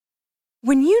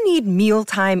When you need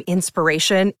mealtime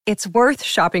inspiration, it's worth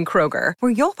shopping Kroger,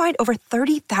 where you'll find over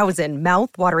 30,000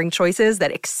 mouth-watering choices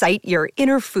that excite your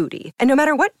inner foodie. And no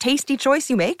matter what tasty choice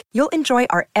you make, you'll enjoy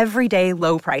our everyday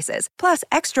low prices, plus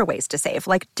extra ways to save,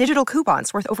 like digital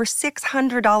coupons worth over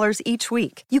 $600 each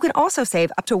week. You can also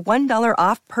save up to $1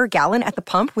 off per gallon at the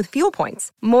pump with fuel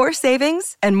points. More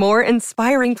savings and more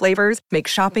inspiring flavors make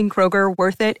shopping Kroger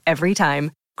worth it every time.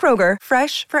 Kroger,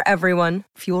 fresh for everyone.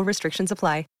 Fuel restrictions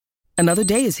apply. Another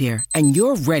day is here, and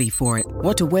you're ready for it.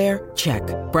 What to wear? Check.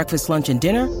 Breakfast, lunch, and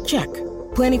dinner? Check.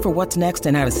 Planning for what's next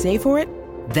and how to save for it?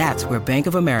 That's where Bank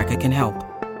of America can help.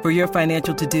 For your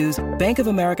financial to-dos, Bank of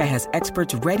America has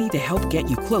experts ready to help get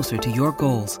you closer to your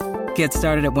goals. Get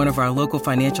started at one of our local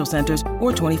financial centers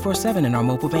or 24/7 in our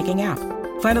mobile banking app.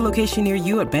 Find a location near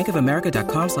you at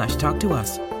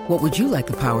bankofamerica.com/talktous. What would you like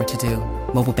the power to do?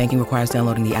 Mobile banking requires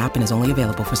downloading the app and is only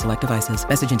available for select devices.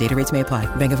 Message and data rates may apply.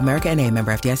 Bank of America N.A.,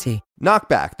 member FDIC.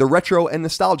 Knockback, the retro and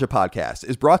nostalgia podcast,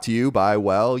 is brought to you by,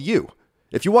 well, you.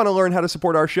 If you want to learn how to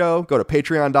support our show, go to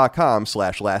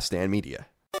patreon.com/laststandmedia.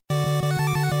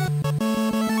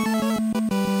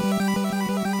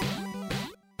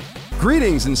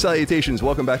 Greetings and salutations.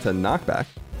 Welcome back to Knockback.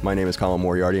 My name is Colin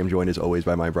Moriarty. I'm joined as always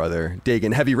by my brother,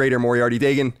 Dagan, Heavy Raider Moriarty.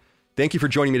 Dagan, thank you for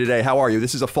joining me today. How are you?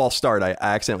 This is a false start. I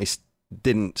accidentally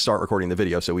didn't start recording the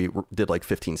video, so we did like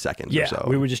 15 seconds or so.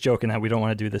 We were just joking that we don't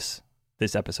want to do this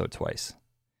episode twice.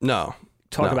 No.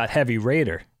 Talk about Heavy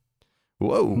Raider.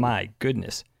 Whoa. My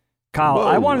goodness. Kyle,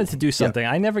 I wanted to do something.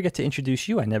 Yeah. I never get to introduce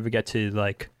you. I never get to,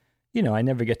 I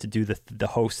never get to do the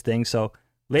host thing. So,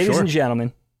 ladies and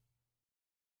gentlemen,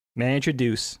 may I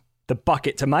introduce the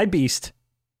bucket to my beast,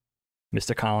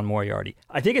 Mr. Colin Moriarty.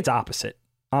 I think it's opposite.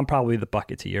 I'm probably the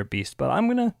bucket to your beast, but I'm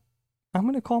gonna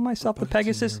call myself the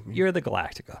Pegasus. You're the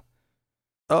Galactica.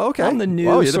 Oh, okay. I'm the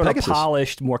new sort of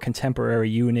polished, more contemporary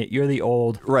unit. You're the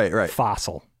old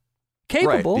fossil.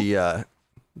 Capable.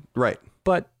 Right.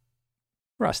 But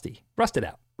rusted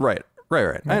out. Right.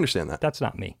 I understand that. That's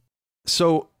not me.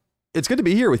 So it's good to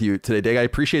be here with you today, Dig. I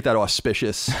appreciate that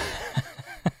auspicious,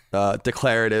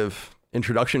 declarative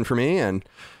introduction for me, and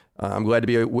I'm glad to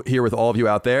be here with all of you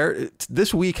out there.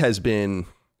 This week has been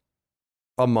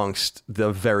amongst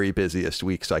the very busiest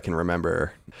weeks I can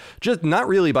remember. Just not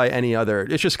really by any other,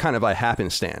 it's just kind of by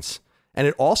happenstance. And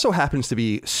it also happens to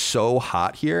be so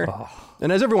hot here. Oh.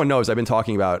 And as everyone knows, I've been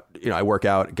talking about, I work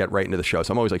out, get right into the show.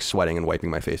 So I'm always like sweating and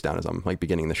wiping my face down as I'm like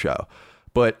beginning the show.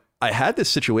 But I had this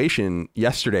situation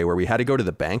yesterday where we had to go to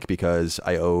the bank because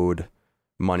I owed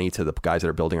money to the guys that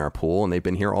are building our pool, and they've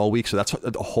been here all week. So that's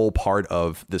the whole part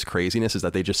of this craziness, is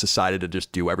that they just decided to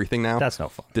just do everything now. That's no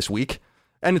fun. This week.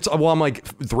 And I'm like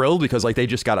thrilled because like they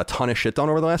just got a ton of shit done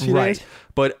over the last few days.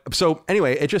 But so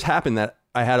anyway, it just happened that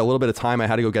I had a little bit of time. I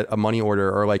had to go get a money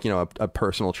order or like, a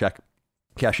personal check,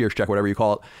 cashier's check, whatever you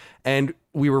call it. And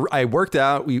I worked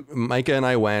out. Micah and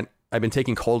I went. I've been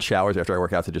taking cold showers after I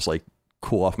work out to just like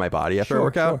cool off my body after I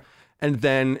work out. And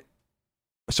then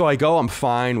so I go, I'm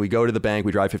fine. We go to the bank.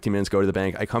 We drive 15 minutes, go to the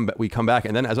bank. We come back.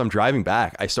 And then as I'm driving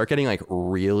back, I start getting like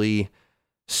really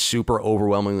super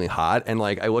overwhelmingly hot. And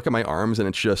like, I look at my arms and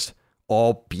it's just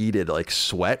all beaded, like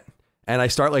sweat. And I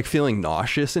start like feeling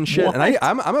nauseous and shit. What? And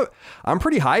I'm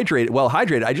pretty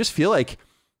hydrated. I just feel like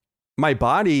my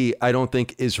body, I don't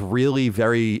think is really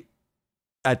very,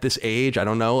 at this age, I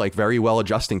don't know, like very well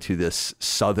adjusting to this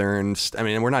southern,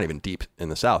 we're not even deep in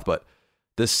the South, but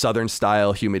this southern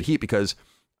style humid heat, because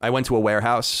I went to a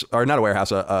house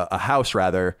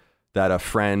rather, that a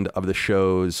friend of the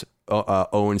show's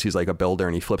owns. He's like a builder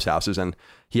and he flips houses, and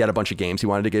he had a bunch of games he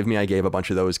wanted to give me. I gave a bunch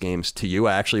of those games to you.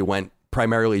 I actually went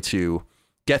primarily to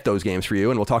get those games for you,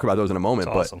 and we'll talk about those in a moment.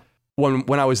 That's awesome. But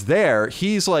when I was there,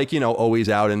 he's like, always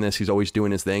out in this. He's always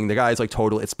doing his thing. The guy's like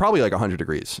it's probably like 100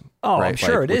 degrees. Oh, right? I'm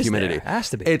sure like, it is. Humidity. There. It has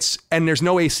to be. And there's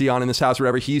no AC on in this house or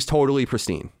whatever. He's totally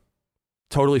pristine.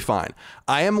 Totally fine.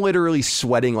 I am literally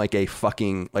sweating like a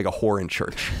whore in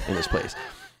church in this place.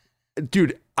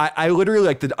 Dude, I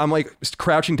literally I'm like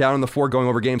crouching down on the floor going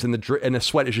over games, and the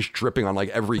sweat is just dripping on like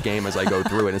every game as I go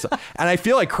through it. And I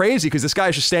feel like crazy because this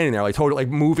guy's just standing there like totally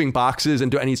like moving boxes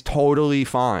and he's totally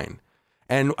fine.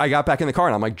 And I got back in the car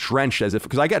and I'm like drenched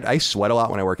because I sweat a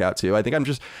lot when I work out too. I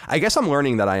guess I'm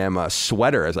learning that I am a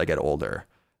sweater as I get older.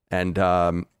 And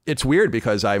it's weird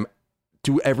because I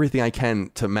do everything I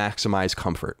can to maximize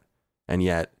comfort, and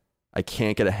yet I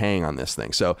can't get a hang on this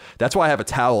thing. So that's why I have a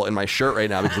towel in my shirt right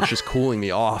now, because it's just cooling me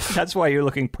off. That's why you're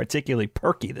looking particularly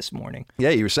perky this morning.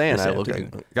 Yeah, you were saying I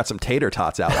got some tater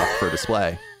tots out for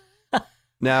display.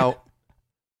 Now,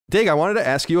 Dig, I wanted to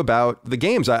ask you about the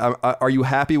games. Are you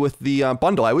happy with the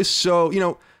bundle? I was so,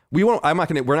 we're not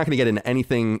going to get into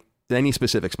anything any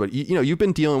specifics, but you know, you've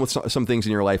been dealing with some things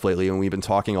in your life lately, and we've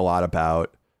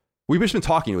just been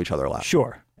talking to each other a lot.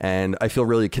 Sure. And I feel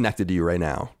really connected to you right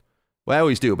now. Well, I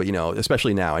always do, but you know,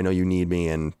 especially now, I know you need me,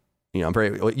 and you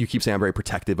know, you keep saying I'm very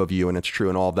protective of you, and it's true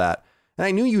and all of that. And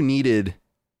I knew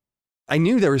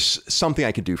there was something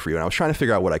I could do for you, and I was trying to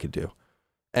figure out what I could do.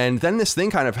 And then this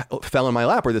thing kind of fell in my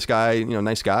lap where this guy, you know,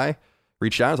 nice guy,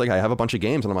 reached out. I was like, I have a bunch of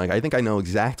games. And I'm like, I think I know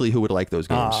exactly who would like those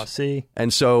games. Oh, see.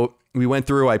 And so we went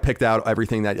through, I picked out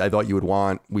everything that I thought you would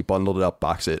want. We bundled it up,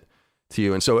 boxed it to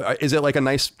you. And so is it like a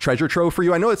nice treasure trove for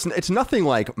you? I know it's nothing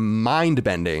like mind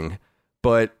bending,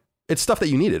 but it's stuff that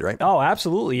you needed, right? Oh,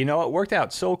 absolutely. You know, it worked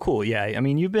out so cool. Yeah. I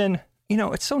mean, you've been, you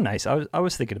know, it's so nice. I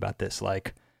was thinking about this,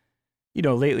 like, you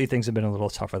know, lately things have been a little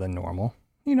tougher than normal,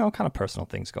 you know, kind of personal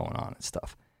things going on and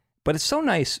stuff. But it's so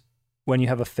nice when you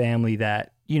have a family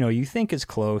that, you know, you think is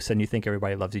close and you think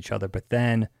everybody loves each other, but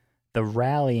then the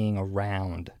rallying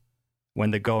around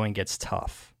when the going gets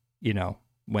tough, you know,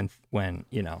 when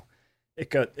you know,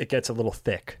 it gets a little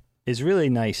thick is really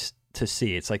nice to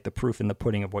see. It's like the proof in the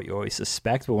pudding of what you always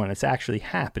suspect, but when it's actually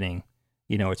happening,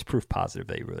 you know, it's proof positive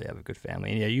that you really have a good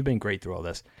family. And yeah, you've been great through all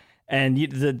this. And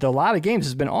the lot of games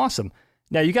has been awesome.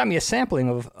 Now, you got me a sampling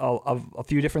of a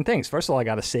few different things. First of all, I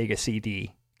got a Sega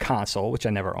CD console, which I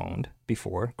never owned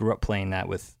before. Grew up playing that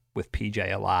with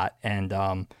PJ a lot, and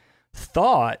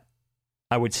thought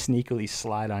I would sneakily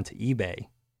slide onto eBay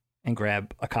and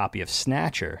grab a copy of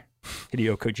Snatcher,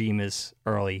 Hideo Kojima's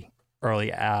early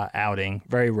outing.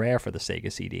 Very rare for the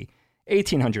Sega CD.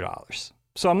 $1,800.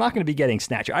 So I'm not going to be getting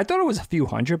Snatcher. I thought it was a few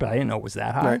hundred, but I didn't know it was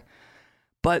that high. Right.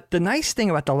 But the nice thing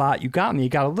about the lot you got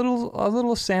a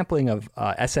little sampling of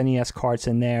SNES carts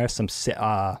in there, some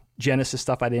Genesis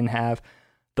stuff I didn't have.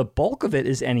 The bulk of it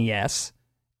is NES,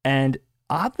 and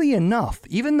oddly enough,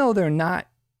 even though they're not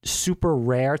super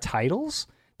rare titles,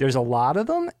 there's a lot of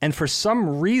them, and for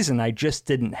some reason I just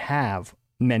didn't have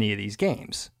many of these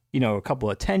games. You know, a couple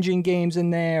of Tengen games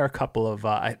in there, a couple of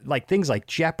like things like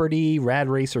Jeopardy, Rad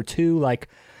Racer 2, like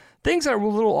things that are a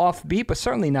little offbeat, but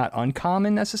certainly not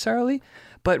uncommon necessarily.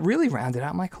 But really rounded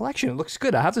out my collection. It looks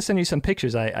good. I have to send you some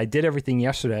pictures. I did everything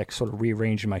yesterday. I sort of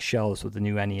rearranged my shelves with the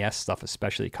new NES stuff,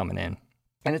 especially coming in.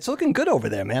 And it's looking good over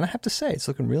there, man. I have to say, it's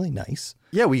looking really nice.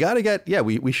 Yeah, we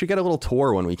should get a little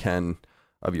tour when we can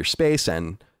of your space.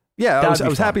 And yeah, I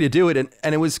was happy to do it.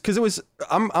 And it was, because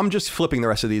I'm just flipping the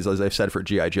rest of these, as I've said, for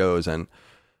G.I. Joes. And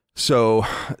so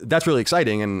that's really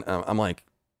exciting. And I'm like,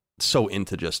 so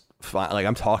into just like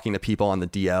I'm talking to people on the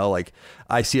DL, like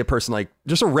I see a person, like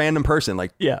just a random person,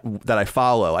 like that I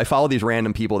follow these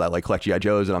random people that like collect GI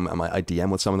Joes, and I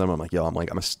DM with some of them. I'm like,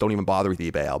 don't even bother with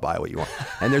eBay, I'll buy what you want.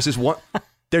 And there's this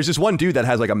one dude that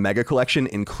has like a mega collection,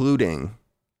 including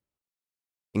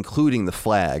the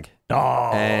flag.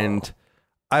 And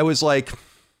I was like,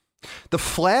 the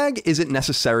flag isn't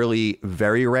necessarily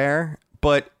very rare,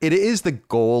 but it is the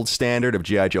gold standard of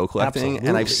G.I. Joe collecting. Absolutely.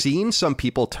 And I've seen some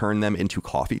people turn them into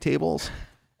coffee tables.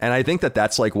 And I think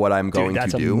that's like what I'm going to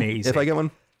do if I get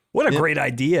one. What a great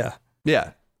idea.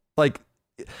 Yeah. Like,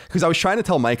 because I was trying to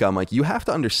tell Micah, I'm like, you have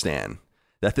to understand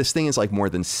that this thing is like more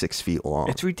than 6 feet long.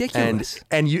 It's ridiculous.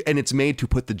 And it's made to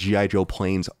put the G.I. Joe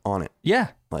planes on it. Yeah.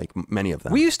 Like many of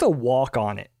them. We used to walk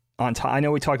on it. I know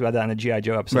we talked about that in the G.I.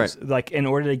 Joe episodes. Right. Like, in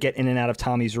order to get in and out of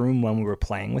Tommy's room when we were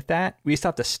playing with that, we used to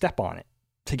have to step on it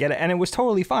to get it. And it was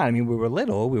totally fine. I mean, we were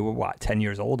little. We were, 10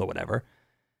 years old or whatever.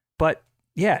 But,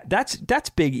 yeah, that's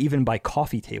big even by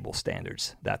coffee table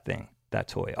standards, that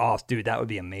toy. Oh, dude, that would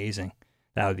be amazing.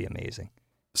 That would be amazing.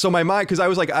 So my mind, because I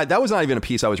was like, that was not even a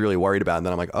piece I was really worried about. And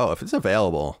then I'm like, oh, if it's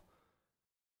available,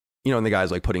 you know, and the guy's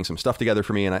like putting some stuff together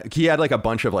for me. And he had like a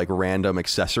bunch of like random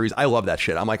accessories. I love that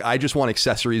shit. I'm like, I just want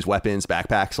accessories, weapons,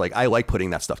 backpacks. Like, I like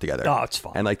putting that stuff together. Oh, it's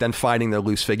fun. And like then finding the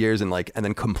loose figures and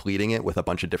then completing it with a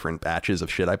bunch of different batches of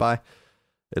shit I buy.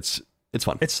 It's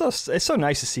fun. It's so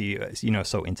nice to see you,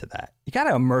 so into that. You got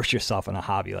to immerse yourself in a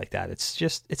hobby like that. It's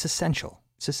essential.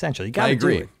 It's essential. You got to do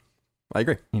it. I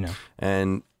agree. You know,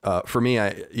 and for me,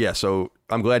 so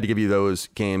I'm glad to give you those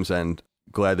games and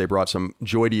glad they brought some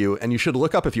joy to you. And you should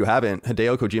look up, if you haven't,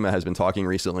 Hideo Kojima has been talking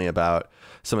recently about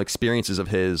some experiences of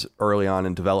his early on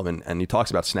in development. And he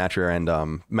talks about Snatcher and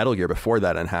Metal Gear before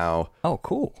that, and how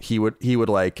cool he would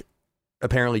like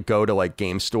apparently go to like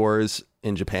game stores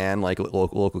in Japan, like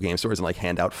local game stores, and like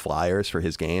hand out flyers for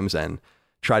his games and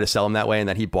try to sell them that way. And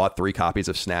that he bought 3 copies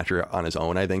of Snatcher on his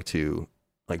own, I think, to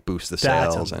like boost the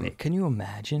sales. Can you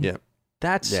imagine? Yeah.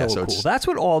 That's so cool. That's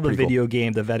what all the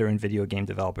veteran video game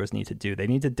developers need to do. They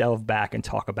need to delve back and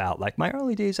talk about like my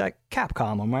early days at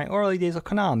Capcom or my early days at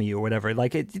Konami or whatever.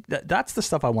 Like that's the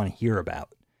stuff I want to hear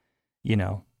about. You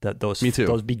know, those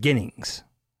beginnings.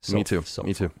 Me too.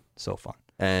 So fun.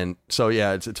 And so,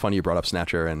 yeah, it's funny you brought up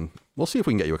Snatcher, and we'll see if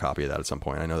we can get you a copy of that at some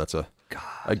point. I know that's a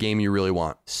game you really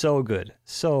want. So good.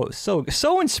 So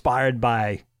inspired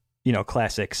by,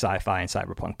 classic sci-fi and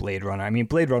cyberpunk Blade Runner. I mean,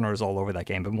 Blade Runner is all over that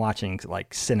game. Been watching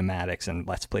like cinematics and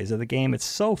Let's Plays of the game. It's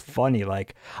so funny.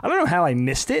 Like, I don't know how I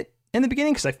missed it in the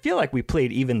beginning, because I feel like we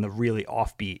played even the really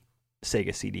offbeat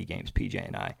Sega CD games, PJ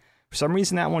and I. For some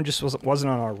reason, that one just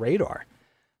wasn't on our radar.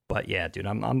 But yeah, dude,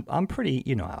 I'm pretty,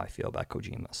 how I feel about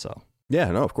Kojima, so. Yeah,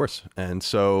 no, of course. And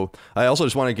so I also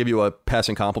just want to give you a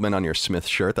passing compliment on your Smith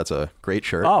shirt. That's a great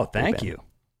shirt. Oh, thank you.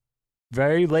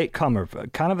 Very late comer,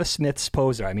 kind of a Smith's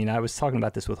poser. I mean, I was talking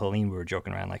about this with Helene. We were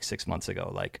joking around like 6 months ago.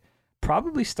 Like,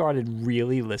 probably started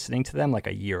really listening to them like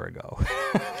a year ago.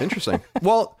 Interesting.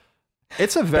 Well,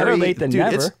 it's a very... Better late than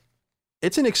never.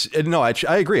 No,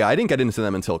 I agree. I didn't get into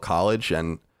them until college,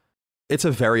 and it's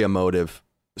a very emotive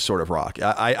sort of rock.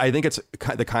 I think it's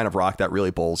the kind of rock that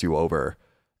really bowls you over.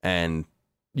 And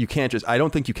you can't I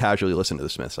don't think you casually listen to the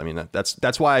Smiths. I mean,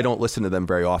 that's why I don't listen to them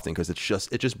very often, because it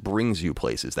just brings you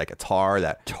places. That guitar,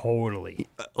 that totally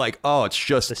it's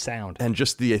just the sound, and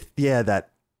just it's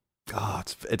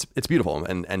beautiful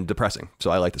and depressing.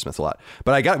 So I like the Smiths a lot.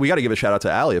 But we got to give a shout out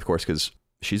to Allie, of course, because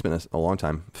she's been a long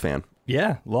time fan.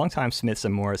 Yeah, long time Smiths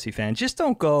and Morrissey fan. Just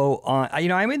don't go on.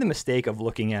 I made the mistake of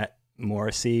looking at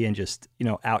Morrissey and just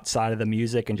outside of the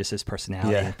music and just his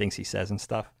personality and things he says and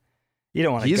stuff. You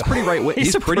don't want to. He's pretty right wing.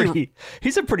 He's a pretty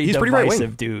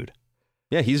divisive dude.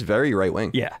 Yeah, he's very right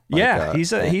wing. Yeah, and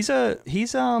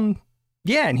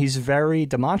he's very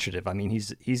demonstrative. I mean,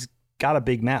 he's got a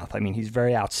big mouth. I mean, he's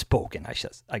very outspoken.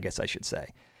 I guess I should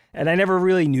say. And I never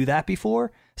really knew that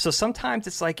before. So sometimes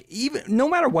it's like, even no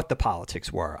matter what the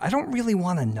politics were, I don't really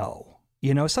want to know.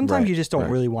 Sometimes you just don't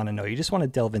really want to know. You just want to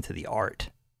delve into the art.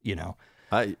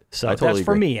 I totally that's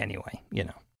for me anyway.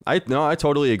 I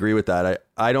totally agree with that.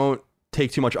 I don't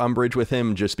take too much umbrage with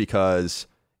him, just because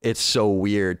it's so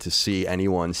weird to see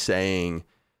anyone saying,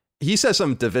 he says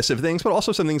some divisive things, but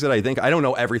also some things that I don't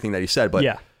know everything that he said,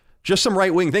 but just some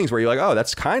right wing things where you're like, oh,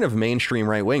 that's kind of mainstream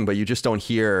right wing, but you just don't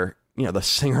hear, the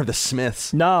singer of the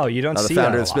Smiths. No, you don't see the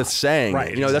founder that of the Smiths saying, right,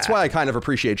 exactly. That's why I kind of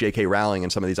appreciate J.K. Rowling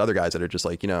and some of these other guys that are just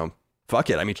like, fuck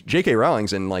it. I mean, J.K.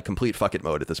 Rowling's in like complete fuck it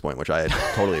mode at this point, which I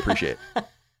totally appreciate.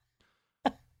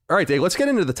 All right, Dave, let's get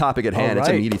into the topic at hand. It's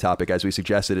a meaty topic, as we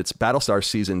suggested. It's Battlestar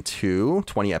Season 2,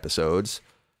 20 episodes.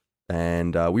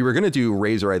 And we were going to do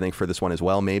Razor, I think, for this one as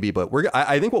well, maybe. But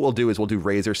I think what we'll do is we'll do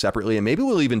Razor separately. And maybe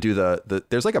we'll even do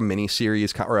there's like a mini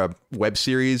series or a web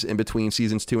series in between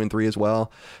Seasons 2 and 3 as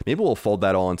well. Maybe we'll fold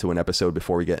that all into an episode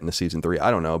before we get into Season 3.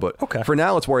 I don't know. But for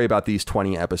now, let's worry about these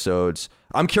 20 episodes.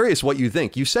 I'm curious what you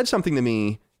think. You said something to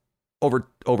me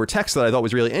over text that I thought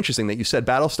was really interesting, that you said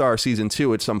Battlestar Season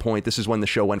 2 at some point, this is when the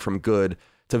show went from good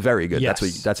to very good.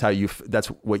 Yes. That's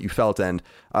what you felt. And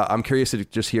I'm curious to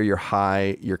just hear your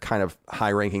kind of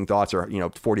high ranking thoughts, or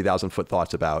 40,000 foot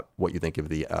thoughts about what you think of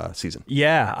the season.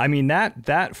 Yeah, I mean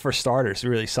that for starters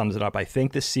really sums it up. I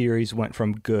think the series went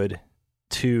from good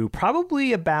to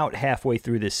probably about halfway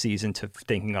through this season to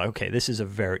thinking, okay, this is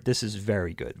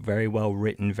very good, very well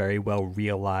written, very well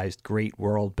realized, great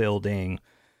world building,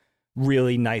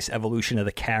 really nice evolution of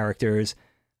the characters.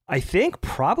 I think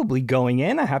probably going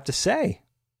in, I have to say,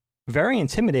 very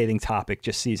intimidating topic,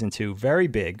 just season 2, very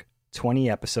big, 20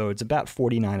 episodes, about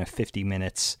 49 or 50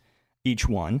 minutes each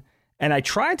one. And I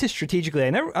tried to strategically,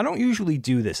 I don't usually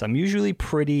do this. I'm usually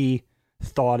pretty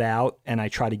thought out, and I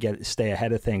try to stay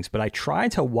ahead of things, but I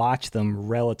tried to watch them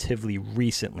relatively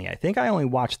recently. I think I only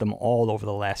watched them all over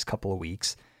the last couple of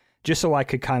weeks, just so I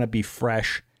could kind of be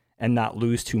fresh and not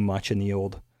lose too much in the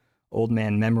old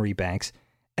man memory banks.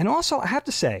 And also, I have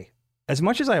to say, as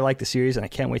much as I like the series, and I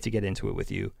can't wait to get into it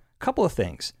with you, a couple of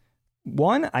things.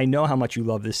 One, I know how much you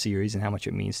love this series and how much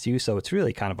it means to you, so it's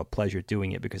really kind of a pleasure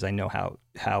doing it, because I know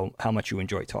how much you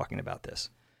enjoy talking about this.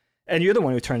 And you're the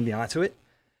one who turned me on to it.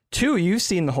 2, you've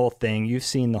seen the whole thing, you've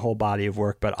seen the whole body of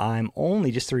work, but I'm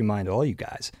only, just to remind all you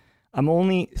guys, I'm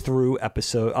only through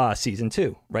season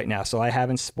 2 right now, so I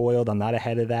haven't spoiled, I'm not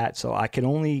ahead of that, so I can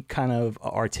only kind of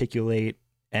articulate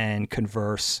and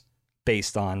converse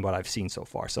based on what I've seen so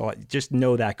far. So I just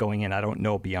know that going in. I don't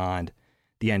know beyond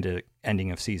the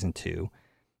ending of season 2.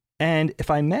 And if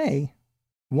I may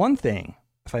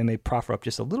proffer up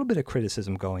just a little bit of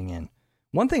criticism going in.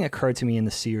 One thing occurred to me in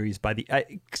the series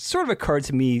it sort of occurred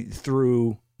to me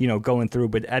through, going through,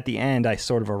 but at the end I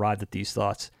sort of arrived at these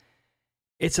thoughts.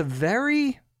 It's a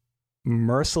very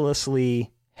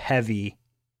mercilessly heavy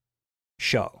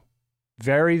show.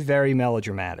 Very, very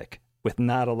melodramatic, with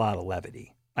not a lot of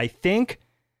levity. I think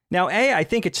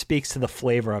it speaks to the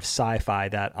flavor of sci-fi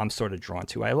that I'm sort of drawn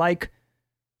to. I like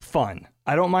fun.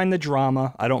 I don't mind the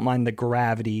drama. I don't mind the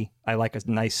gravity. I like a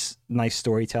nice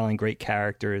storytelling, great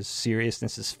characters.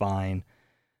 Seriousness is fine.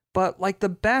 But like the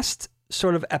best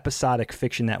sort of episodic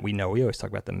fiction that we know, we always talk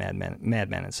about the Mad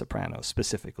Men and Sopranos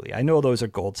specifically. I know those are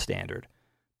gold standard,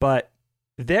 but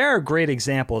they're great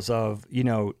examples of,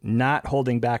 not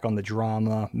holding back on the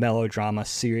drama, melodrama,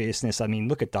 seriousness. I mean,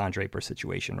 look at Don Draper's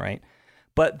situation, right?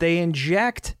 But they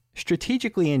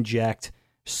strategically inject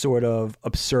sort of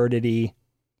absurdity,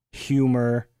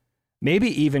 humor, maybe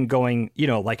even going,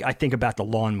 like I think about the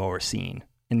lawnmower scene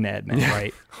in Mad Men,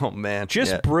 right? Oh, man.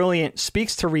 Just brilliant,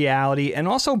 speaks to reality, and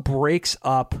also breaks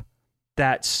up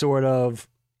that sort of,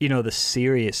 the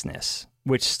seriousness,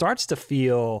 which starts to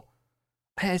feel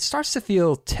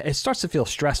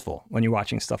stressful when you're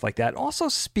watching stuff like that. It also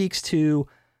speaks to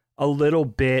a little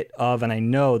bit of, and I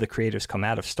know the creators come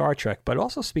out of Star Trek, but it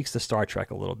also speaks to Star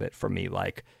Trek a little bit for me.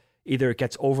 Like either it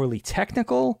gets overly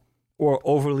technical or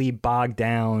overly bogged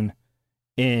down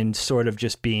in sort of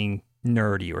just being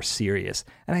nerdy or serious.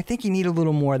 And I think you need a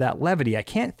little more of that levity. I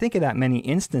can't think of that many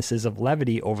instances of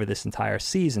levity over this entire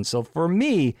season. So for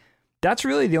me, that's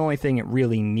really the only thing it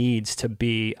really needs to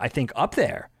be, I think, up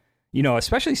there.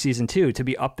 Especially season 2, to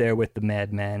be up there with the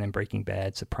Mad Men and Breaking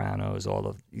Bad, Sopranos, all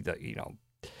of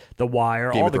The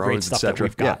Wire, Game all of the Thrones, great stuff that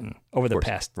we've gotten over the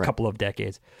past right. couple of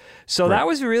decades. So that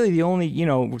was really the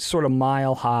only, sort of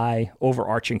mile high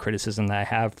overarching criticism that I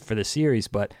have for the series.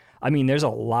 But I mean, there's a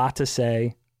lot to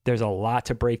say. There's a lot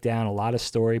to break down, a lot of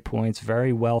story points,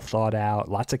 very well thought out,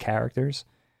 lots of characters.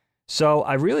 So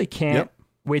I really can't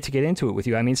wait to get into it with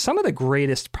you. I mean,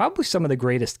 probably some of the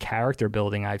greatest character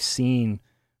building I've seen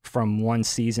from one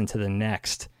season to the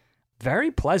next.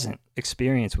 Very pleasant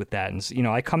experience with that. And,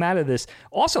 I come out of this.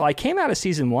 Also, I came out of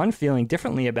season 1 feeling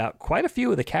differently about quite a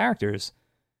few of the characters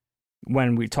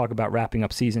when we talk about wrapping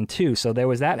up season 2. So there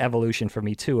was that evolution for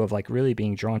me too, of like really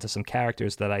being drawn to some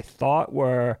characters that I thought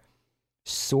were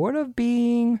sort of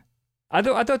being, I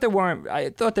thought they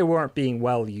weren't being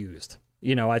well used.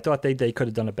 I thought they could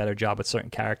have done a better job with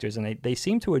certain characters, and they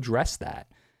seem to address that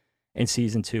in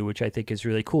season 2, which I think is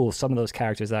really cool. Some of those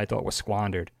characters that I thought were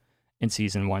squandered in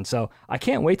season 1. So I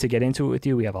can't wait to get into it with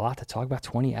you. We have a lot to talk about,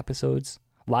 20 episodes,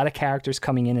 a lot of characters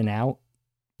coming in and out,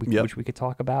 which we could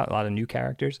talk about, a lot of new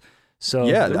characters. So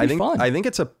I think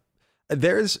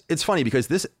it's funny because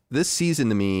this season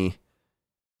to me,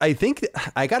 I think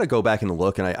I got to go back and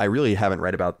look, and I really haven't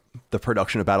read about the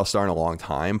production of Battlestar in a long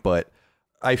time, but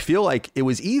I feel like it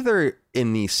was either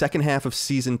in the second half of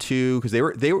season 2, because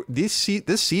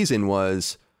this season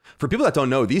was, for people that don't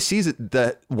know,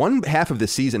 the one half of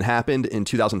this season happened in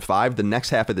 2005. The next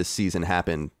half of this season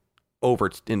happened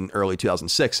over in early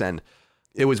 2006, and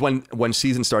it was when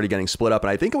seasons started getting split up. And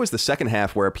I think it was the second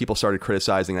half where people started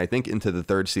criticizing, I think into the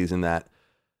third season, that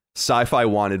Sci-Fi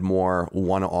wanted more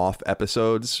one-off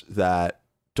episodes that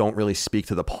don't really speak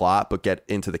to the plot, but get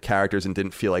into the characters, and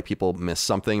didn't feel like people missed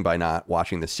something by not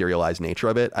watching the serialized nature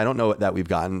of it. I don't know that we've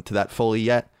gotten to that fully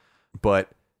yet, but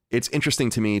it's interesting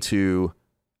to me to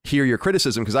hear your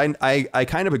criticism, because I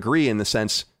kind of agree in the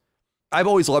sense, I've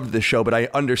always loved this show, but I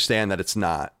understand that it's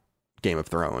not Game of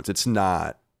Thrones. It's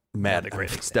not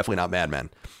it's definitely not Mad Men.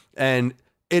 And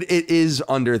it is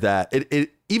under that.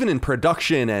 It even in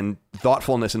production and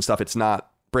thoughtfulness and stuff, it's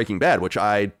not Breaking Bad, which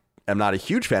I am not a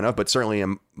huge fan of, but certainly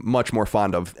am much more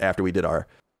fond of after we did our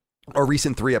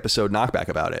recent 3-episode knockback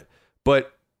about it.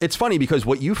 But it's funny because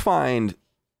what you find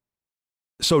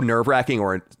so nerve-wracking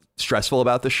or stressful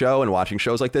about the show and watching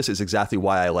shows like this is exactly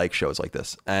why I like shows like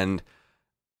this. And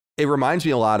it reminds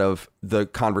me a lot of the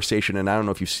conversation, and I don't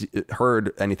know if you've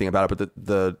heard anything about it, but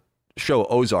the show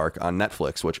Ozark on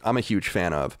Netflix, which I'm a huge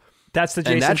fan of. That's the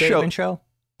Jason Bateman show?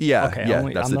 Yeah, okay, yeah,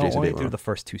 that's the Jason Bateman. Through the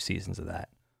first 2 seasons of that.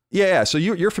 Yeah. So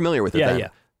you're familiar with it. Yeah, then. yeah.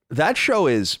 That show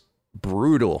is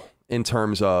brutal in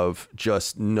terms of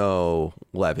just no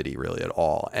levity really at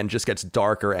all, and just gets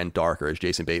darker and darker as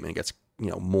Jason Bateman gets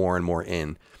more and more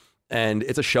in. And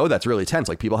it's a show that's really tense.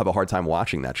 Like, people have a hard time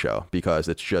watching that show because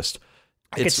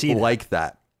it's like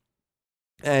that.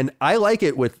 And I like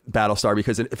it with Battlestar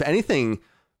because, if anything,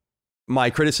 my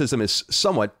criticism is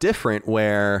somewhat different,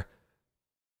 where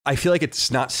I feel like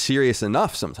it's not serious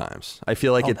enough sometimes. I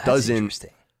feel like it doesn't.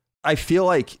 I feel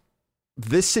like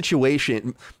this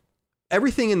situation,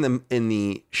 everything in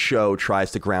the show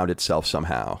tries to ground itself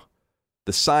somehow.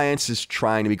 The science is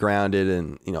trying to be grounded,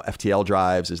 and FTL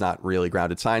drives is not really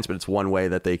grounded science, but it's one way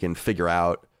that they can figure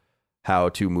out how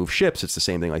to move ships. It's the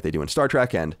same thing like they do in Star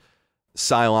Trek, and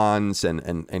Cylons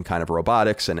and kind of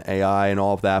robotics and AI and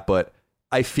all of that. But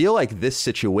I feel like this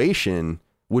situation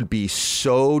would be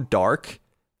so dark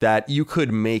that you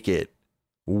could make it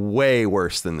way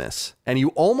worse than this. And you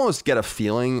almost get a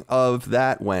feeling of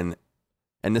that when,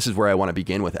 and this is where I want to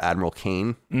begin with Admiral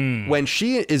Kane. When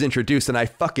she is introduced, and I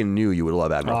fucking knew you would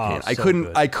love Admiral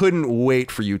Kane. I couldn't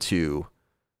wait for you to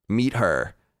meet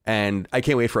her. And I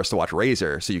can't wait for us to watch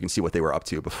Razor so you can see what they were up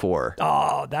to before.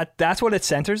 Oh, that's what it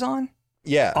centers on?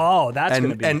 Yeah. Oh, that's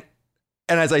going to be... And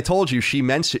as I told you, she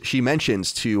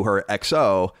mentions to her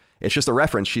XO, it's just a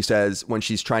reference. She says when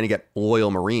she's trying to get loyal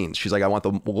Marines, she's like, I want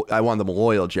them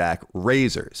loyal, Jack,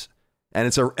 razors. And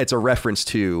it's a reference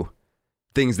to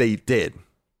things they did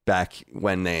back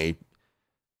when they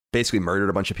basically murdered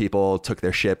a bunch of people, took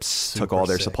their ships, took all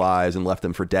their supplies, and left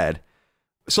them for dead.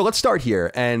 So let's start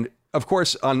here. And of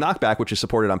course, on Knockback, which is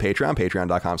supported on Patreon,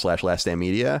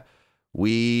 patreon.com/laststandmedia,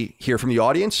 we hear from the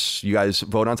audience. You guys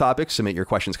vote on topics, submit your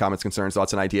questions, comments, concerns,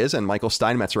 thoughts, and ideas. And Michael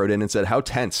Steinmetz wrote in and said, how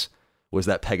tense was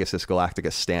that Pegasus Galactica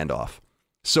standoff?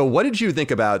 So what did you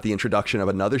think about the introduction of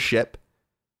another ship,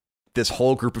 this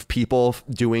whole group of people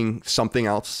doing something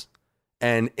else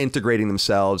and integrating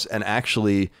themselves, and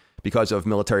actually, because of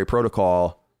military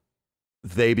protocol,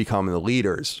 they become the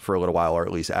leaders for a little while, or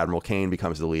at least Admiral Kane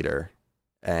becomes the leader,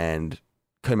 and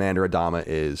Commander Adama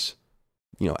is,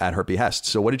 at her behest.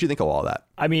 So what did you think of all that?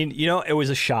 I mean, it was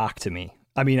a shock to me.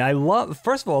 I mean,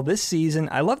 first of all, this season,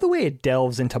 I love the way it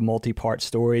delves into multi-part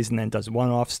stories and then does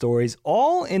one-off stories,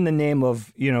 all in the name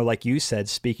of, like you said,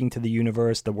 speaking to the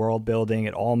universe, the world building.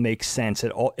 It all makes sense.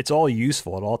 It's all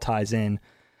useful. It all ties in.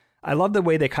 I love the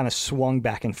way they kind of swung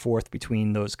back and forth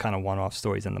between those kind of one-off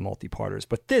stories and the multi-parters.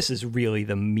 But this is really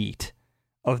the meat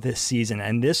of this season.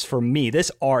 And this, for me,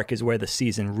 this arc is where the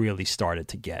season really started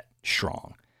to get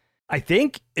strong. I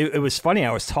think it was funny.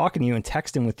 I was talking to you and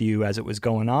texting with you as it was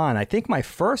going on. I think my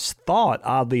first thought,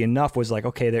 oddly enough, was like,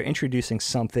 okay, they're introducing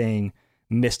something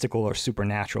mystical or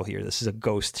supernatural here. This is a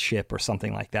ghost ship or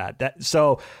something like that.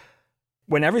 So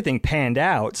when everything panned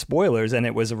out, spoilers, and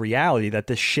it was a reality that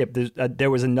this ship, there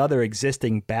was another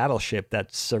existing battleship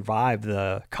that survived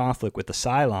the conflict with the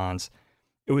Cylons.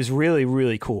 It was really,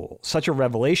 really cool. Such a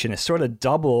revelation. It sort of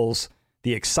doubles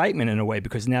the excitement in a way,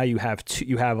 because now you have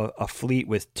a fleet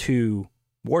with two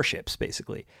warships,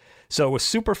 basically. So it was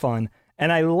super fun.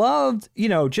 And I loved,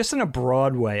 just in a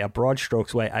broad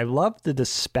strokes way, I loved the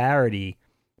disparity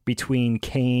between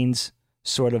Kane's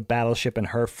sort of battleship and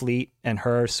her fleet and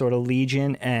her sort of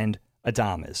legion and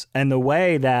Adama's, and the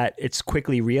way that it's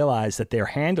quickly realized that they're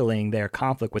handling their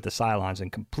conflict with the Cylons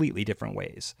in completely different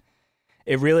ways.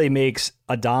 It really makes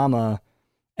Adama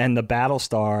and the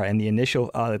Battlestar and the initial,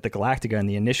 the Galactica and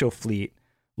the initial fleet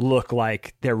look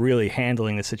like they're really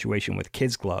handling the situation with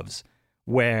kids' gloves,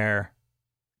 where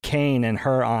Kane and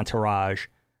her entourage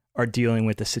are dealing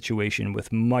with the situation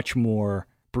with much more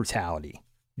brutality.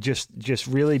 Just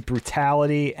really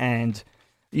brutality and,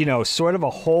 sort of a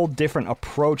whole different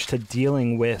approach to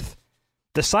dealing with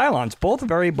the Cylons. Both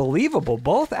very believable,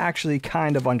 both actually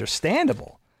kind of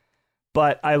understandable.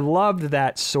 But I loved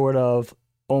that sort of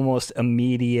almost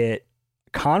immediate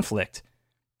conflict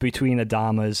between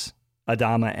Adama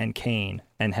and Kane,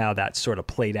 and how that sort of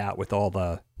played out with all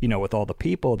the, with all the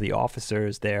people, the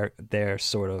officers, their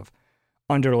sort of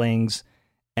underlings,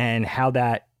 and how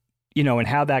that,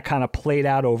 kind of played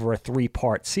out over a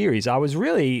 3-part series. I was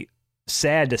really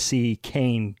sad to see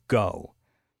Kane go.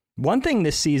 One thing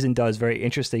this season does very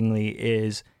interestingly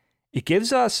is it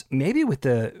gives us, maybe with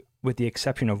the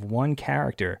exception of one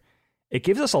character, it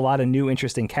gives us a lot of new,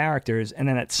 interesting characters, and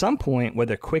then at some point,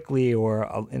 whether quickly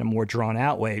or in a more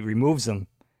drawn-out way, removes them,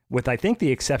 with, I think,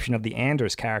 the exception of the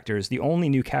Anders character, is the only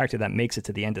new character that makes it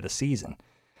to the end of the season.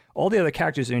 All the other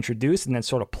characters are introduced and then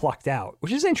sort of plucked out,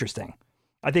 which is interesting,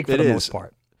 I think, for the most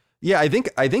part. Yeah, I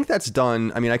think that's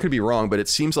done. I mean, I could be wrong, but it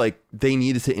seems like they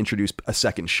needed to introduce a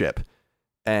second ship,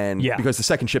 and because the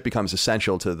second ship becomes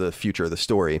essential to the future of the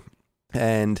story.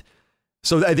 And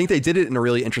so I think they did it in a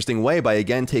really interesting way by,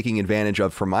 again, taking advantage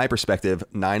of, from my perspective,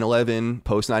 9/11,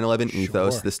 post 9/11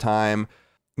 ethos. This time,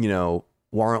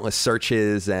 warrantless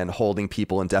searches and holding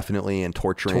people indefinitely and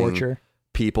torture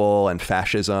people and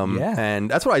fascism. Yeah. And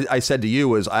that's what I said to you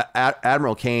was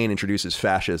Admiral Kane introduces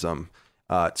fascism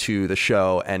to the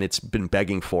show, and it's been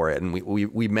begging for it. And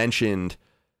we mentioned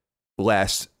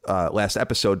last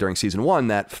episode during season 1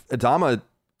 that Adama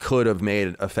could have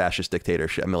made a fascist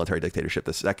dictatorship, a military dictatorship,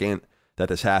 the second that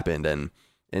this happened, and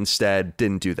instead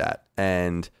didn't do that.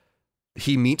 And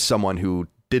he meets someone who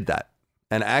did that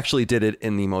and actually did it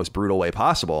in the most brutal way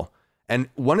possible. And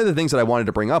one of the things that I wanted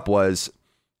to bring up was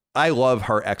I love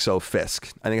her XO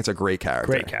Fisk. I think it's a great character.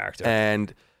 Great character.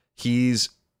 And he's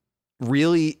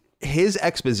really, his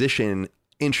exposition,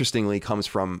 interestingly, comes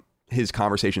from his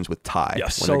conversations with Ty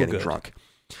when they're getting drunk.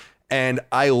 And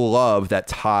I love that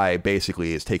Ty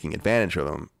basically is taking advantage of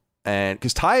him. And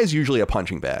because Ty is usually a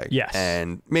punching bag. Yes.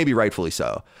 And maybe rightfully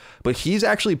so. But he's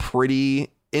actually pretty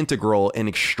integral in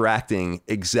extracting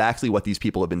exactly what these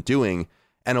people have been doing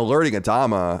and alerting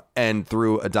Adama, and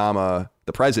through Adama,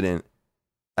 the president,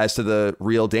 as to the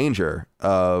real danger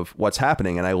of what's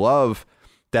happening. And I love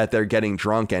that they're getting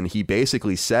drunk, and he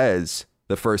basically says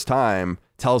the first time,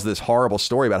 tells this horrible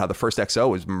story about how the first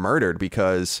XO was murdered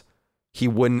because he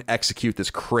wouldn't execute this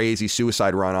crazy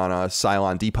suicide run on a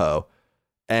Cylon depot.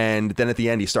 And then at the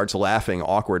end, he starts laughing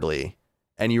awkwardly.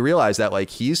 And you realize that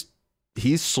like he's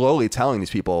slowly telling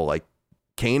these people like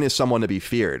Kane is someone to be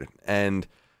feared. And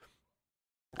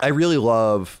I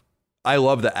love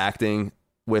the acting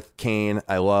with Kane.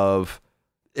 I love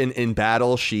in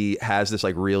battle, she has this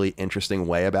like really interesting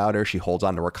way about her. She holds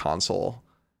onto her console,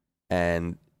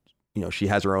 and she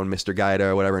has her own Mr. Gaida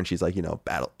or whatever, and she's like,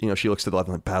 battle, she looks to the left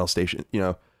and like battle station,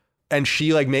 and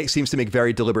she like seems to make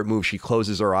very deliberate moves. She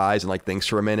closes her eyes and like thinks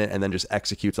for a minute and then just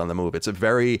executes on the move. It's a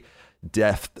very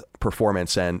deft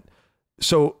performance. And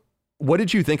so what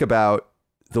did you think about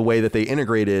the way that they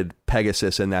integrated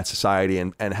Pegasus in that society,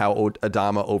 and how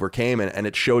Adama overcame, and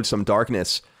it showed some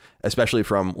darkness, especially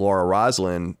from Laura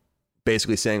Roslin,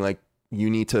 basically saying like, you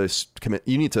need to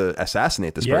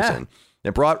assassinate this person.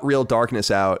 It brought real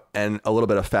darkness out and a little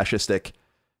bit of fascistic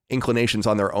inclinations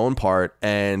on their own part.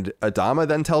 And Adama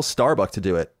then tells Starbuck to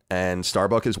do it, and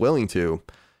Starbuck is willing to.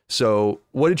 So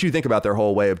what did you think about their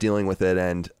whole way of dealing with it?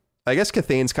 And I guess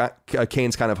Kane's kind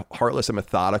of heartless and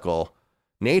methodical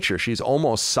nature. She's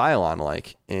almost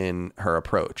Cylon-like in her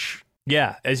approach.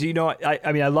 Yeah, as you know,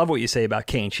 I mean, I love what you say about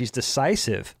Kane. She's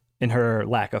decisive in her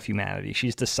lack of humanity.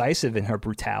 She's decisive in her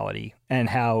brutality, and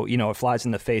how, it flies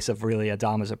in the face of really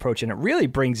Adama's approach. And it really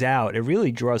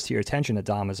draws to your attention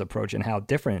Adama's approach and how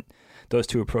different those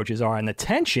two approaches are. And the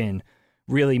tension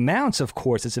really mounts, of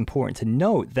course. It's important to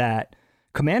note that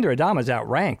Commander Adama is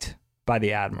outranked by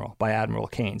Admiral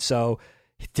Kane. So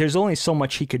there's only so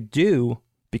much he could do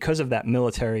because of that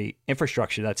military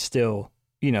infrastructure that's still,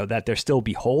 that they're still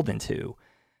beholden to.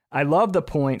 I love the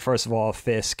point, first of all,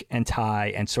 Fisk and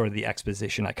Ty and sort of the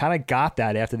exposition. I kind of got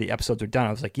that after the episodes were done.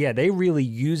 I was like, yeah, they really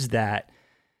used that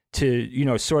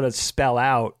to, sort of spell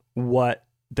out what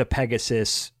the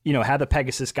Pegasus, how the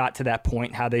Pegasus got to that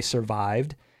point, how they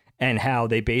survived, and how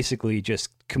they basically just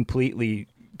completely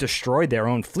destroyed their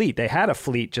own fleet. They had a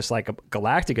fleet just like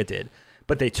Galactica did,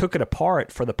 but they took it apart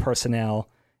for the personnel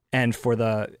and for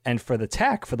the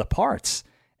tech, for the parts,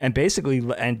 and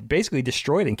basically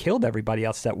destroyed and killed everybody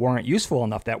else that weren't useful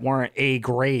enough, that weren't A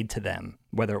grade to them,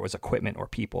 whether it was equipment or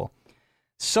people.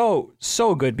 So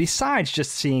good. Besides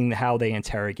just seeing how they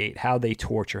interrogate, how they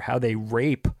torture, how they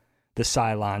rape the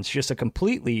Cylons, just a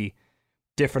completely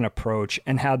different approach,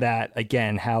 and how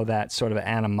that sort of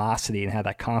animosity and how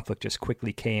that conflict just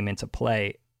quickly came into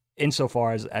play,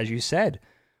 insofar as you said,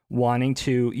 wanting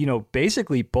to,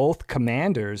 basically both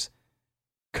commanders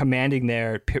commanding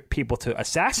their people to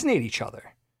assassinate each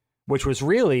other, which was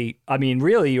really,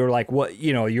 you're like, what,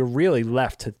 you're really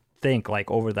left to think like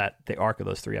over the arc of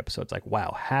those 3 episodes, like,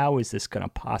 wow, how is this going to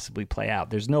possibly play out?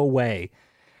 There's no way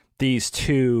these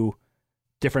two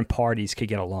different parties could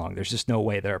get along. There's just no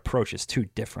way. Their approach is too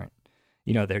different.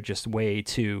 They're just way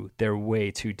too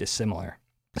dissimilar.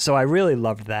 So I really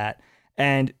loved that.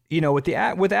 And, with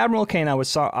Admiral Kane, I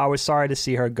was sorry to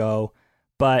see her go,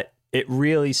 but it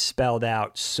really spelled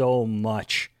out so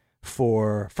much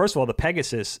for, first of all, the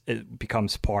Pegasus, it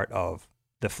becomes part of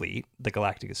the fleet, the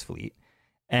Galactica's fleet.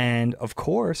 And of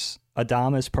course,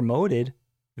 Adama is promoted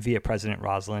via President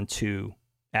Roslin to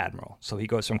Admiral. So he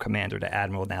goes from commander to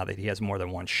Admiral now that he has more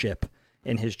than one ship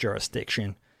in his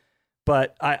jurisdiction.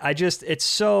 But it's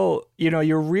so,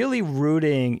 you're really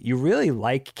rooting, you really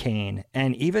like Kane.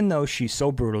 And even though she's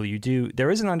so brutal,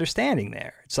 there is an understanding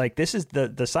there. It's like, this is the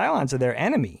Cylons are their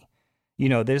enemy.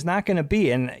 There's not going to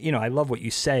be, and, I love what you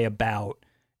say about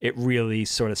it really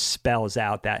sort of spells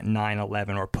out that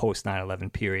 9/11 or post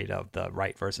 9/11 period of the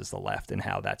right versus the left, and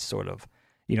how that's sort of,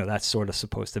 that's sort of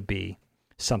supposed to be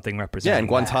something representing. Yeah, and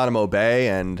Guantanamo Bay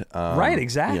and right,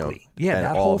 exactly. Yeah, and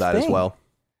that all whole of that thing. As well.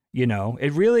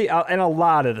 It really, and a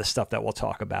lot of the stuff that we'll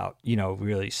talk about,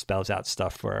 really spells out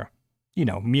stuff for,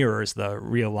 mirrors the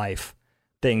real life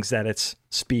things that it's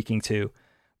speaking to.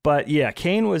 But yeah,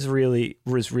 Kane was really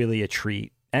a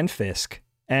treat, and Fisk,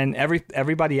 and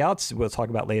everybody else we'll talk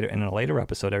about later in a later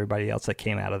episode. Everybody else that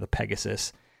came out of the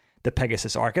Pegasus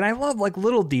arc, and I love like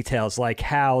little details like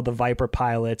how the Viper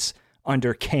pilots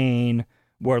under Kane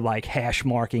were like hash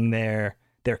marking their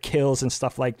kills and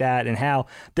stuff like that, and how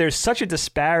there's such a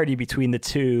disparity between the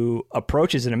two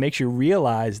approaches, and it makes you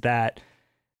realize that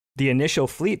the initial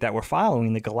fleet that we're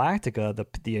following, the Galactica,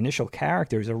 the initial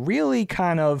characters are really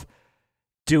kind of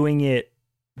doing it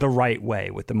the right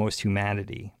way with the most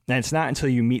humanity. And it's not until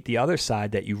you meet the other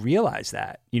side that you realize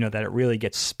that, that it really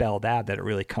gets spelled out, that it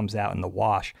really comes out in the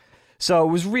wash. So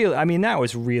it was really, that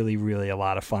was really, really a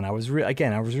lot of fun. I was really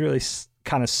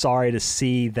kind of sorry to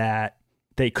see that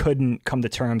they couldn't come to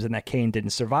terms and that Kane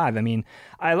didn't survive.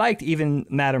 I liked even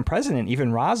Madam President,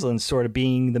 even Rosalind, sort of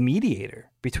being the mediator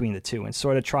between the two and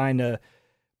sort of trying to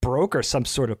broker some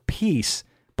sort of peace.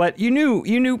 But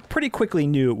you pretty quickly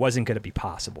knew it wasn't going to be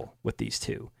possible with these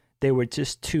two. They were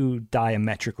just too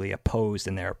diametrically opposed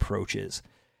in their approaches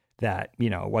that,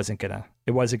 it wasn't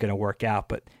gonna work out.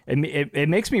 But it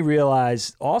makes me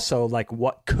realize also like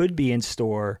what could be in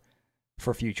store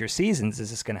for future seasons.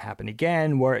 Is this going to happen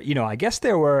again? Where, I guess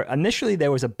initially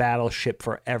there was a battleship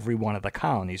for every one of the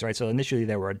colonies, right? So initially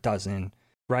there were a dozen,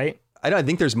 right? I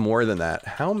think there's more than that.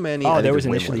 How many? Oh, there was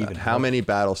initially even how many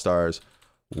Battlestars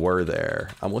were there?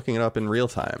 I'm looking it up in real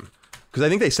time because I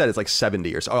think they said it's like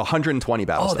 70 or so, 120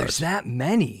 Battlestars. Oh, there's that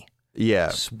many.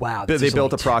 Yeah. Wow. They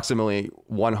built approximately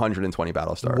 120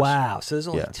 Battlestars. Wow. So there's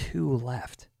only 2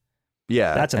 left.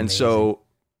 Yeah. That's amazing.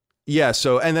 And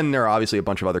so, and then there are obviously a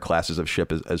bunch of other classes of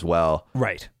ship as well.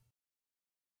 Right.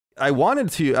 I'm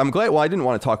glad, I didn't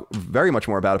want to talk very much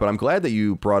more about it, but I'm glad that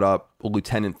you brought up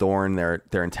Lieutenant Thorne, their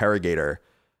interrogator.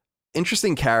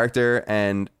 Interesting character.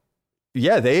 And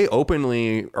they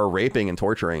openly are raping and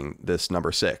torturing this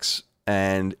number 6.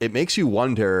 And it makes you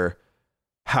wonder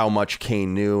how much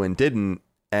Kane knew and didn't.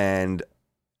 And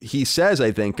he says,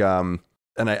 I think, and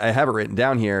I have it written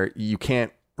down here, you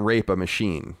can't rape a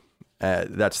machine.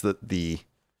 That's the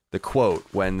quote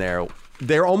when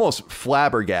they're almost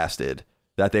flabbergasted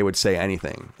that they would say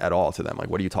anything at all to them. Like,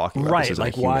 what are you talking about? Right.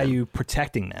 Like, why are you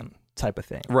protecting them type of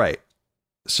thing? Right.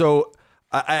 So,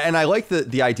 I like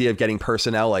the idea of getting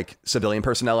personnel, like civilian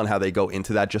personnel, and how they go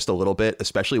into that just a little bit,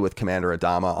 especially with Commander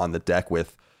Adama on the deck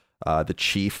with the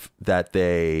chief that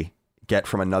they get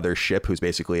from another ship who's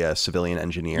basically a civilian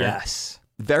engineer. Yes.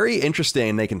 Very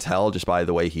interesting. They can tell just by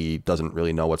the way he doesn't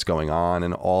really know what's going on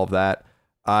and all of that.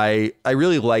 I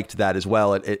really liked that as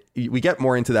well. We get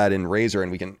more into that in Razor,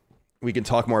 and we can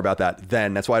talk more about that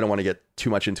then. That's why I don't want to get too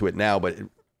much into it now. But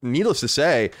needless to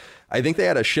say, I think they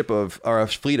had a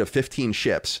fleet of 15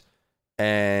 ships.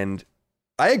 And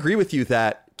I agree with you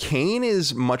that Kane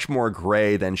is much more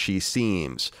gray than she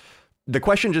seems. The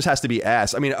question just has to be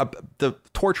asked. The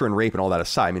torture and rape and all that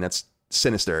aside, that's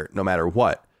sinister no matter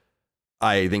what.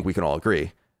 I think we can all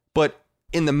agree. But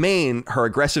in the main, her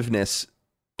aggressiveness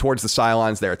towards the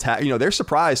Cylons, their attack, they're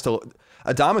surprised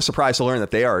Adama's surprised to learn that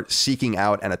they are seeking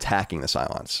out and attacking the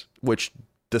Cylons, which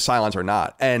the Cylons are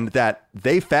not. And that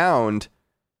they found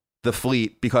the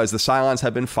fleet because the Cylons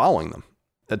have been following them,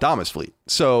 Adama's fleet.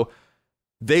 So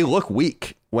they look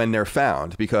weak when they're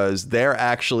found because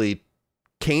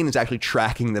Kane is actually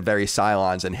tracking the very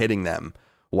Cylons and hitting them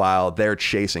while they're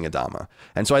chasing Adama.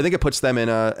 And so I think it puts them in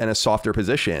a softer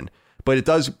position, but it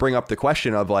does bring up the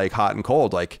question of like hot and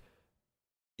cold. Like,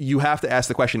 you have to ask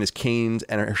the question, is Kane's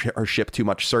and her ship too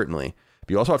much? Certainly. But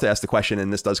you also have to ask the question,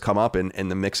 and this does come up in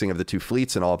the mixing of the two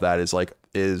fleets and all of that, is like,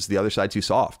 is the other side too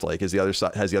soft? Like, has the other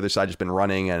side just been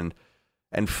running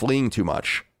and fleeing too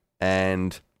much?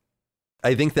 And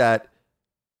I think that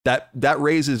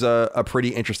raises a pretty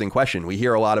interesting question. We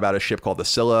hear a lot about a ship called the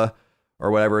Scylla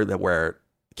or whatever, where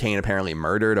Kane apparently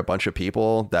murdered a bunch of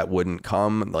people that wouldn't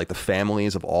come, like the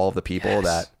families of all of the people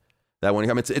that wouldn't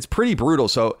come. It's pretty brutal.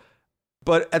 So,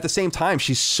 but at the same time,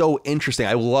 she's so interesting.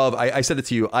 I said it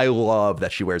to you, I love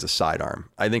that she wears a sidearm.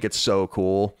 I think it's so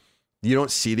cool. You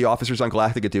don't see the officers on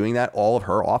Galactica doing that. All of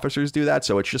her officers do that.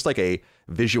 So it's just like a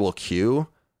visual cue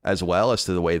as well as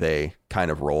to the way they kind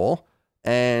of roll.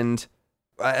 And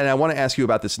I want to ask you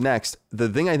about this next. The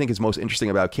thing I think is most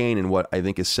interesting about Kane and what I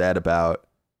think is said about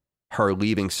her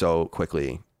leaving so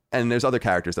quickly, and there's other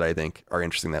characters that I think are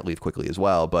interesting that leave quickly as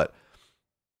well, but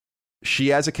she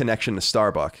has a connection to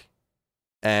Starbuck,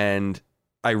 and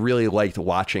I really liked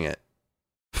watching it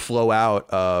flow out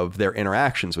of their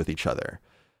interactions with each other.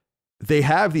 They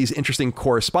have these interesting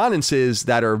correspondences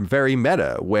that are very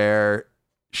meta, where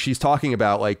she's talking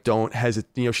about like, don't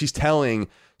hesitate. She's telling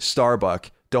Starbuck,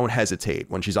 don't hesitate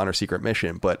when she's on her secret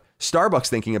mission. But Starbuck's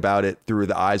thinking about it through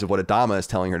the eyes of what Adama is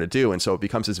telling her to do. And so it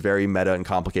becomes this very meta and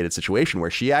complicated situation where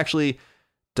she actually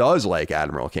does like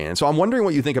Admiral Kane. And so I'm wondering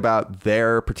what you think about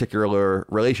their particular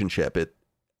relationship.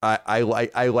 I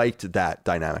liked that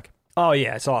dynamic. Oh,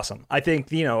 yeah, it's awesome. I think,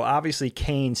 obviously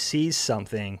Kane sees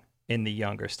something in the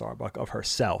younger Starbuck of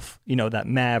herself, that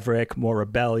maverick, more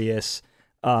rebellious,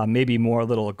 maybe more a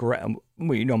little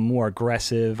more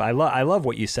aggressive. I love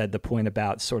what you said, the point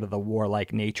about sort of the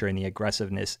warlike nature and the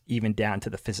aggressiveness, even down to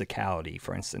the physicality.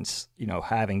 For instance,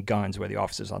 having guns where the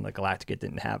officers on the Galactica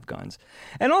didn't have guns,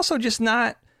 and also just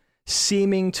not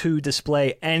seeming to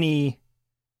display any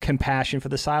compassion for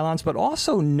the Cylons, but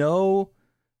also no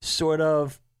sort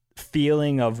of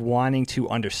feeling of wanting to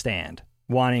understand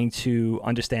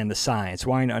the science,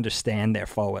 wanting to understand their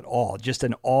foe at all. Just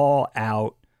an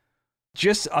all-out,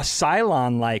 just a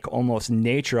Cylon-like almost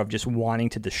nature of just wanting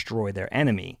to destroy their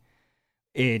enemy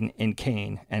in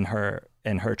Kane and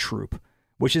her troop,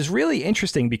 which is really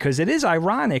interesting because it is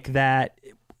ironic that,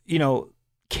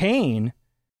 Kane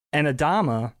and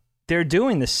Adama, they're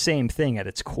doing the same thing at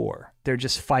its core. They're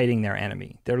just fighting their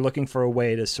enemy. They're looking for a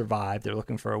way to survive. They're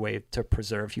looking for a way to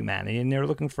preserve humanity, and they're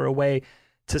looking for a way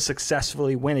to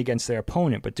successfully win against their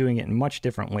opponent, but doing it in much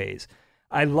different ways.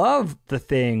 I love the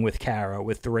thing with Kara,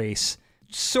 with Thrace,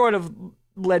 sort of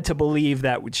led to believe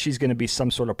that she's going to be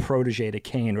some sort of protege to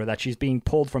Kane, or that she's being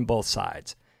pulled from both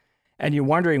sides. And you're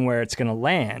wondering where it's going to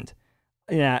land.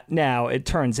 Now, it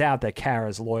turns out that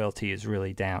Kara's loyalty is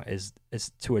really down is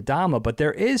to Adama, but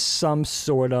there is some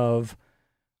sort of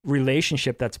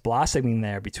relationship that's blossoming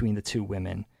there between the two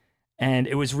women. And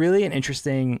it was really an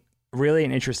interesting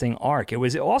arc. It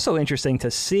was also interesting to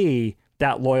see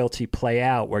that loyalty play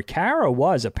out, where Kara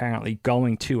was apparently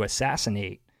going to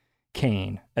assassinate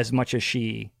Kane as much as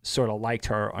she sort of liked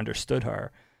her, understood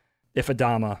her. If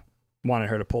Adama wanted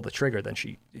her to pull the trigger, then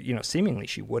she, seemingly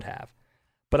she would have.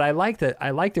 But I like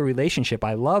the relationship.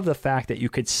 I love the fact that you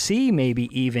could see maybe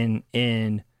even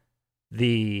in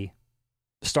the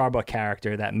Starbuck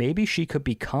character that maybe she could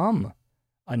become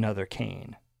another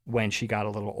Kane when she got a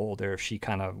little older. If she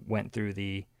kind of went through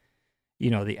the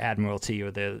Admiralty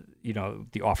or the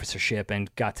officership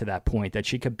and got to that point, that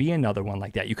she could be another one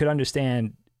like that. You could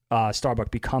understand Starbuck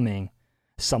becoming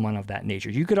someone of that nature.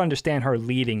 You could understand her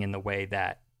leading in the way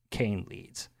that Kane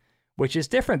leads, which is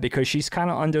different because she's kind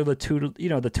of under the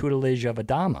tutelage of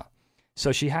Adama.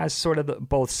 So she has sort of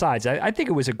both sides. I think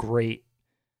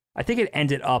it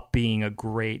ended up being a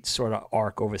great sort of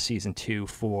arc over season 2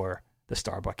 for the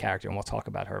Starbuck character, and we'll talk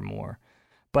about her more.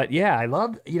 But yeah, I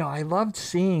loved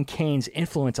seeing Kane's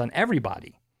influence on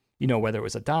everybody. Whether it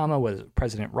was Adama, whether it was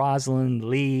President Rosalind,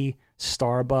 Lee,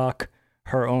 Starbuck,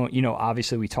 her own,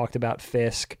 obviously we talked about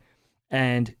Fisk,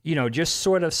 and, just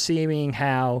sort of seeing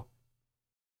how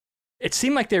it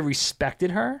seemed like they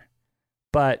respected her,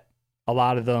 but a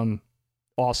lot of them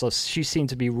also, she seemed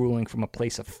to be ruling from a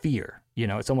place of fear.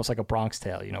 It's almost like a Bronx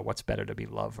Tale, what's better to be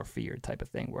loved or feared type of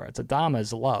thing, where it's Adama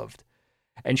is loved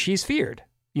and she's feared.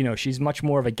 She's much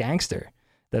more of a gangster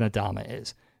than Adama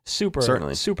is.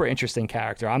 Super interesting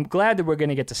character. I'm glad that we're going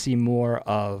to get to see more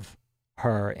of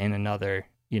her in another,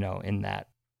 in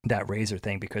that Razor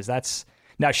thing, because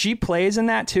now she plays in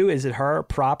that too. Is it her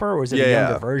proper, or is it a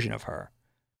younger version of her?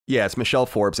 Yeah, it's Michelle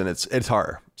Forbes, and it's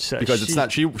her, because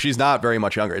she's not very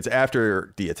much younger. It's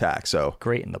after the attack, so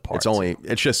great in the parts.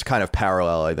 It's just kind of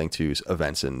parallel, I think, to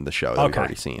events in the show that we've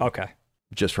already seen. Okay,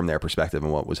 just from their perspective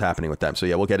and what was happening with them. So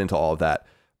yeah, we'll get into all of that.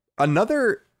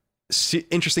 Another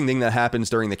interesting thing that happens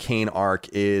during the Kane arc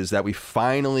is that we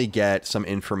finally get some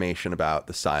information about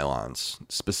the Cylons,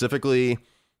 specifically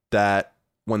that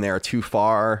when they are too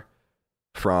far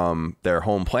from their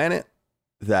home planet,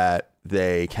 that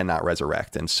they cannot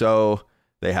resurrect. And so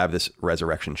they have this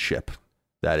resurrection ship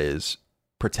that is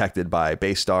protected by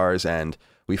base stars. And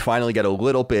we finally get a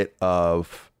little bit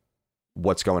of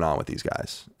what's going on with these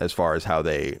guys as far as how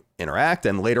they interact.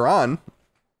 And later on,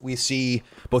 we see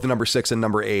both the number 6 and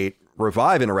number 8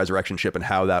 revive in a resurrection ship and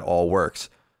how that all works.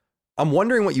 I'm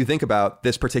wondering what you think about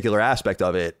this particular aspect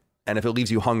of it, and if it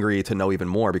leaves you hungry to know even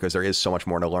more, because there is so much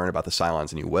more to learn about the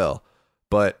Cylons, and you will.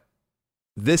 But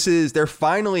they're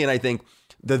finally, and I think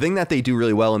the thing that they do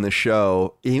really well in this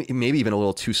show, maybe even a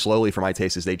little too slowly for my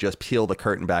taste, is they just peel the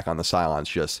curtain back on the Cylons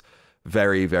just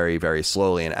very, very, very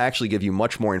slowly, and actually give you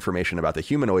much more information about the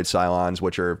humanoid Cylons,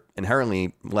 which are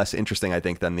inherently less interesting, I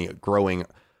think, than the growing,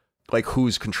 like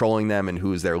who's controlling them and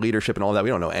who's their leadership and all that. We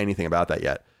don't know anything about that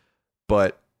yet.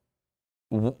 But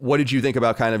what did you think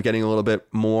about kind of getting a little bit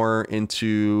more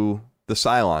into the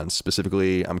Cylons?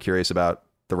 Specifically, I'm curious about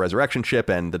the resurrection ship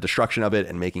and the destruction of it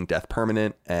and making death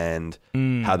permanent, and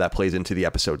how that plays into the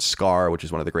episode Scar, which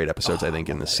is one of the great episodes, I think,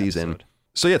 in the season. Episode.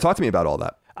 So yeah, talk to me about all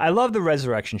that. I love the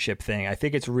resurrection ship thing. I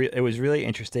think it was really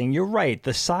interesting. You're right.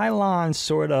 The Cylon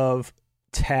sort of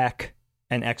tech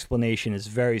and explanation is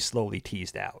very slowly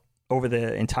teased out over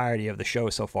the entirety of the show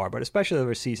so far, but especially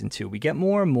over season 2. We get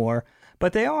more and more,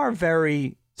 but they are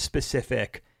very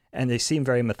specific, and they seem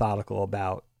very methodical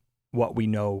about what we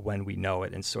know when we know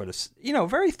it, and sort of,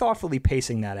 very thoughtfully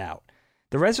pacing that out.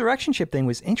 the resurrection ship thing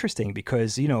was interesting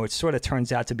because, you know, it sort of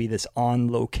turns out to be this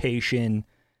on-location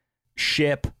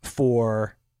ship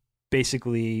for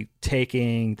basically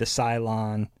taking the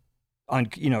Cylon on,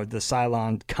 you know, the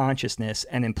Cylon consciousness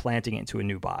and implanting it into a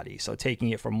new body. So taking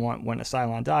it from when a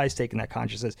Cylon dies, taking that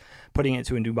consciousness, putting it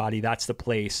into a new body, that's the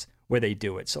place where they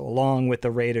do it. So along with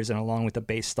the Raiders and along with the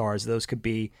base stars, those could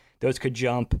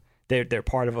jump. They're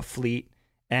part of a fleet.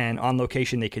 And on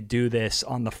location, they could do this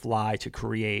on the fly to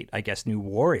create, I guess, new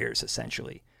warriors,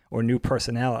 essentially, or new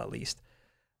personnel, at least.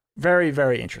 Very,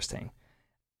 very interesting.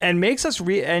 And makes us,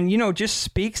 and, you know, just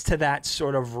speaks to that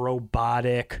sort of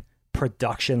robotic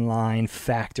production line,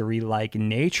 factory-like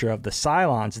nature of the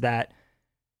Cylons that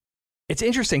it's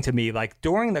interesting to me, like,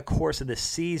 during the course of this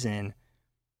season,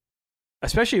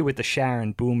 especially with the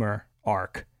Sharon Boomer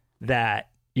arc, that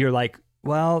you're like,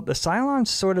 well, the Cylons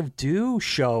sort of do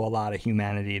show a lot of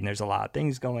humanity, and there's a lot of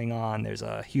things going on. There's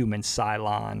a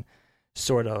human-Cylon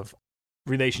sort of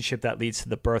relationship that leads to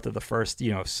the birth of the first,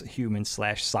 you know,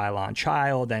 human/Cylon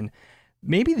child, and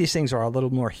maybe these things are a little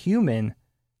more human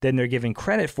than they're given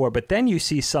credit for. But then you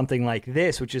see something like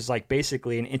this, which is like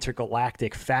basically an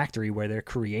intergalactic factory where they're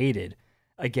created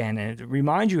again, and it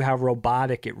reminds you how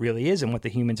robotic it really is and what the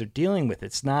humans are dealing with.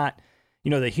 It's not,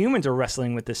 you know, the humans are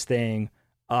wrestling with this thing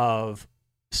of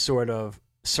sort of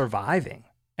surviving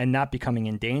and not becoming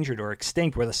endangered or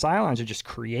extinct, where the Cylons are just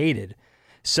created.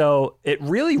 So it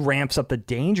really ramps up the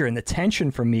danger and the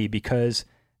tension for me, because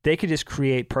they could just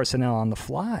create personnel on the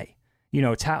fly. You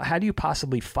know, it's how do you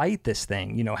possibly fight this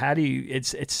thing? You know, how do you,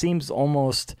 it seems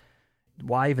almost,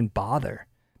 why even bother?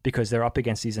 Because they're up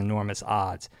against these enormous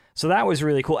odds. So that was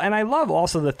really cool. And I love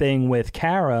also the thing with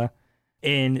Kara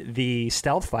in the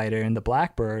stealth fighter and the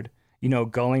Blackbird, you know,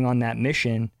 going on that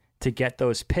mission to get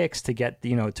those pics, to get,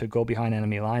 you know, to go behind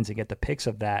enemy lines and get the pics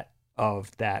of that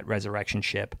resurrection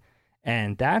ship.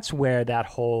 And that's where that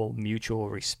whole mutual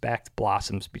respect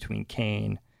blossoms between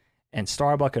Kane and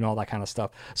Starbuck and all that kind of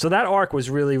stuff. So that arc was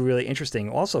really, really interesting.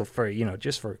 Also for, you know,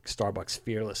 just for Starbuck's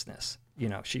fearlessness, you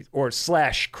know,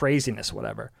 / craziness,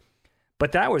 whatever.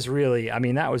 But that was really, I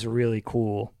mean, that was really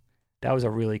cool. That was a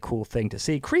really cool thing to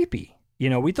see. Creepy. You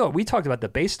know, we talked about the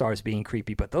base stars being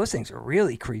creepy, but those things are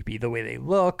really creepy. The way they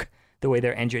look, the way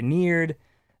they're engineered,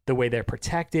 the way they're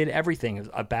protected, everything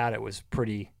about it was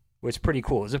pretty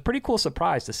cool. It was a pretty cool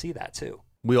surprise to see that too.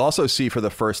 We also see for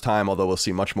the first time, although we'll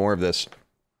see much more of this,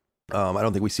 I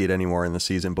don't think we see it anymore in the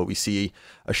season, but we see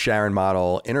a Sharon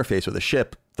model interface with a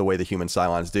ship the way the human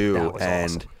Cylons do. That was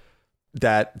awesome.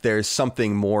 That there's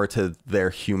something more to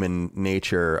their human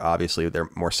nature. Obviously, they're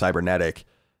more cybernetic.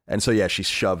 And so, yeah, she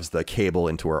shoves the cable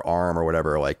into her arm or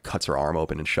whatever, like cuts her arm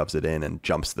open and shoves it in and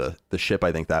jumps the ship,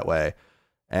 I think, that way.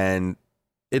 And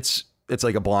it's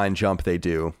like a blind jump they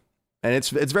do. And it's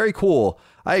very cool.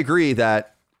 I agree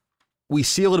that we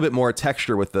see a little bit more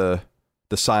texture with the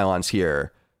Cylons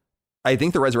here. I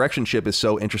think the resurrection ship is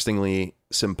so interestingly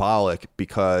symbolic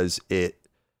because it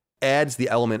adds the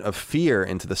element of fear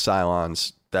into the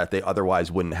Cylons that they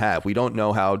otherwise wouldn't have. We don't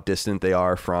know how distant they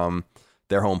are from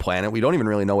their home planet. We don't even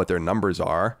really know what their numbers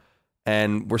are.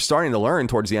 And we're starting to learn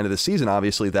towards the end of the season,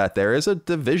 obviously, that there is a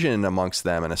division amongst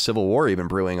them and a civil war even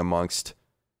brewing amongst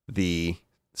the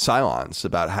Cylons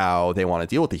about how they want to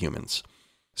deal with the humans.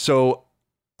 So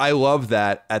I love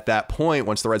that at that point,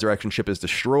 once the resurrection ship is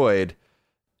destroyed,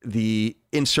 the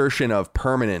insertion of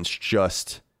permanence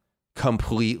just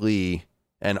completely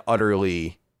and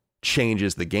utterly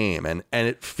changes the game. And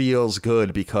it feels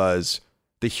good because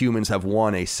the humans have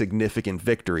won a significant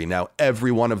victory. Now,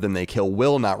 every one of them they kill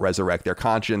will not resurrect. Their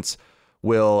conscience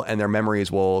will, and their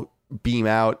memories will beam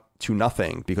out to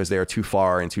nothing because they are too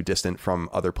far and too distant from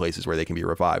other places where they can be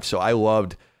revived. So I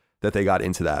loved that they got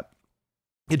into that.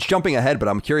 It's jumping ahead, but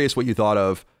I'm curious what you thought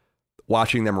of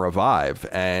watching them revive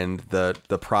and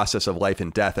the process of life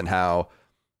and death, and how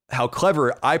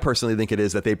clever I personally think it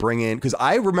is that they bring in, because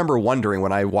I remember wondering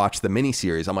when I watched the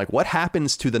miniseries, I'm like, what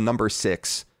happens to the number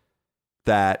 6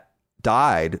 that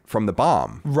died from the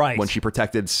bomb, right, when she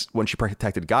protected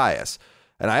Gaius?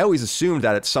 And I always assumed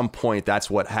that at some point that's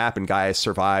what happened. Gaius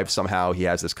survived somehow. He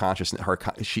has this consciousness.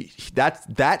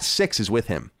 That 6 is with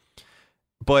him.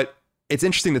 But it's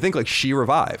interesting to think like she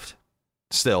revived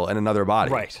still in another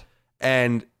body. Right.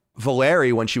 And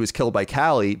Valeri, when she was killed by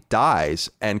Callie, dies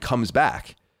and comes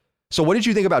back. So what did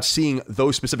you think about seeing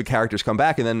those specific characters come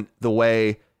back, and then the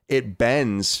way it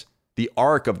bends the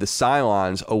arc of the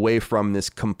Cylons away from this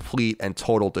complete and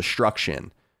total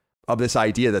destruction of this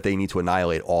idea that they need to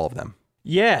annihilate all of them?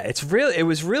 Yeah, it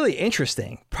was really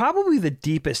interesting. Probably the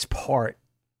deepest part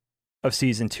of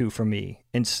season 2 for me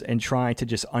in trying to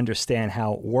just understand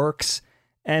how it works,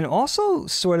 and also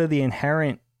sort of the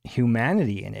inherent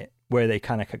humanity in it, where they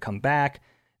kind of could come back.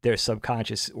 Their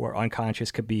subconscious or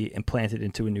unconscious could be implanted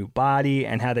into a new body,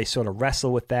 and how they sort of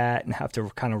wrestle with that and have to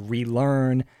kind of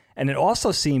relearn. And it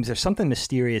also seems there's something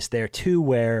mysterious there too,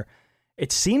 where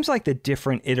it seems like the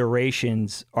different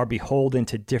iterations are beholden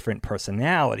to different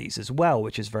personalities as well,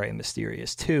 which is very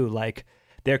mysterious too. Like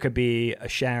there could be a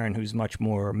Sharon who's much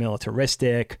more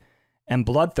militaristic and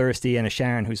bloodthirsty, and a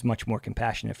Sharon who's much more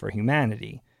compassionate for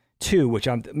humanity too, which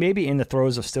I'm maybe in the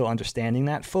throes of still understanding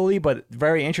that fully, but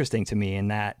very interesting to me in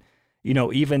that, you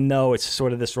know, even though it's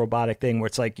sort of this robotic thing where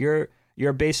it's like you're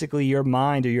basically, your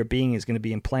mind or your being is going to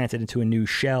be implanted into a new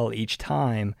shell each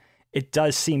time, it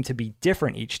does seem to be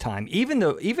different each time,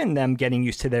 even them getting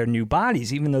used to their new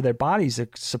bodies, even though their bodies are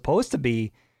supposed to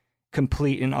be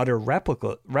complete and utter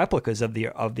replicas of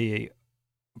the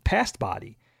past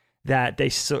body, that they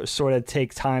sort of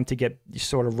take time to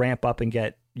sort of ramp up and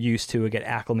get used to or get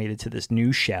acclimated to this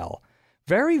new shell.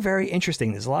 Very, very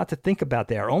interesting. There's a lot to think about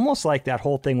there. Almost like that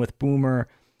whole thing with Boomer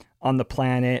on the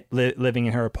planet, living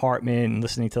in her apartment and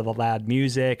listening to the loud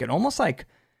music, and almost like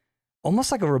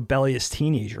a rebellious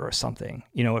teenager or something.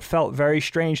 You know, it felt very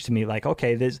strange to me. Like,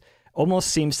 okay, this almost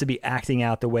seems to be acting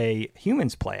out the way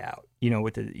humans play out, you know,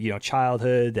 with the, you know,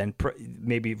 childhood and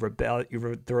maybe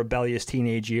the rebellious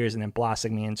teenage years, and then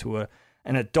blossoming into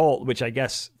an adult, which I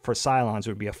guess for Cylons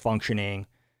would be a functioning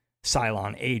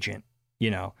Cylon agent,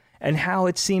 you know, and how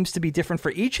it seems to be different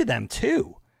for each of them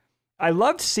too. I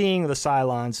loved seeing the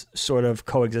Cylons sort of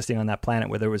coexisting on that planet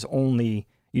where there was only,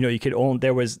 you know,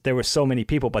 there were so many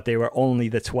people, but they were only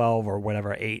the 12 or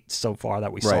whatever, 8 so far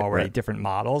that we saw already, different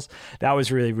models. That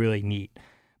was really, really neat.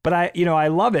 But I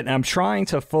love it, and I'm trying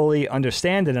to fully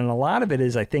understand it. And a lot of it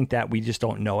is, I think that we just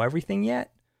don't know everything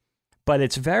yet. But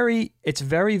it's very,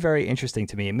 very interesting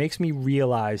to me. It makes me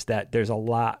realize that there's a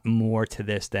lot more to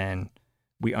this than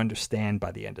we understand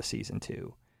by the end of season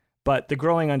 2. But the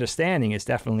growing understanding is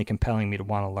definitely compelling me to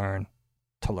want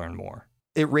to learn more.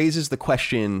 It raises the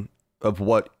question of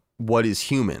what is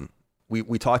human.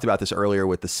 We talked about this earlier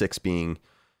with the 6 being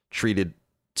treated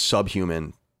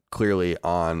subhuman, clearly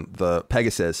on the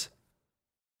Pegasus,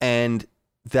 and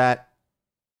that,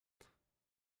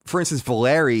 for instance,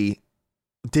 Valeri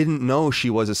didn't know she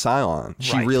was a Cylon.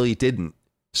 She really didn't.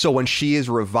 So when she is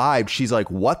revived, she's like,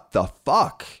 "What the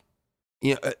fuck?"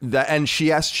 You know, and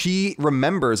she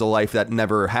remembers a life that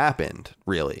never happened.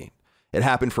 Really, it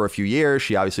happened for a few years.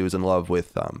 She obviously was in love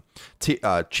with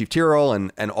Chief Tyrrell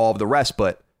and all of the rest,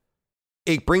 but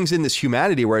it brings in this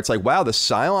humanity where it's like, wow, the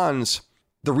Cylons.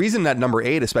 The reason that number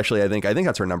 8, especially, I think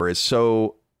that's her number, is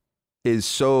so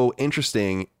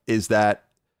interesting is that.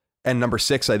 And number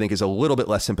 6, I think, is a little bit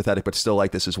less sympathetic, but still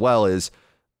like this as well, is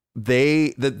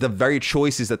the very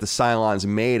choices that the Cylons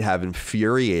made have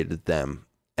infuriated them.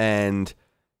 And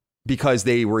because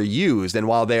they were used, and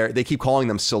while they keep calling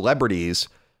them celebrities,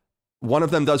 one of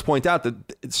them does point out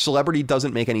that celebrity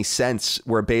doesn't make any sense.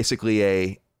 We're basically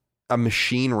a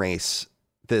machine race,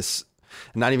 this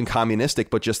not even communistic,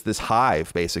 but just this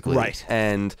hive, basically. Right.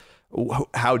 And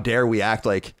how dare we act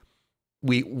like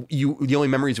the only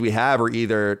memories we have are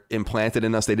either implanted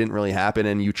in us, they didn't really happen,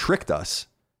 and you tricked us,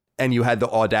 and you had the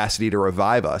audacity to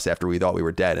revive us after we thought we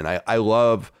were dead. And I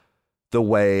love the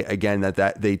way, again,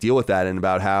 that they deal with that, and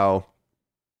about how,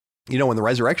 you know, when the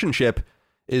resurrection ship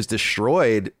is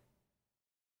destroyed,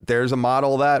 there's a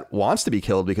model that wants to be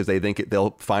killed because they think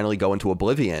they'll finally go into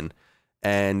oblivion.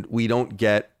 And we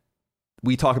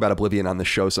talk about oblivion on this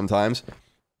show sometimes.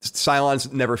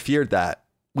 Cylons never feared that.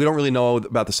 We don't really know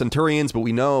about the Centurions, but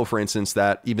we know, for instance,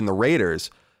 that even the Raiders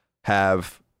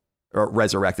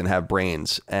resurrect and have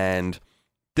brains. And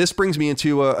this brings me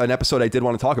into an episode I did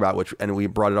want to talk about, and we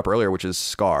brought it up earlier, which is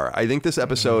Scar. I think this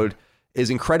episode is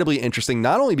incredibly interesting,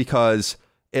 not only because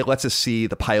it lets us see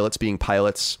the pilots being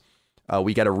pilots.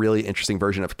 We get a really interesting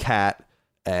version of Kat,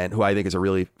 and who I think is a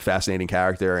really fascinating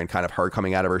character, and kind of her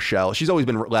coming out of her shell. She's always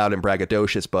been loud and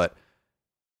braggadocious, but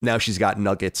now she's got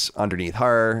nuggets underneath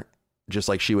her, just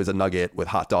like she was a nugget with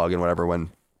hot dog and whatever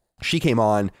when she came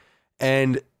on.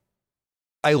 And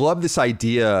I love this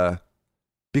idea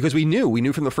because we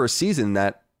knew from the first season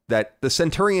that the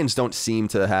Centurions don't seem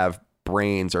to have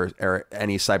brains or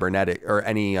any cybernetic or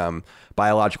any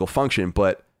biological function.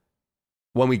 But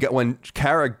when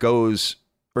Kara goes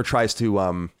or tries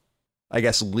to, I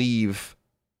guess, leave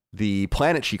the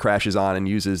planet she crashes on and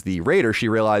uses the Raider, she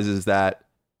realizes that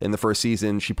in the first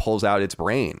season, she pulls out its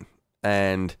brain.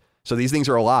 And so these things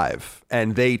are alive,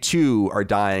 and they too are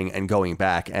dying and going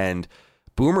back. And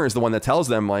Boomer is the one that tells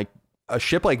them, like, a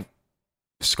ship like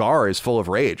Scar is full of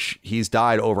rage. He's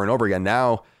died over and over again.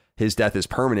 Now his death is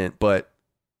permanent, but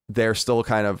they're still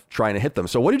kind of trying to hit them.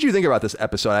 So what did you think about this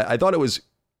episode? I thought it was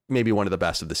maybe one of the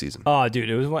best of the season. Oh, dude,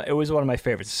 it was one of my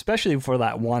favorites, especially for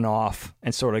that one-off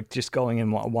and sort of just going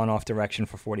in one-off direction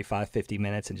for 45, 50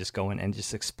 minutes and just going and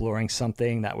just exploring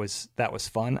something that was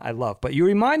fun. I love. But you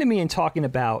reminded me in talking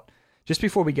about, just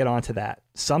before we get on to that,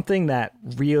 something that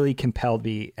really compelled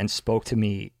me and spoke to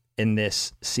me in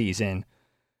this season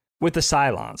with the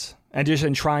Cylons, and just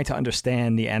in trying to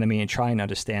understand the enemy and trying to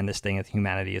understand this thing that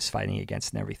humanity is fighting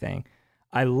against and everything.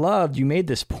 I loved, you made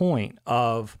this point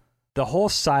of the whole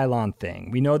Cylon thing.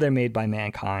 We know they're made by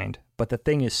mankind, but the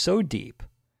thing is so deep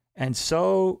and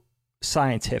so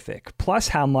scientific, plus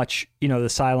how much, the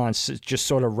Cylons just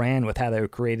sort of ran with how they were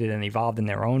created and evolved in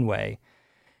their own way.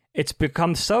 It's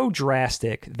become so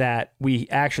drastic that we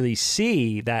actually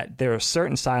see that there are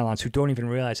certain Cylons who don't even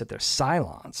realize that they're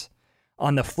Cylons.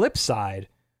 On the flip side,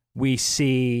 we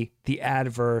see the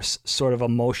adverse sort of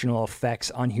emotional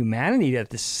effects on humanity that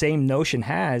the same notion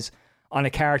has on a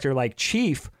character like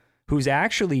Chief, who's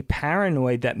actually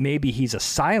paranoid that maybe he's a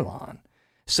Cylon.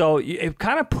 So it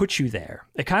kind of puts you there.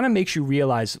 It kind of makes you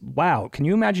realize, wow, can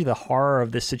you imagine the horror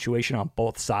of this situation on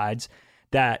both sides?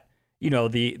 That,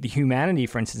 the humanity,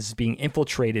 for instance, is being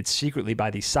infiltrated secretly by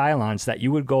these Cylons, that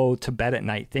you would go to bed at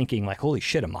night thinking like, holy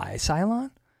shit, am I a Cylon?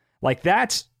 Like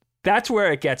that's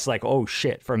where it gets like, oh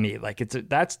shit, for me. Like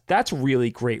that's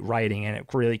really great writing, and it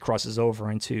really crosses over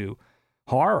into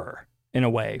horror in a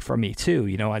way for me too,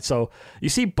 And so you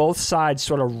see both sides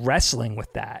sort of wrestling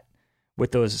with that,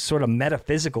 with those sort of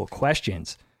metaphysical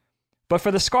questions. But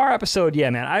for the Scar episode, yeah,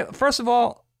 man, first of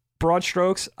all, broad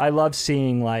strokes, I love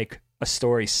seeing like a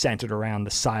story centered around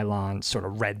the Cylon sort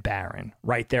of Red Baron,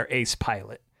 right? Their ace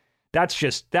pilot. That's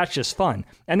just fun.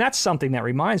 And that's something that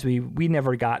reminds me, we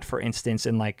never got, for instance,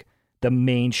 in like the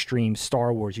mainstream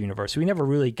Star Wars universe, we never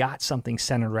really got something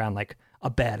centered around like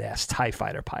a badass TIE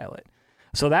fighter pilot.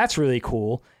 So that's really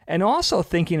cool. And also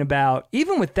thinking about,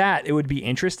 even with that, it would be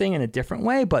interesting in a different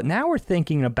way. But now we're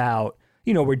thinking about,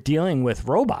 we're dealing with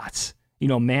robots,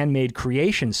 man-made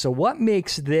creations. So what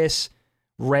makes this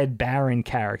Red Baron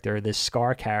character, this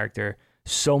Scar character,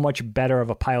 so much better of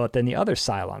a pilot than the other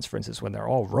Cylons, for instance, when they're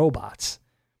all robots?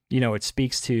 It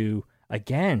speaks to,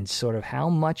 again, sort of how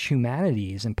much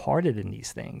humanity is imparted in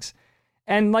these things.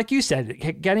 And like you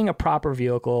said, getting a proper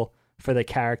vehicle for the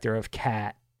character of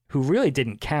Kat, who really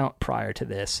didn't count prior to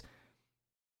this.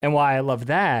 And why I love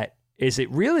that is it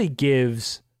really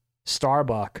gives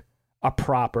Starbuck a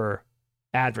proper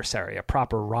adversary, a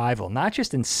proper rival, not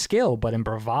just in skill, but in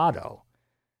bravado.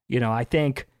 I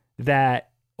think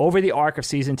that over the arc of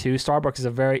season 2, Starbuck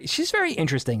is she's very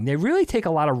interesting. They really take a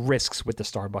lot of risks with the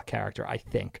Starbuck character, I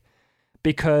think,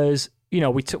 because,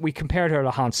 we compared her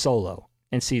to Han Solo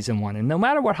in season 1. And no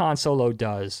matter what Han Solo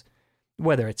does,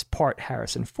 whether it's part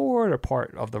Harrison Ford or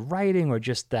part of the writing or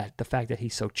just that the fact that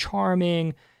he's so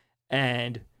charming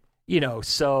and,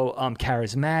 so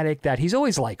charismatic, that he's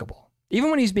always likable. Even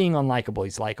when he's being unlikable,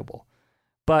 he's likable.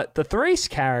 But the Thrace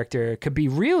character could be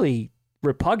really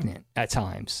repugnant at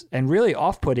times and really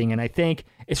off-putting. And I think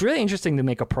it's really interesting to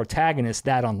make a protagonist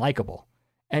that unlikable.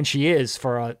 And she is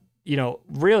for,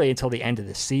 really until the end of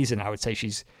this season. I would say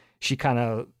she kind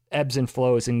of ebbs and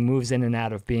flows and moves in and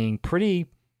out of being pretty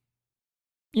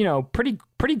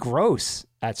gross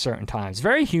at certain times.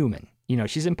 Very human.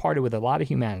 She's imparted with a lot of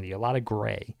humanity, a lot of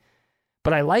gray.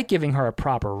 But I like giving her a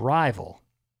proper rival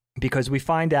because we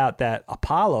find out that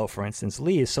Apollo, for instance,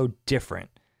 Lee, is so different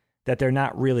that they're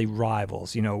not really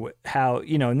rivals. How,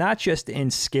 not just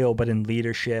in skill, but in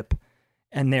leadership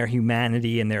and their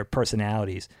humanity and their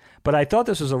personalities. But I thought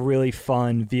this was a really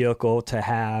fun vehicle to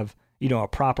have, a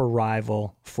proper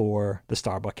rival for the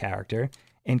Starbuck character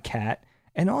in Kat,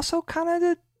 and also kind of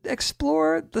to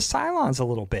explore the Cylons a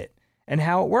little bit and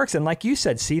how it works. And like you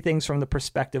said, see things from the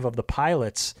perspective of the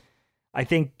pilots. I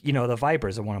think, the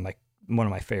Vipers are one of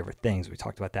my favorite things. We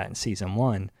talked about that in season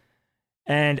 1.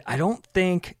 And I don't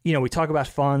think, we talk about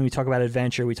fun, we talk about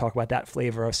adventure, we talk about that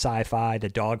flavor of sci-fi, the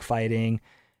dogfighting.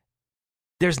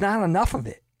 There's not enough of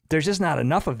it. There's just not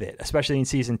enough of it, especially in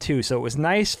season 2. So it was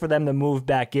nice for them to move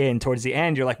back in towards the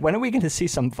end. You're like, when are we going to see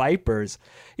some Vipers?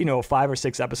 5 or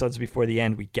 6 episodes before the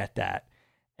end, we get that.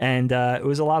 And it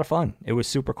was a lot of fun. It was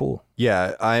super cool.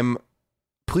 Yeah, I'm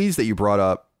pleased that you brought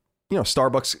up,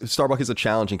 Starbuck is a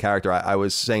challenging character. I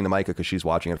was saying to Micah, because she's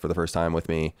watching it for the first time with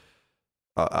me,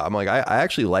 I'm like, I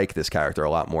actually like this character a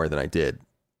lot more than I did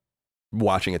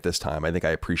watching it this time. I think I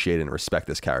appreciate and respect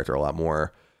this character a lot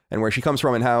more, and where she comes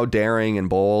from and how daring and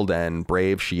bold and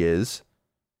brave she is.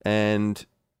 And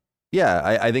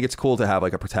yeah, I think it's cool to have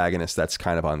like a protagonist that's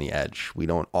kind of on the edge. We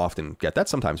don't often get that.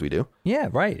 Sometimes we do. Yeah,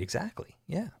 right. Exactly.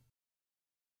 Yeah.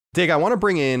 Dig, I want to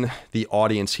bring in the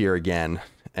audience here again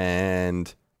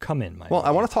and come in, Mike. Well,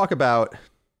 I want to talk about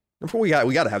We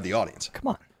got to have the audience. Come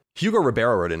on. Hugo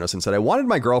Ribeiro wrote in us and said, I wanted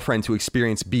my girlfriend to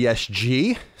experience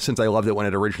BSG since I loved it when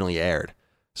it originally aired.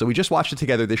 So we just watched it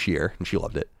together this year, and she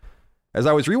loved it. As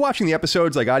I was rewatching the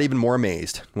episodes, I got even more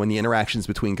amazed when the interactions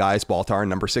between Gaius Baltar and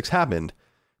Number 6 happened.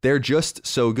 They're just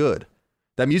so good.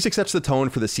 That music sets the tone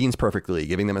for the scenes perfectly,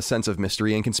 giving them a sense of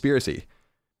mystery and conspiracy.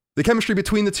 The chemistry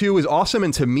between the two is awesome,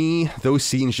 and to me, those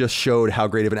scenes just showed how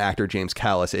great of an actor James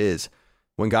Callis is.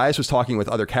 When Gaius was talking with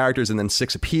other characters and then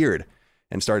 6 appeared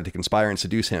and started to conspire and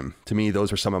seduce him, to me,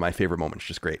 those were some of my favorite moments.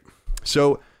 Just great.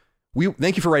 So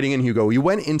thank you for writing in, Hugo. We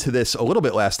went into this a little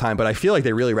bit last time, but I feel like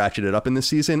they really ratcheted it up in this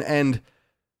season, and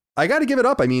I got to give it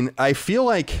up. I mean, I feel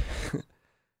like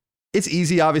it's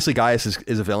easy. Obviously, Gaius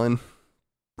is a villain,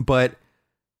 but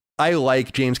I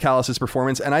like James Callis's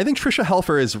performance, and I think Tricia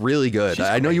Helfer is really good.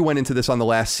 I know you went into this on the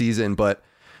last season, but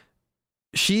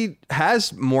she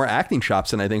has more acting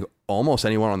chops than I think almost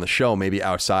anyone on the show, maybe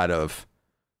outside of,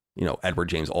 Edward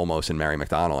James Olmos and Mary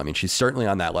McDonnell. I mean, she's certainly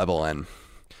on that level, and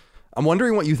I'm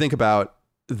wondering what you think about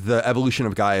the evolution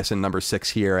of Gaius in Number 6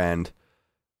 here, and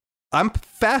I'm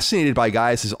fascinated by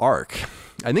Gaius's arc.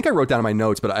 I think I wrote down in my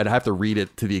notes, but I'd have to read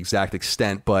it to the exact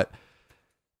extent, but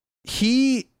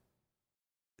he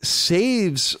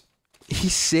saves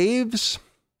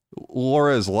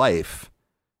Laura's life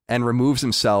and removes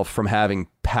himself from having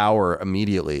power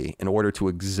immediately in order to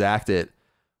exact it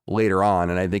later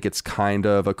on. And I think it's kind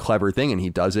of a clever thing, and he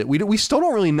does it. We still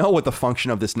don't really know what the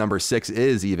function of this Number 6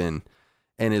 is even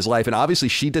in his life. And obviously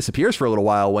she disappears for a little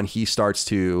while when he starts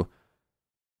to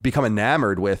become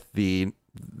enamored with the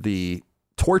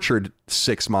tortured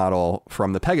 6 model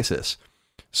from the Pegasus.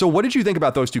 So what did you think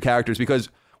about those two characters? Because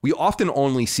we often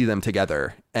only see them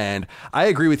together. And I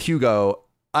agree with Hugo.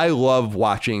 I love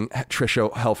watching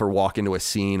Tricia Helfer walk into a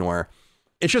scene where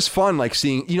it's just fun, like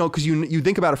seeing, because you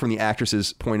think about it from the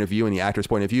actress's point of view and the actor's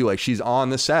point of view, like she's on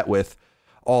the set with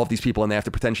all of these people and they have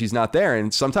to pretend she's not there.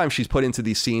 And sometimes she's put into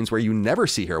these scenes where you never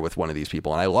see her with one of these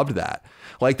people. And I loved that.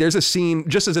 Like there's a scene,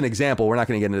 just as an example, we're not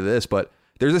going to get into this, but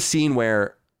there's a scene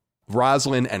where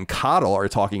Rosalind and Coddle are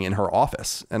talking in her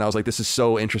office. And I was like, this is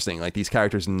so interesting. Like these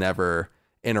characters never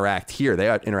interact here.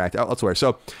 They interact elsewhere.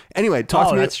 So anyway,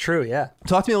 that's true. Yeah.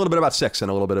 Talk to me a little bit about 6 and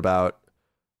a little bit about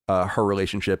her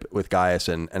relationship with Gaius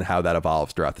and how that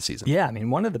evolves throughout the season. Yeah. I mean,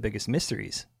 one of the biggest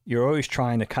mysteries, you're always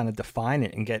trying to kind of define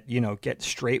it and get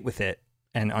straight with it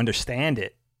and understand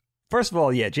it. First of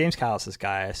all, yeah, James Callis'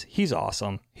 Gaius, he's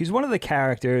awesome. He's one of the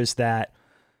characters that,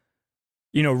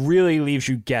 really leaves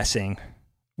you guessing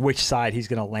which side he's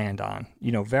going to land on.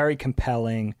 Very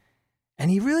compelling.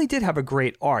 And he really did have a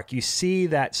great arc. You see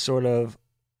that sort of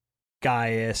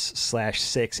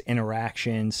Gaius/6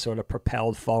 interaction sort of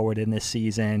propelled forward in this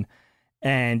season.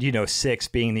 And, 6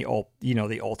 being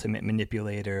the ultimate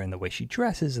manipulator, and the way she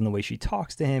dresses and the way she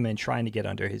talks to him and trying to get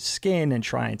under his skin and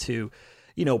trying to,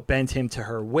 bend him to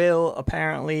her will,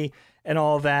 apparently, and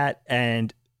all that.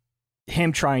 And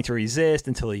him trying to resist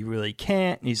until he really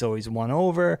can't. And he's always won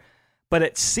over. But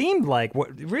it seemed like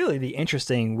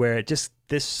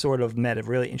this sort of met a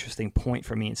really interesting point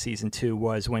for me in season 2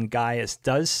 was when Gaius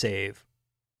does save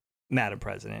Madam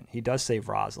President. He does save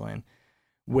Rosalind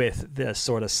with the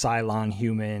sort of Cylon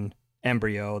human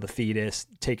embryo, the fetus,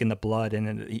 taking the blood, and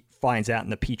then he finds out in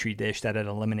the petri dish that it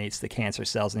eliminates the cancer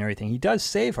cells and everything. He does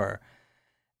save her.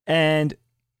 And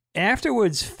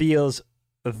afterwards feels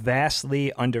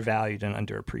vastly undervalued and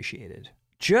underappreciated.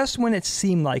 Just when it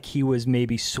seemed like he was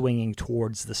maybe swinging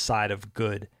towards the side of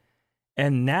good.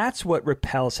 And that's what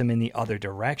repels him in the other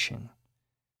direction.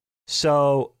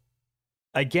 So,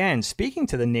 again, speaking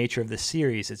to the nature of the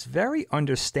series, it's very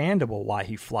understandable why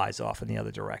he flies off in the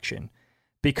other direction.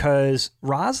 Because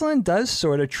Rosalind does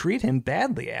sort of treat him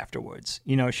badly afterwards.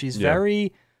 She's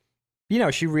very,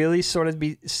 she really sort of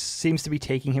seems to be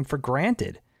taking him for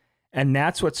granted. And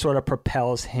that's what sort of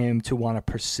propels him to want to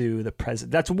pursue the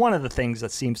president. That's one of the things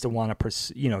that seems to want to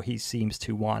pursue,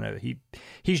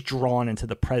 he's drawn into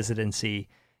the presidency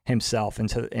himself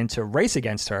and to race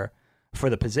against her for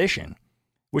the position,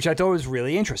 which I thought was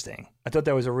really interesting. I thought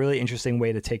that was a really interesting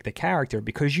way to take the character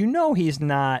because he's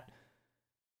not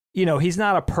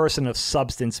a person of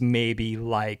substance maybe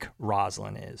like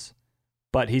Rosalind is,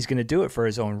 but he's going to do it for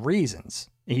his own reasons.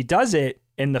 He does it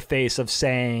in the face of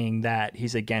saying that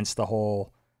he's against the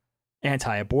whole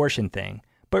anti-abortion thing.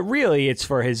 But really, it's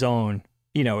for his own,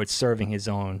 it's serving his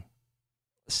own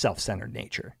self-centered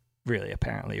nature, really,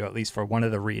 apparently, or at least for one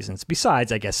of the reasons.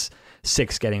 Besides, I guess,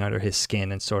 6 getting under his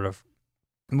skin and sort of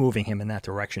moving him in that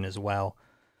direction as well.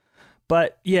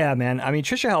 But yeah, man, I mean,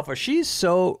 Trisha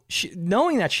Helfer,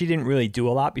 knowing that she didn't really do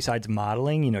a lot besides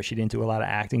modeling, you know, she didn't do a lot of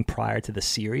acting prior to the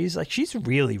series. Like, she's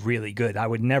really, really good. I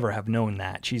would never have known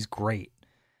that. She's great.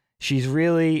 She's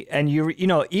really, and you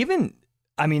know, even,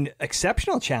 I mean,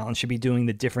 Exceptional Challenge should be doing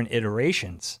the different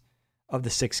iterations of the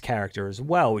 6 character as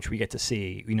well, which we get to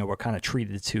see. You know, we're kind of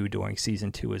treated to during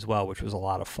season 2 as well, which was a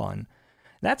lot of fun.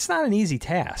 That's not an easy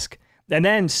task. And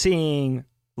then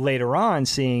later on,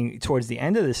 seeing towards the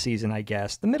end of the season, I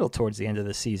guess, the middle towards the end of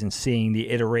the season, seeing the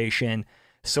iteration,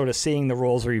 sort of seeing the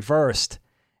roles reversed,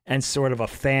 and sort of a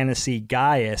fantasy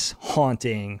Gaius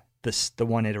haunting the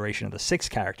one iteration of the 6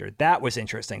 character. That was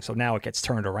interesting. So now it gets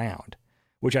turned around,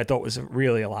 which I thought was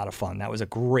really a lot of fun. That was a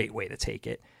great way to take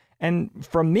it. And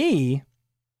for me,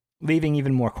 leaving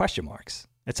even more question marks.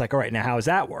 It's like, all right, now how is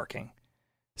that working?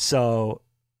 So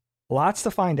lots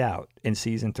to find out in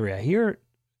season 3.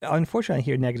 Unfortunately, I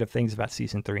hear negative things about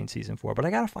season 3 and season 4, but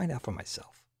I got to find out for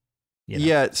myself. You know?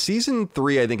 Yeah, season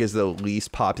 3 I think is the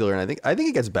least popular, and I think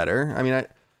it gets better. I mean,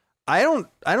 I don't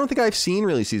think I've seen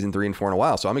really season 3 and 4 in a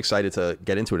while, so I'm excited to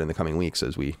get into it in the coming weeks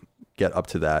as we get up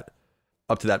to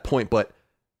that point. But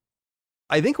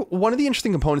I think one of the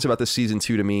interesting components about this season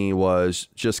 2 to me was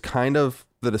just kind of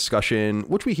the discussion,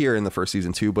 which we hear in the first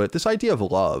season too, but this idea of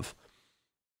love,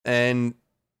 and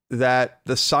that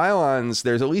the Cylons,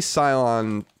 there's at least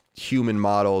Cylon human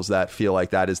models that feel like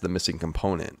that is the missing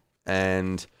component.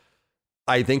 And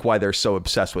I think why they're so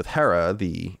obsessed with Hera,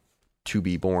 the to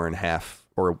be born half,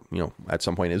 or, you know, at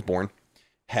some point is born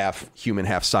half human,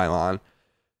 half Cylon,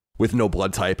 with no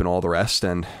blood type and all the rest,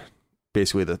 and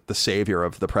basically the savior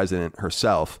of the president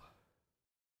herself.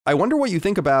 I wonder what you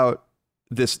think about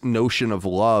this notion of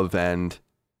love and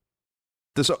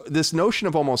this notion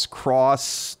of almost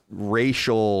cross-racial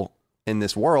in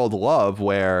this world love,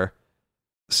 where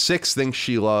 6 thinks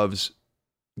she loves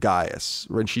Gaius,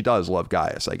 and she does love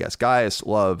Gaius, I guess. Gaius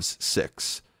loves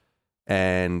 6,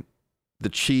 and the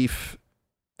Chief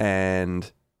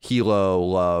and Hilo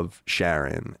love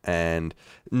Sharon, and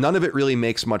none of it really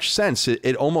makes much sense.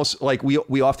 It almost, like,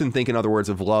 we often think, in other words,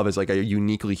 of love as like a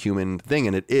uniquely human thing,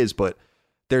 and it is, but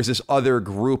there's this other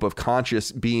group of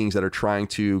conscious beings that are trying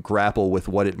to grapple with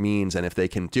what it means and if they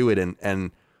can do it,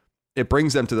 and it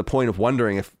brings them to the point of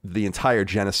wondering if the entire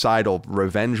genocidal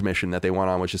revenge mission that they went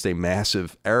on was just a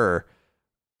massive error.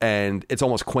 And it's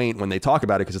almost quaint when they talk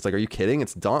about it, because it's like, are you kidding?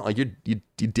 It's done. Like, you did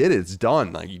it. It's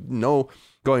done. Like, no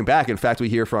going back. In fact, we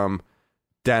hear from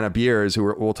Dana Beers,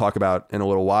 who we'll talk about in a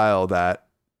little while, that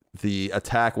the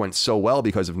attack went so well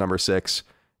because of number 6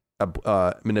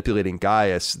 manipulating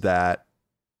Gaius, that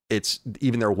it's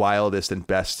even their wildest and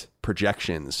best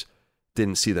projections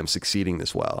didn't see them succeeding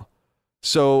this well.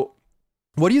 So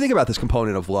what do you think about this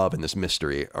component of love and this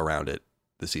mystery around it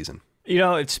this season? You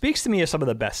know, it speaks to me of some of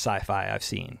the best sci-fi I've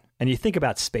seen. And you think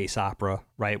about space opera,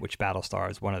 right, which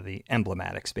Battlestar is one of the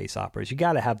emblematic space operas. You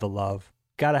got to have the love,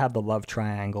 got to have the love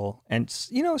triangle. And,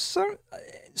 you know, sort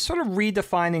of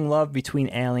redefining love between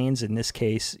aliens. In this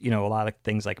case, you know, a lot of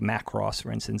things like Macross,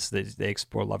 for instance, they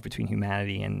explore love between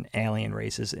humanity and alien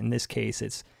races. In this case,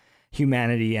 it's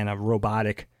humanity and a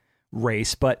robotic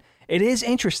race. But it is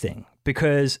interesting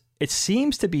because it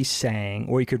seems to be saying,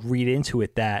 or you could read into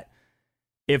it, that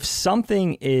if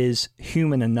something is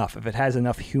human enough, if it has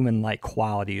enough human-like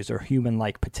qualities or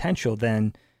human-like potential,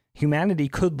 then humanity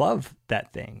could love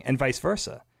that thing, and vice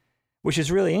versa, which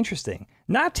is really interesting.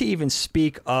 Not to even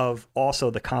speak of also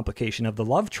the complication of the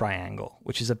love triangle,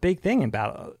 which is a big thing in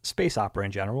space opera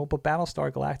in general, but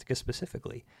Battlestar Galactica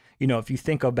specifically. You know, if you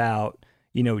think about,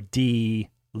 you know, Dee,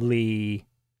 Lee,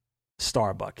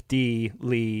 Starbuck, Dee,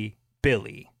 Lee,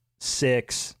 Billy,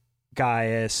 6,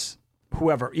 Gaius,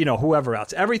 whoever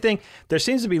else, everything, there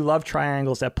seems to be love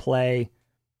triangles that play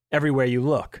everywhere you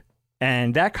look.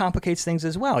 And that complicates things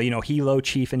as well. You know, Hilo,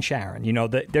 Chief, and Sharon, you know,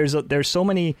 there's so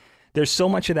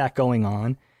much of that going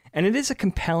on. And it is a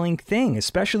compelling thing,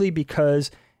 especially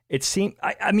because it seems,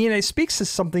 I mean, it speaks to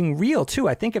something real too.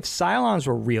 I think if Cylons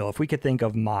were real, if we could think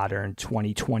of modern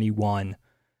 2021,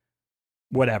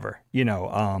 whatever, you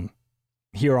know,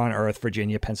 here on Earth,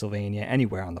 Virginia, Pennsylvania,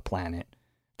 anywhere on the planet,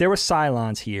 there were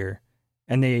Cylons here,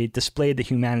 and they displayed the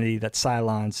humanity that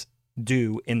Cylons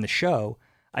do in the show,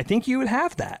 I think you would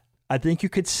have that. I think you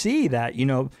could see that, you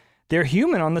know, they're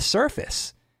human on the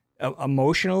surface,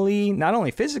 emotionally, not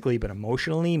only physically, but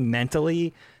emotionally,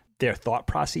 mentally, their thought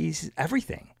processes,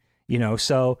 everything, you know.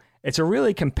 So it's a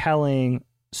really compelling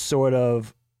sort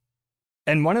of,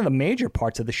 and one of the major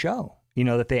parts of the show, you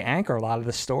know, that they anchor a lot of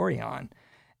the story on.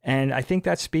 And I think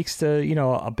that speaks to, you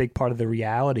know, a big part of the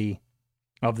reality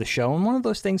of the show, and one of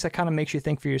those things that kind of makes you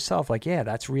think for yourself, like, yeah,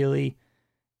 that's really,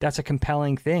 that's a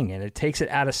compelling thing, and it takes it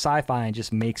out of sci-fi and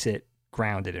just makes it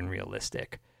grounded and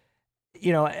realistic.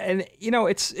 It's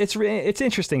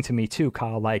interesting to me too,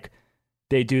 Kyle. Like,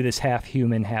 they do this half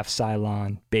human, half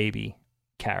Cylon baby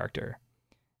character,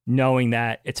 knowing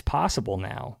that it's possible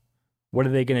now. What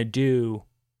are they going to do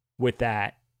with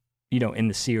that, in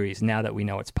the series, now that we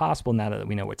know it's possible, now that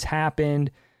we know what's happened,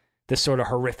 the sort of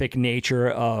horrific nature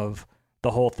of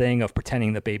the whole thing of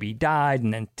pretending the baby died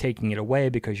and then taking it away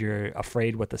because you're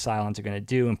afraid what the Cylons are going to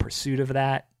do in pursuit of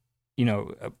that,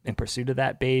 in pursuit of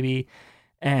that baby.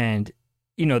 And,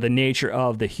 the nature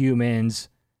of the humans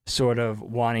sort of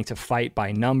wanting to fight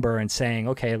by number and saying,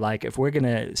 okay, like, if we're going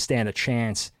to stand a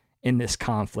chance in this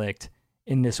conflict,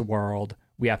 in this world,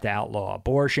 we have to outlaw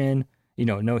abortion.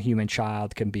 No human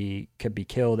child can be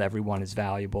killed. Everyone is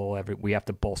valuable. We have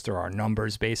to bolster our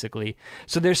numbers, basically.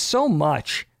 So there's so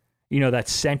much, that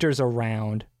centers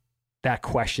around that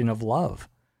question of love.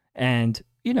 And,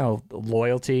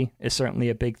 loyalty is certainly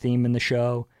a big theme in the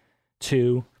show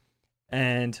too.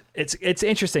 And it's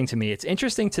interesting to me. It's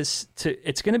interesting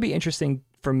it's going to be interesting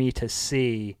for me to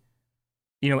see,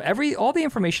 all the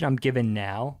information I'm given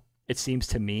now, it seems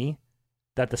to me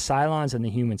that the Cylons and the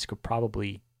humans could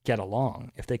probably get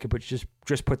along if they could just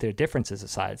put their differences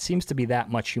aside. It seems to be that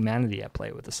much humanity at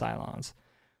play with the Cylons.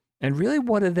 And really,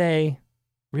 what are they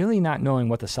really not knowing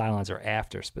what the Cylons are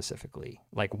after specifically?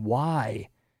 Like, why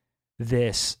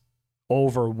this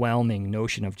overwhelming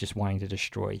notion of just wanting to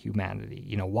destroy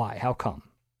humanity? Why? How come?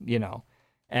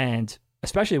 And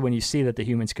especially when you see that the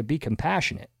humans could be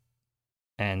compassionate.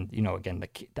 And, again,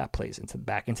 that plays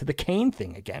back into the Cain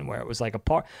thing again, where it was like a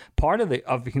part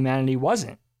of humanity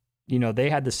wasn't. They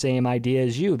had the same idea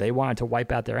as you. They wanted to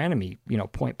wipe out their enemy,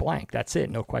 point blank. That's it.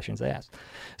 No questions asked.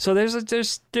 So there's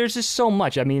just so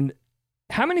much. I mean,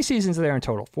 how many seasons are there in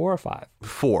total? 4 or 5?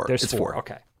 4. There's it's 4.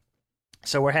 Okay.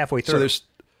 So we're halfway through. So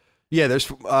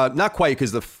there's not quite,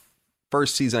 because the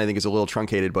first season I think is a little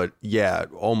truncated, but yeah,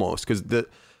 almost, because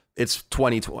it's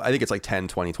 20, I think it's like 10,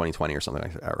 20, 20, 20 or something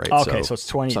like that, right? Okay, so it's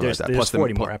 20. There's plus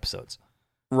 40 more episodes.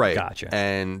 Right. Gotcha.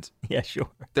 And yeah, sure.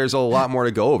 There's a lot more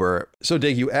to go over. So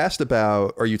Dig, you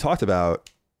talked about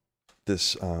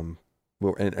this in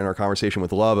our conversation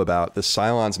with Love about the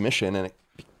Cylons mission, and it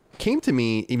came to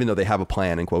me, even though they have a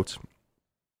plan, in quotes,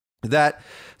 that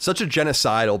such a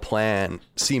genocidal plan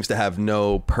seems to have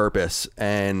no purpose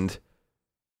and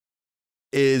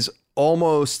is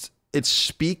almost, it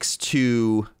speaks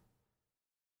to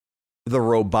the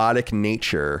robotic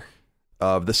nature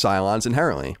of the Cylons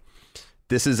inherently.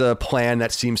 This is a plan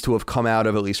that seems to have come out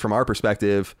of, at least from our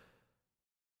perspective,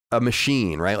 a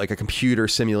machine, right? Like a computer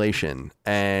simulation.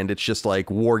 And it's just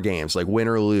like war games, like win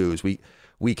or lose.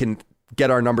 We can get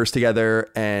our numbers together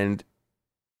and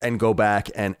go back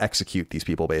and execute these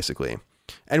people, basically.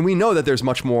 And we know that there's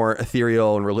much more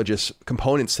ethereal and religious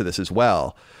components to this as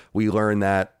well. We learn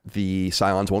that the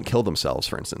Cylons won't kill themselves,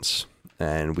 for instance.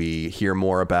 And we hear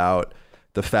more about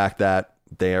the fact that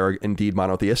they are indeed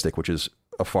monotheistic, which is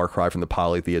a far cry from the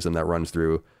polytheism that runs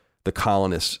through the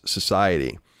colonist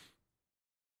society.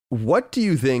 What do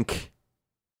you think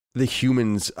the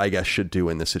humans, I guess, should do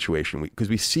in this situation? Because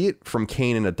we see it from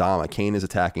Cain and Adama. Cain is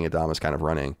attacking, Adama's kind of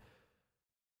running.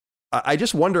 I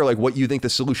just wonder, like, what you think the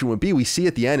solution would be. We see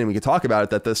at the end, and we could talk about it,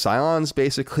 that the Cylons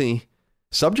basically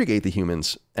subjugate the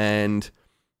humans and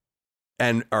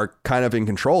are kind of in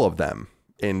control of them,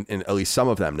 in at least some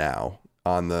of them now,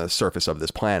 on the surface of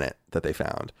this planet that they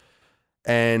found.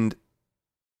 And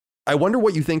I wonder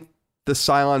what you think the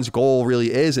Cylons' goal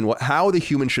really is, and how the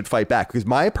humans should fight back. Because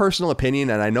my personal opinion,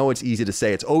 and I know it's easy to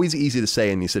say, it's always easy to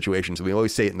say in these situations, and we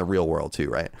always say it in the real world too,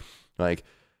 right? Like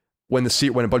when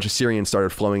a bunch of Syrians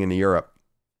started flowing into Europe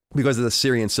because of the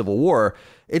Syrian civil war,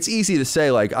 it's easy to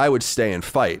say, like, I would stay and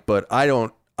fight, but I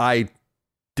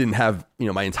didn't have,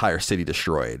 my entire city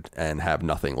destroyed and have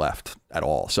nothing left at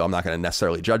all. So I'm not going to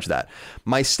necessarily judge that.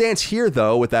 My stance here,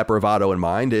 though, with that bravado in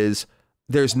mind, is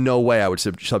there's no way I would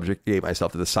subjugate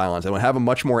myself to the Cylons. I would have a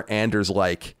much more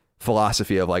Anders-like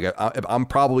philosophy of, like, I'm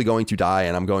probably going to die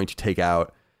and I'm going to take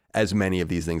out as many of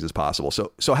these things as possible.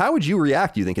 So how would you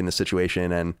react, do you think, in this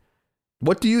situation? And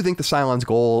what do you think the Cylons'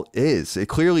 goal is? They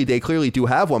clearly do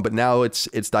have one, but now it's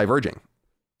diverging.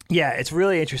 Yeah, it's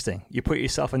really interesting. You put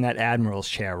yourself in that admiral's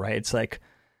chair, right? It's like,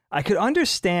 I could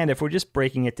understand, if we're just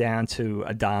breaking it down to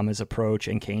Adama's approach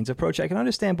and Cain's approach, I can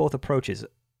understand both approaches.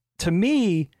 To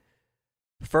me,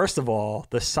 first of all,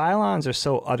 the Cylons are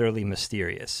so utterly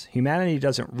mysterious. Humanity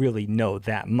doesn't really know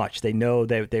that much. They know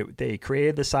they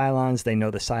created the Cylons. They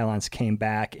know the Cylons came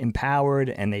back empowered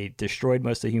and they destroyed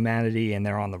most of humanity and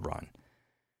they're on the run.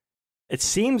 It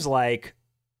seems like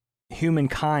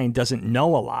humankind doesn't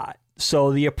know a lot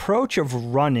So the approach of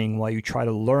running while you try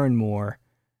to learn more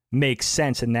makes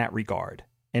sense in that regard.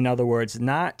 In other words,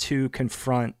 not to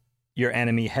confront your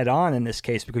enemy head on in this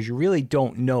case, because you really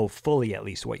don't know fully, at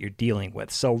least, what you're dealing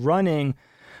with. So running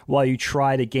while you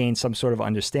try to gain some sort of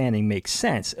understanding makes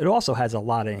sense. It also has a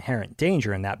lot of inherent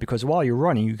danger in that, because while you're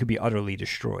running, you could be utterly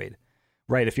destroyed,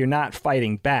 right? If you're not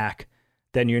fighting back,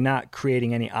 then you're not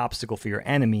creating any obstacle for your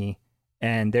enemy,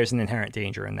 and there's an inherent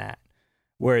danger in that.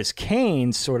 Whereas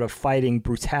Kane's sort of fighting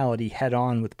brutality head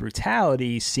on with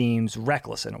brutality seems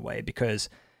reckless in a way, because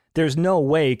there's no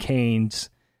way Kane's,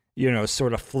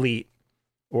 sort of fleet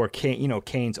or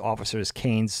Kane's officers,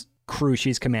 Kane's crew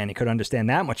she's commanding could understand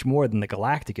that much more than the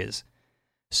Galacticas.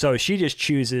 So she just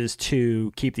chooses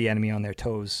to keep the enemy on their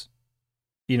toes,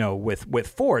 with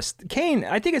force. Kane,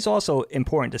 I think it's also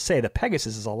important to say that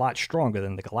Pegasus is a lot stronger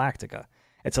than the Galactica.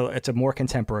 It's a more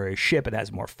contemporary ship. It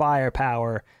has more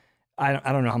firepower. I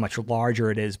don't know how much larger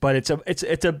it is, but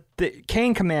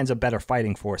Kane commands a better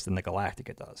fighting force than the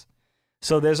Galactica does.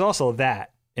 So there's also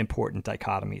that important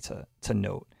dichotomy to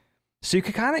note. So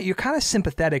you're kind of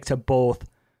sympathetic to both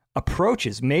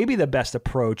approaches. Maybe the best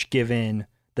approach, given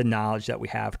the knowledge that we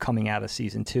have coming out of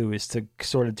season 2, is to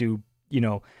sort of do,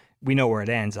 we know where it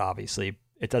ends, obviously.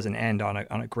 It doesn't end on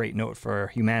a great note for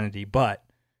humanity, but,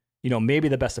 maybe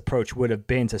the best approach would have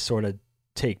been to sort of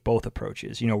take both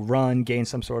approaches. Run, gain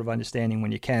some sort of understanding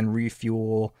when you can,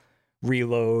 refuel,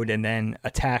 reload, and then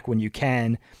attack when you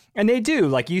can. And they do,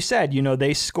 like you said,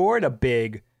 they scored a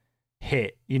big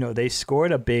hit. They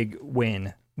scored a big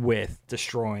win with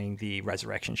destroying the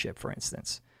resurrection ship, for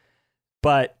instance.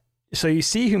 But so you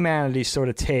see humanity sort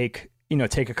of take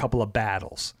a couple of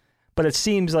battles, but it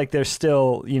seems like they're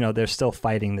still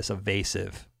fighting this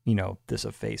evasive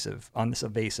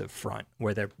front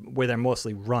where they're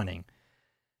mostly running.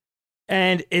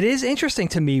 And it is interesting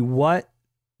to me what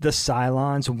the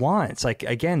Cylons want. It's like,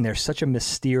 again, they're such a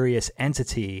mysterious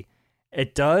entity.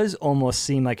 It does almost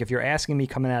seem like, if you're asking me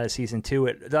coming out of season 2,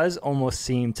 it does almost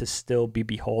seem to still be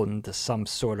beholden to some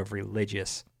sort of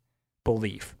religious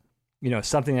belief.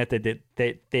 Something that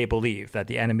they believe, that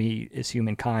the enemy is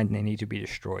humankind and they need to be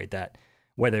destroyed. That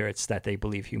whether it's that they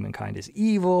believe humankind is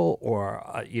evil, or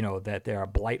that they're a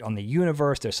blight on the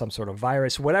universe, there's some sort of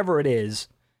virus, whatever it is,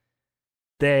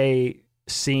 they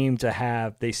seem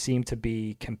to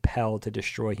be compelled to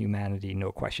destroy humanity,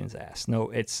 no questions asked.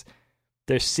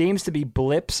 There seems to be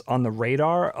blips on the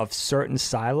radar of certain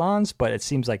Cylons, but it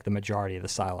seems like the majority of the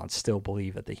Cylons still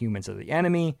believe that the humans are the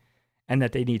enemy and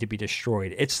that they need to be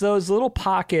destroyed. It's those little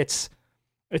pockets,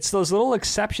 it's those little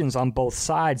exceptions on both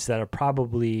sides that are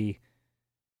probably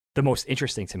the most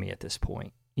interesting to me at this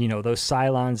point. Those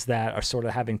Cylons that are sort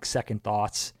of having second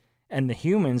thoughts, and the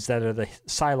humans that are the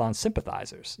Cylon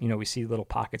sympathizers. We see little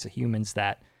pockets of humans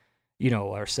that,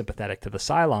 are sympathetic to the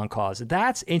Cylon cause.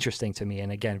 That's interesting to me,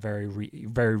 and again, very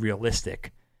very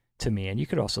realistic to me. And you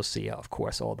could also see, of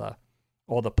course, all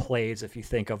the plays, if you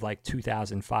think of like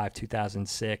 2005,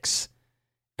 2006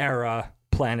 era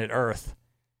planet Earth.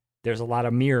 There's a lot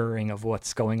of mirroring of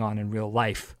what's going on in real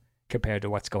life compared to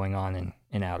what's going on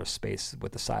in outer space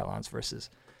with the Cylons versus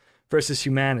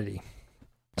humanity.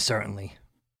 Certainly.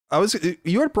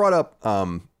 You had brought up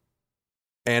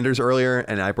Anders earlier,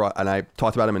 and I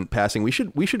talked about him in passing. We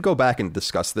should go back and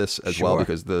discuss this as well,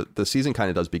 because the season kind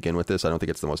of does begin with this. I don't think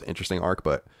it's the most interesting arc,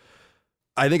 but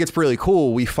I think it's really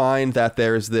cool. We find that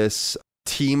there's this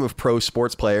team of pro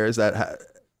sports players that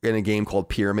in a game called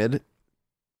Pyramid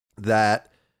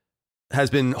that has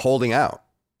been holding out,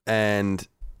 and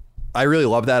I really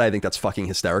love that. I think that's fucking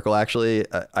hysterical, actually.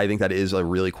 I think that is a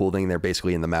really cool thing. They're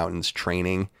basically in the mountains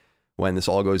training when this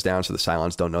all goes down, so the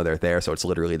Cylons don't know they're there. So it's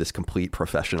literally this complete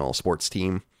professional sports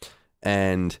team.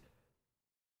 And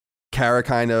Kara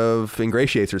kind of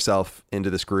ingratiates herself into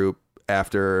this group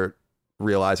after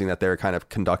realizing that they're kind of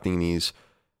conducting these,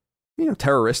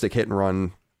 terroristic hit and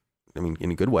run. I mean,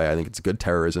 in a good way. I think it's good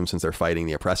terrorism since they're fighting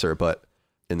the oppressor, but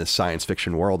in the science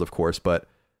fiction world, of course. But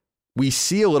we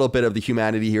see a little bit of the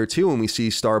humanity here too, when we see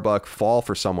Starbuck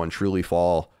truly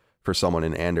fall for someone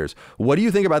in Anders. What do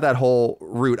you think about that whole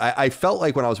route? I felt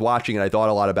like when I was watching it, I thought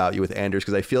a lot about you with Anders,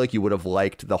 because I feel like you would have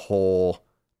liked the whole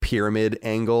pyramid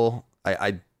angle.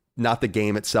 I not the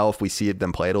game itself. We see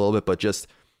them play it a little bit, but just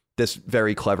this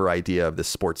very clever idea of this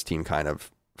sports team kind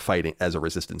of fighting as a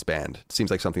resistance band. It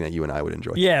seems like something that you and I would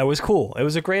enjoy. Yeah, it was cool. It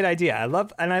was a great idea. I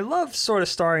love sort of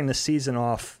starting the season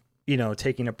off,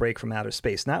 taking a break from outer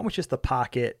space, not with just the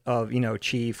pocket of,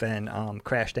 Chief and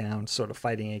Crashdown sort of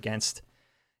fighting against,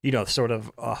 sort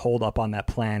of a hold up on that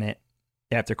planet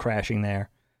after crashing there.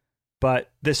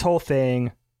 But this whole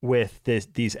thing with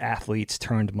these athletes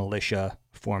turned militia,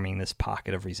 forming this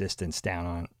pocket of resistance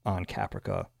down on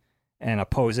Caprica and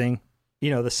opposing, the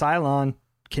Cylon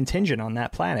contingent on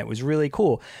that planet. It was really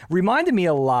cool. Reminded me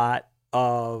a lot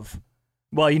of,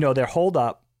 they're holed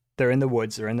up. They're in the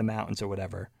woods. They're in the mountains or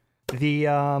whatever. The,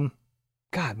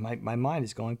 God, my mind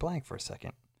is going blank for a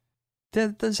second.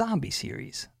 The zombie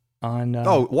series on...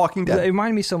 Walking Dead. It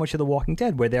reminded me so much of The Walking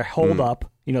Dead, where they're holed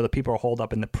up. The people are holed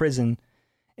up in the prison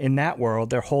in that world.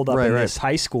 They're holed up in this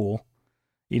high school,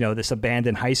 this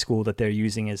abandoned high school that they're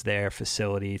using as their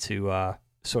facility to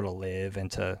sort of live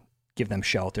and to give them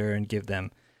shelter and give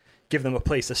them a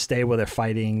place to stay while they're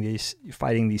fighting these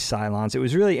Cylons. It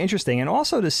was really interesting. And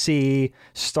also to see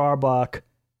Starbuck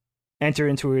enter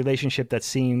into a relationship that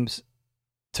seems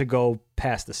to go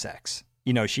past the sex.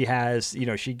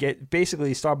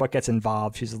 Starbuck gets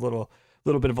involved. She's a little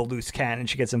bit of a loose cannon.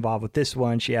 She gets involved with this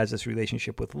one. She has this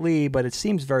relationship with Lee, but it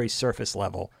seems very surface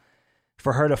level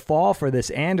for her to fall for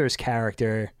this Anders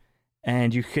character.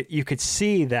 And you could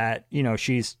see that,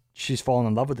 she's fallen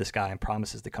in love with this guy and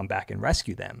promises to come back and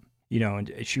rescue them. And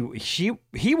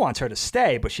he wants her to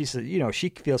stay, but she says, she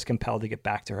feels compelled to get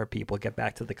back to her people, get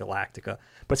back to the Galactica,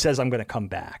 but says, I'm going to come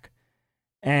back.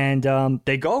 And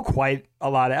they go quite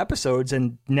a lot of episodes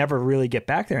and never really get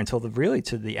back there until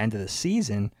to the end of the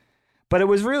season. But it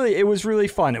was really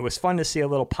fun. It was fun to see a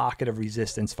little pocket of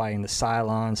resistance fighting the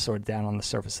Cylons sort of down on the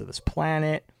surface of this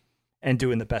planet and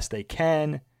doing the best they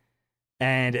can.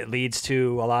 And it leads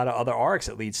to a lot of other arcs.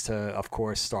 It leads to, of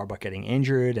course, Starbuck getting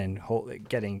injured and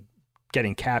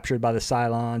getting captured by the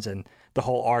Cylons, and the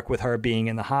whole arc with her being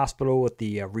in the hospital with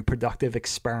the reproductive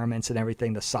experiments and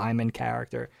everything. The Simon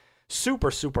character, super,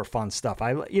 super fun stuff.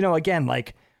 I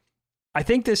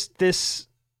think this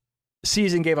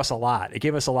season gave us a lot. It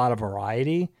gave us a lot of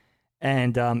variety,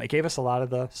 and it gave us a lot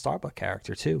of the Starbuck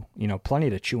character too.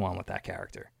 Plenty to chew on with that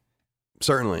character.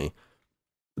 Certainly.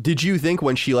 Did you think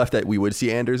when she left that we would see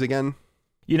Anders again?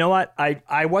 You know what?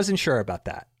 I wasn't sure about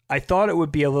that. I thought it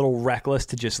would be a little reckless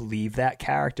to just leave that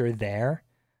character there.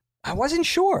 I wasn't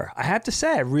sure. I have to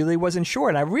say, I really wasn't sure.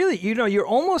 And I really, you're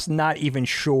almost not even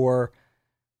sure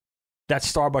that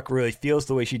Starbuck really feels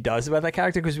the way she does about that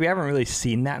character, because we haven't really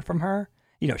seen that from her.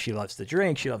 She loves to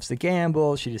drink. She loves to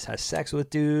gamble. She just has sex with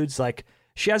dudes. Like,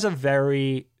 she has a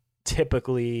very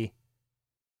typically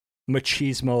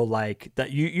machismo, like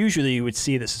that. Usually you would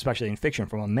see this, especially in fiction,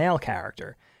 from a male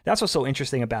character. That's what's so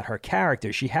interesting about her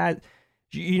character. She had,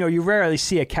 you rarely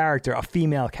see a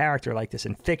female character like this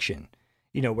in fiction,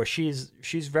 where she's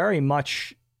very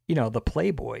much, the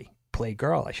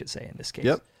playgirl, I should say, in this case.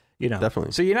 Yep.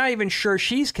 Definitely. So you're not even sure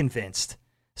she's convinced.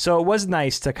 So it was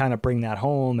nice to kind of bring that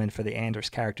home, and for the Anders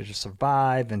character to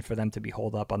survive, and for them to be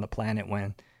holed up on the planet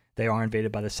when they are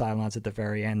invaded by the Cylons at the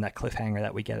very end, that cliffhanger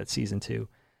that we get at season 2.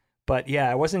 But yeah,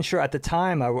 I wasn't sure at the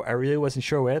time. I really wasn't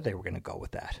sure where they were going to go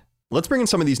with that. Let's bring in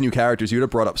some of these new characters. You would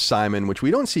have brought up Simon, which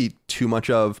we don't see too much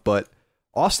of, but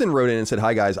Austin wrote in and said,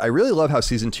 "Hi guys, I really love how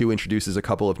season 2 introduces a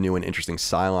couple of new and interesting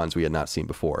Cylons we had not seen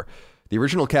before. The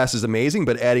original cast is amazing,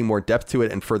 but adding more depth to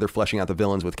it and further fleshing out the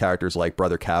villains with characters like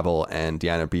Brother Cavill and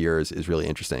Deanna Beers is really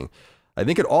interesting. I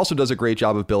think it also does a great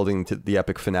job of building to the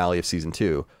epic finale of season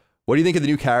 2. What do you think of the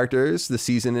new characters the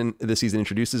season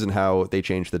introduces and how they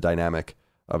change the dynamic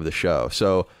of the show?"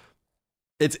 So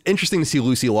it's interesting to see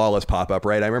Lucy Lawless pop up,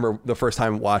 right? I remember the first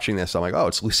time watching this, I'm like, oh,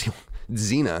 it's Lucy.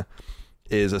 Xena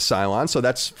is a Cylon, so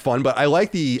that's fun. But I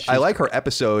like her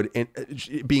episode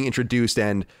being introduced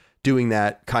and doing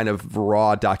that kind of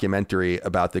raw documentary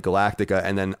about the Galactica,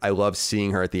 and then I love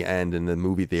seeing her at the end in the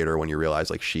movie theater when you realize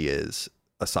like she is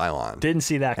a Cylon. Didn't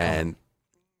see that coming. And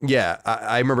yeah,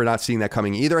 I remember not seeing that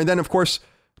coming either. And then of course,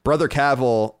 Brother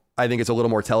Cavill, I think it's a little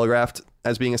more telegraphed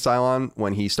as being a Cylon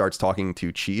when he starts talking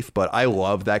to Chief, but I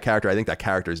love that character. I think that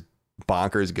character is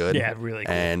bonkers good. Yeah, really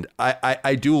cool. And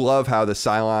I do love how the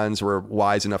Cylons were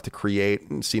wise enough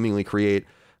to seemingly create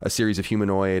a series of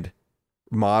humanoid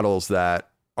models that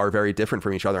are very different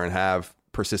from each other and have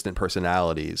persistent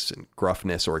personalities and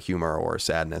gruffness or humor or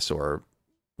sadness or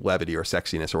levity or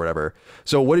sexiness or whatever.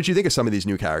 So what did you think of some of these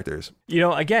new characters?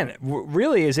 Again,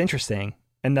 really is interesting.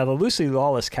 And now the Lucy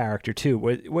Lawless character too.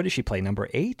 What does she play? Number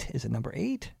 8? Is it number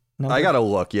 8? I gotta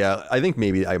look. Yeah, I think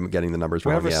maybe I'm getting the numbers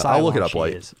wrong. Yeah, I'll look it up.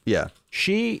 Yeah,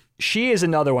 she is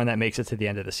another one that makes it to the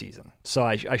end of the season. So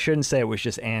I shouldn't say it was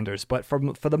just Anders, but for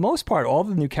the most part, all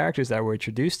the new characters that we're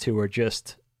introduced to are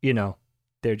just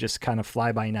they're just kind of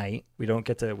fly by night. We don't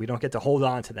get to hold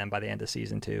on to them by the end of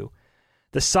season 2.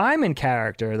 The Simon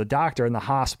character, the doctor in the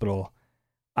hospital,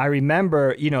 I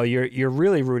remember. You're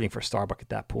really rooting for Starbuck at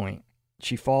that point.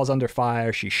 She falls under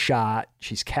fire. She's shot.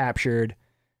 She's captured.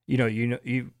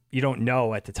 You don't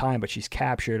know at the time, but she's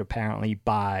captured apparently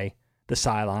by the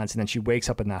Cylons, and then she wakes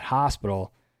up in that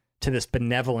hospital to this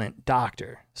benevolent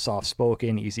doctor,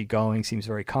 soft-spoken, easygoing, seems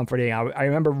very comforting. I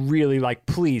remember really like,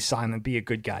 please, Simon, be a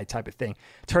good guy type of thing.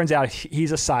 Turns out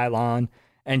he's a Cylon,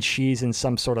 and she's in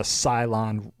some sort of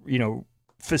Cylon,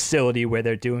 facility where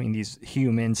they're doing these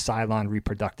human Cylon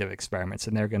reproductive experiments,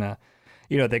 and they're gonna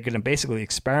basically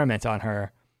experiment on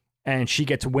her, and she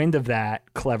gets wind of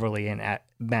that cleverly and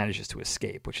manages to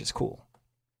escape, which is cool.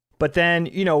 But then,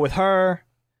 with her,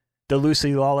 the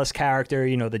Lucy Lawless character,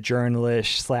 the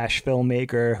journalist /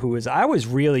 filmmaker I was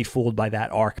really fooled by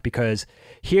that arc, because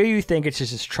here you think it's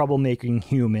just this troublemaking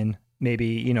human,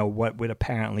 maybe, what would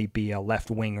apparently be a left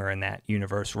winger in that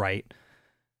universe, right?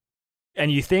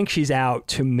 And you think she's out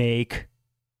to make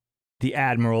the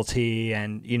Admiralty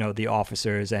and, the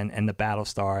officers and the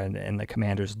Battlestar and the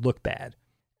commanders look bad.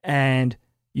 And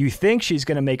you think she's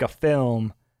going to make a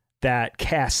film that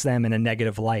casts them in a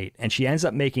negative light. And she ends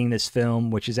up making this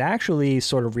film, which is actually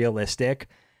sort of realistic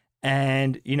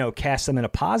and, casts them in a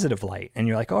positive light. And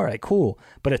you're like, all right, cool.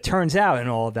 But it turns out in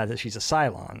all of that she's a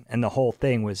Cylon. And the whole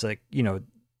thing was like,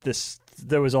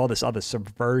 there was all this other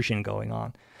subversion going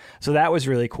on. So that was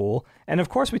really cool. And of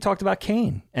course, we talked about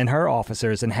Kane and her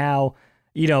officers and how,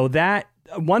 that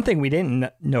one thing we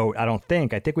didn't note, I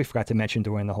think we forgot to mention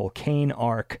during the whole Kane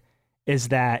arc, is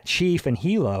that Chief and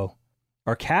Hilo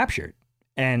are captured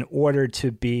and ordered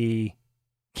to be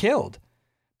killed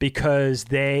because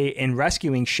they, in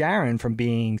rescuing Sharon from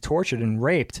being tortured and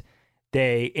raped,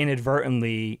 they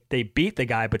beat the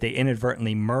guy, but they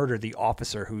inadvertently murder the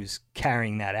officer who's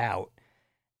carrying that out.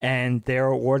 And they're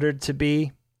ordered to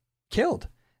be killed.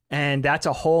 And that's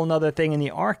a whole nother thing in the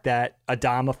arc that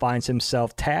Adama finds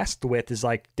himself tasked with, is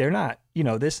like, they're not,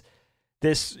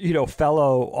 this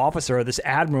fellow officer, or this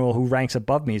admiral who ranks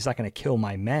above me, is not going to kill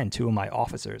my men, 2 of my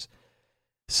officers.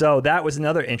 So that was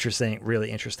another really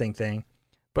interesting thing.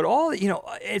 But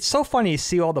it's so funny to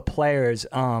see all the players.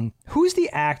 Who's the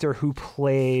actor who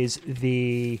plays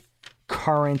the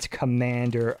current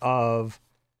commander of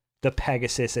the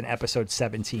Pegasus in episode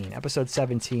 17? Episode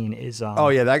 17 is the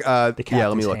Captain's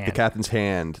let me look. Hand. The Captain's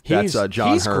Hand. That's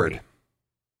John Hurd. Great.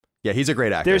 Yeah, he's a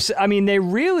great actor. They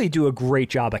really do a great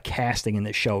job of casting in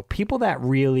this show. People that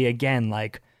really, again,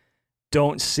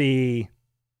 don't see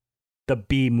the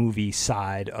B movie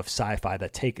side of sci-fi,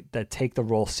 that take the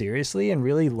role seriously and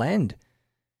really lend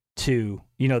to,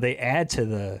 they add to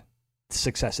the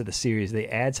success of the series. They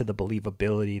add to the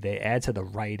believability. They add to the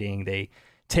writing. They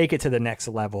take it to the next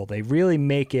level. They really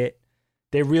make it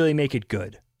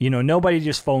good. Nobody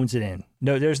just phones it in.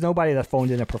 No, there's nobody that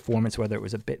phoned in a performance, whether it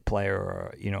was a bit player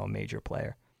or, a major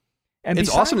player. And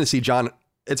it's awesome to see John.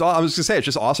 I was going to say, it's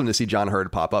just awesome to see John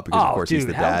Hurd pop up because, of course, he's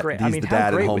the dad. He's the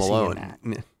dad in Home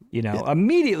Alone.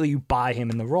 Immediately you buy him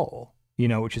in the role,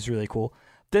 which is really cool.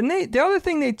 Then the other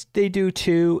thing they do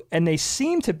too, and they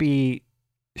seem to be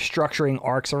structuring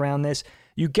arcs around this,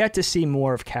 you get to see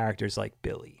more of characters like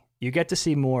Billy. You get to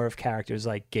see more of characters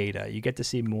like Gaeta. You get to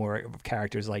see more of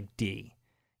characters like D.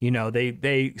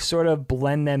 They sort of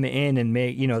blend them in and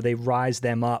make, they rise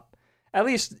them up, at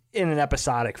least in an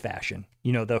episodic fashion.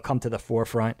 They'll come to the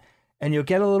forefront, and you'll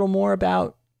get a little more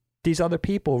about these other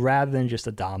people rather than just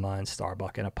Adama and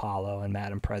Starbuck and Apollo and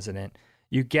Madam President.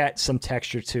 You get some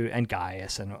texture to, and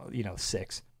Gaius and,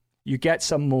 Six. You get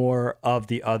some more of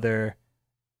the other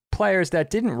players that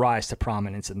didn't rise to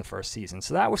prominence in the first season.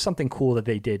 So that was something cool that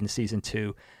they did in season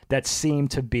 2 that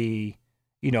seemed to be,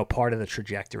 part of the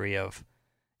trajectory of,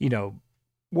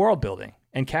 world building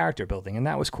and character building. And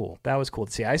that was cool. That was cool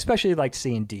to see. I especially liked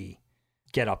seeing Dee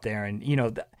get up there and,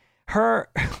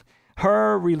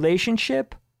 her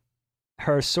relationship,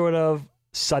 her sort of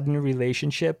sudden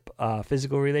relationship,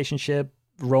 physical relationship,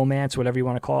 romance, whatever you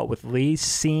want to call it, with Lee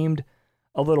seemed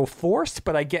a little forced,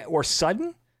 or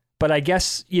sudden. But I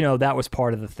guess, that was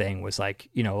part of the thing, was like,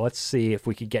 let's see if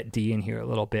we could get Dee in here a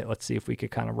little bit. Let's see if we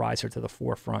could kind of rise her to the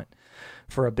forefront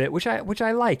for a bit, which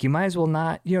I like. You might as well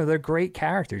not, they're great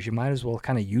characters. You might as well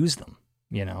kind of use them,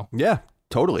 Yeah,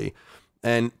 totally.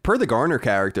 And per the Garner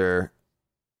character,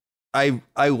 I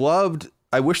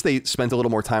wish they spent a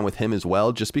little more time with him as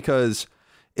well, just because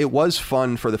it was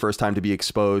fun for the first time to be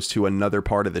exposed to another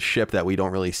part of the ship that we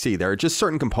don't really see. There are just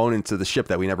certain components of the ship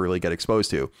that we never really get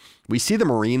exposed to. We see the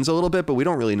Marines a little bit, but we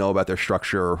don't really know about their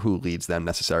structure or who leads them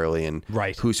necessarily, and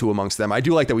who's who amongst them. I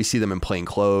do like that we see them in plain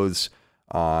clothes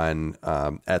on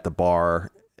at the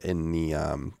bar in the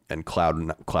and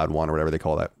Cloud 1 or whatever they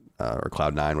call that, or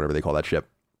Cloud 9, whatever they call that ship.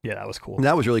 Yeah, that was cool. And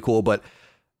that was really cool, but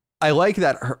I like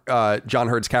that John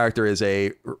Hurd's character is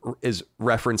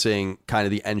referencing kind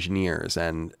of the engineers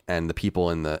and the people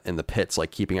in the pits,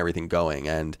 like keeping everything going.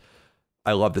 And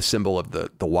I love the symbol of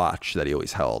the watch that he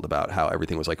always held, about how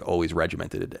everything was like always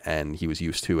regimented, and he was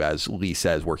used to, as Lee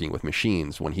says, working with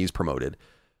machines when he's promoted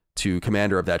to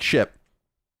commander of that ship.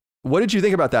 What did you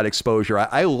think about that exposure?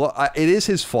 It is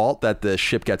his fault that the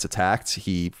ship gets attacked.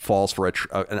 He falls for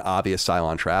an obvious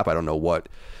Cylon trap. I don't know what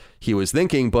he was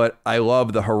thinking, but I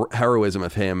love the heroism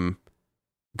of him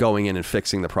going in and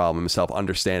fixing the problem himself,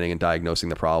 understanding and diagnosing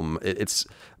the problem. It's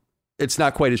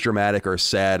not quite as dramatic or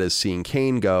sad as seeing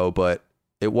Kane go, but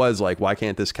it was like, why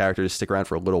can't this character just stick around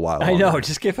for a little while longer? I know,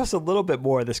 just give us a little bit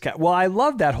more of this cat. Well, I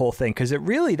love that whole thing, because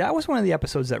that was one of the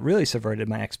episodes that really subverted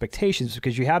my expectations,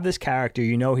 because you have this character,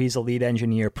 he's a lead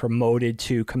engineer promoted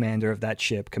to commander of that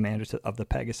ship, of the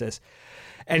Pegasus,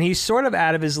 and he's sort of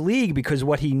out of his league because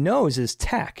what he knows is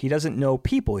tech. He doesn't know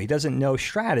people. He doesn't know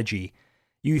strategy.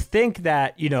 You think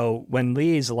that, when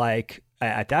Lee's like,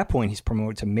 at that point, he's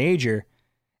promoted to major,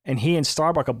 and he and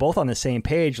Starbuck are both on the same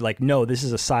page, like, no, this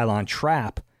is a Cylon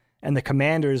trap. And the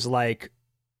commander's like,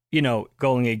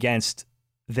 going against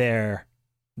their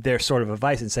sort of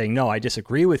advice and saying, no, I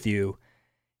disagree with you.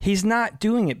 He's not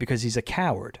doing it because he's a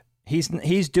coward.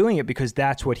 He's doing it because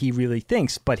that's what he really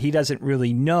thinks, but he doesn't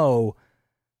really know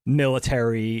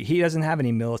military. He doesn't have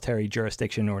any military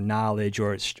jurisdiction or knowledge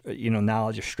or,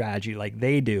 knowledge of strategy like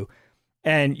they do.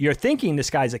 And you're thinking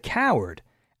this guy's a coward.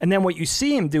 And then what you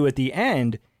see him do at the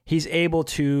end, he's able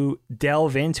to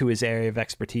delve into his area of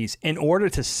expertise in order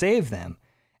to save them.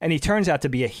 And he turns out to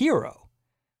be a hero,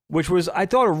 which was, I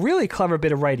thought, a really clever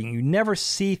bit of writing. You never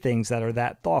see things that are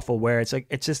that thoughtful, where it's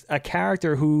just a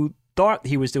character who thought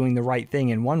he was doing the right thing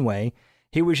in one way.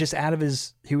 He was just out of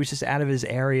his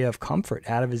area of comfort,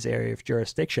 out of his area of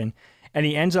jurisdiction. And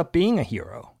he ends up being a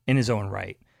hero in his own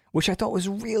right, which I thought was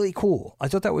really cool. I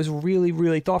thought that was really,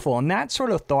 really thoughtful. And that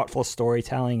sort of thoughtful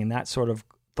storytelling and that sort of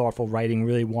thoughtful writing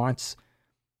really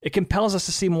it compels us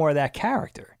to see more of that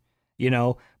character,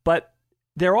 but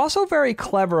they're also very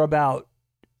clever about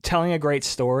telling a great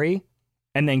story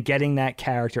and then getting that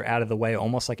character out of the way,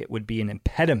 almost like it would be an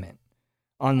impediment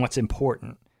on what's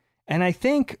important. And I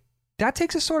think that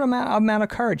takes a sort of amount of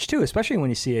courage too, especially when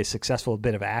you see a successful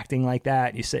bit of acting like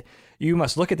that. You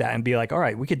must look at that and be like, all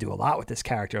right, we could do a lot with this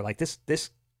character. Like this,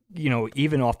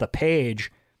 even off the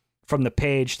page, from the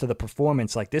page to the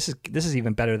performance, like this is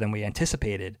even better than we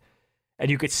anticipated. And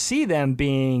you could see them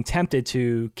being tempted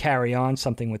to carry on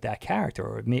something with that character,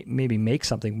 or maybe make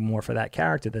something more for that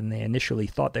character than they initially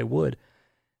thought they would.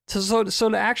 So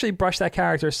to actually brush that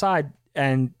character aside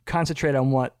and concentrate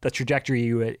on what the trajectory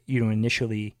you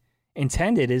initially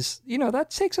intended is, that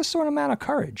takes a sort of amount of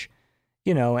courage,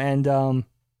 and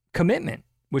commitment,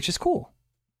 which is cool.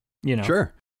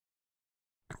 Sure.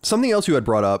 Something else you had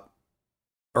brought up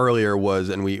earlier was,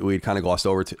 and we kind of glossed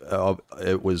over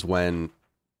it was when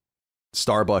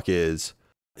Starbuck is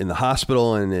in the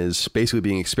hospital and is basically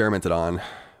being experimented on,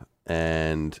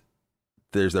 and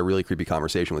there's that really creepy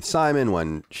conversation with Simon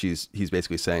when he's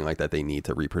basically saying like that they need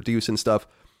to reproduce and stuff.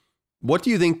 What do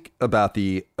you think about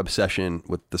the obsession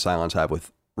with the Cylons have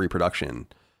with reproduction?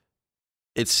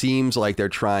 It seems like they're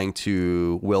trying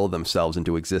to will themselves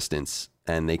into existence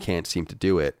and they can't seem to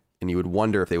do it. And you would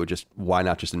wonder if they would why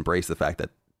not just embrace the fact that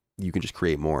you can just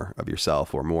create more of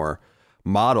yourself or more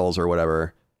models or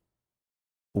whatever.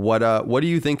 What do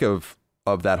you think of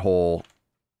that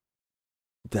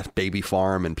baby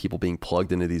farm and people being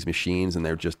plugged into these machines, and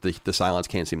they're just the Cylons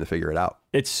can't seem to figure it out?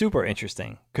 It's super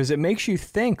interesting because it makes you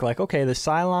think like, okay, the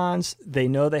Cylons, they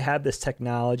know they have this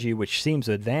technology which seems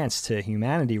advanced to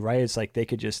humanity, right? It's like they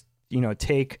could just,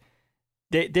 take,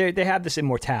 they have this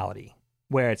immortality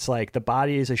where it's like the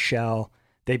body is a shell.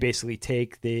 They basically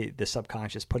take the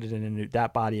subconscious, put it in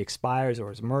that body expires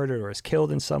or is murdered or is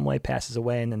killed in some way, passes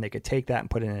away, and then they could take that and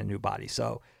put it in a new body.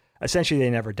 So essentially they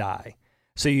never die.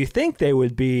 So you think they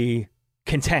would be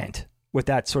content with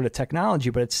that sort of technology,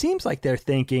 but it seems like they're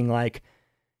thinking like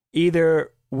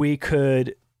either we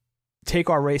could take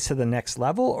our race to the next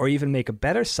level or even make a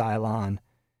better Cylon.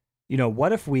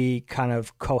 What if we kind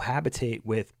of cohabitate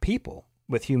with people,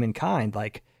 with humankind?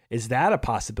 Like, is that a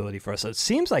possibility for us? So it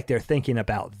seems like they're thinking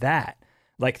about that.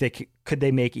 Like, could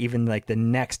they make even like the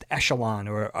next echelon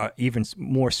or even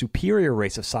more superior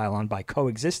race of Cylon by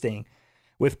coexisting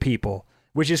with people,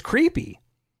 which is creepy.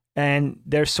 And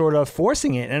they're sort of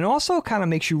forcing it. And it also kind of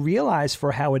makes you realize,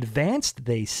 for how advanced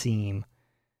they seem,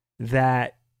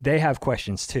 that they have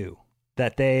questions too.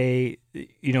 That they,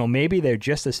 maybe they're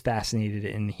just as fascinated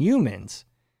in humans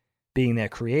being their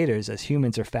creators as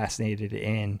humans are fascinated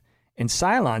in in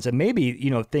Cylons, and maybe,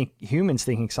 think humans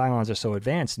thinking Cylons are so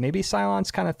advanced, maybe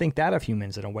Cylons kind of think that of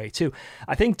humans in a way too.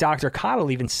 I think Dr. Cottle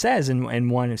even says in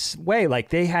one way, like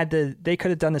they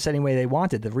could have done this any way they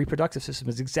wanted. The reproductive system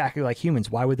is exactly like humans.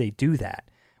 Why would they do that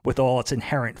with all its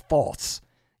inherent faults?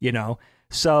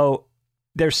 So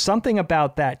there's something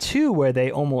about that too, where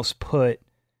they almost put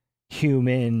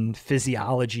human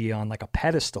physiology on like a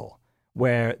pedestal,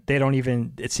 where they don't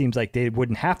even, it seems like they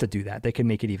wouldn't have to do that. They can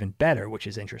make it even better, which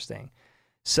is interesting.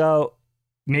 So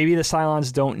maybe the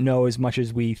Cylons don't know as much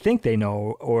as we think they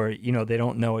know, or, they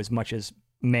don't know as much as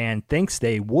man thinks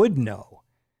they would know,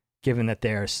 given that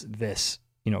there's this,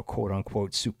 quote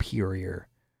unquote superior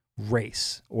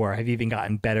race, or have even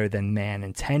gotten better than man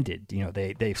intended.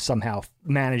 They've somehow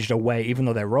managed a way, even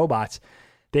though they're robots,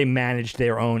 they managed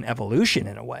their own evolution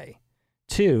in a way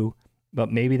too, but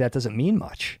maybe that doesn't mean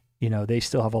much. They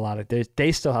still have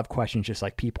they still have questions just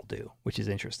like people do, which is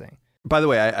interesting. By the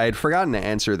way, I had forgotten to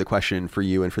answer the question for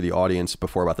you and for the audience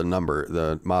before about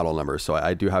the model number. So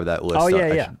I do have that list. Oh,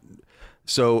 yeah.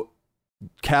 So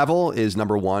Cavill is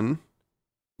number 1.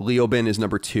 Leoben is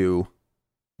number 2.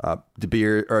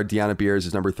 Deanna Beers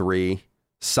is number 3.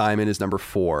 Simon is number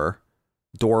 4.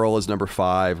 Doral is number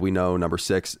 5. We know number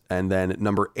 6. And then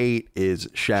number 8 is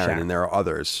Sharon. And there are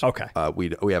others. Okay. We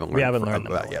haven't learned them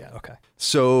about yet. Okay.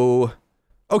 So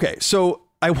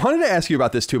I wanted to ask you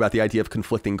about this too, about the idea of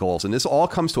conflicting goals. And this all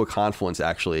comes to a confluence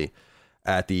actually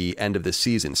at the end of this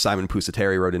season. Simon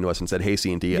Pusateri wrote into us and said, "Hey,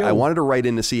 C&D, I wanted to write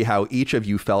in to see how each of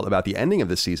you felt about the ending of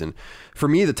this season. For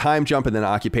me, the time jump and then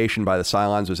occupation by the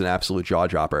Cylons was an absolute jaw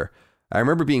dropper. I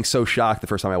remember being so shocked the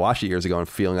first time I watched it years ago and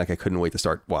feeling like I couldn't wait to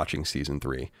start watching season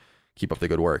 3. Keep up the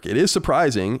good work. It is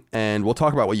surprising, and we'll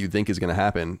talk about what you think is going to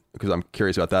happen, because I'm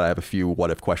curious about that. I have a few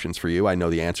what-if questions for you. I know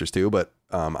the answers to, but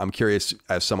I'm curious,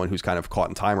 as someone who's kind of caught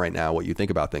in time right now, what you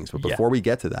think about things. But before we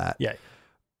get to that,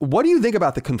 what do you think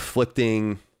about the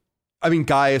conflicting... I mean,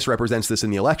 Gaius represents this in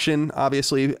the election,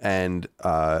 obviously, and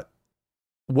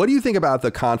what do you think about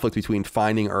the conflict between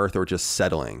finding Earth or just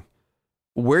settling?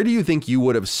 Where do you think you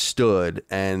would have stood,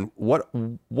 and what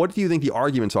do you think the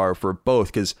arguments are for both?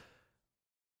 Because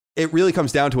it really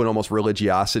comes down to an almost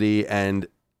religiosity, and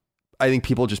I think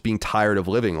people just being tired of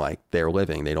living like they're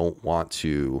living. They don't want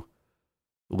to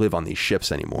live on these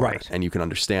ships anymore, right? And you can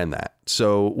understand that.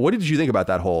 So, what did you think about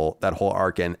that whole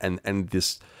arc and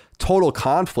this total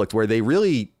conflict where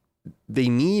they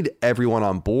need everyone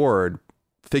on board,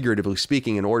 figuratively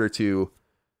speaking, in order to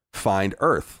find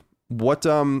Earth? What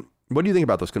do you think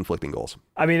about those conflicting goals?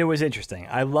 I mean, it was interesting.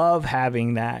 I love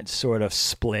having that sort of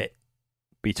split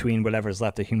between whatever's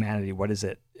left of humanity. What is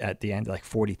it at the end, like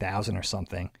 40,000 or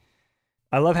something?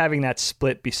 I love having that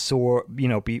split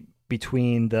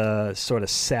between the sort of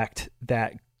sect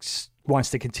that wants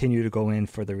to continue to go in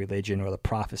for the religion or the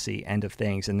prophecy end of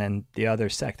things, and then the other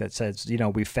sect that says,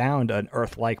 we found an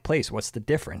Earth-like place. What's the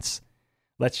difference?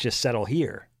 Let's just settle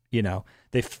here.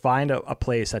 They find a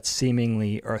place that's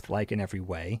seemingly Earth-like in every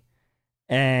way,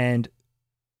 and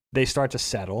they start to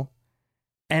settle.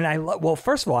 And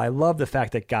first of all, I love the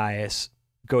fact that Gaius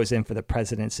goes in for the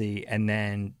presidency, and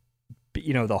then,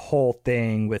 the whole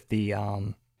thing with the,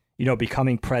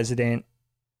 becoming president,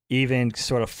 even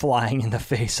sort of flying in the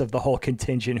face of the whole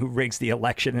contingent who rigs the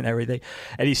election and everything.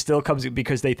 And he still comes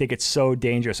because they think it's so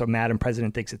dangerous. Or Madam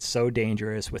President thinks it's so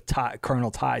dangerous with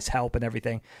Colonel Ty's help and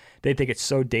everything. They think it's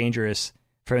so dangerous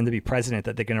for him to be president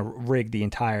that they're going to rig the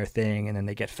entire thing, and then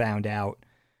they get found out.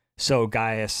 So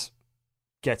Gaius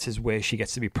gets his wish. He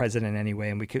gets to be president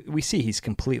anyway, and we see he's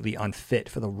completely unfit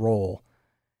for the role.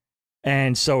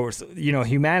 And so,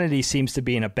 humanity seems to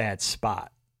be in a bad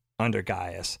spot under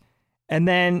Gaius. And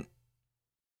then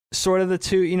sort of the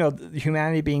two,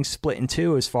 humanity being split in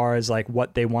two as far as like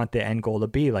what they want the end goal to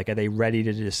be. Like, are they ready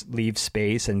to just leave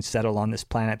space and settle on this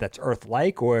planet that's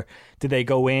Earth-like? Or do they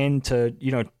go in to,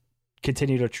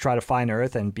 continue to try to find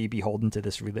Earth and be beholden to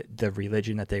the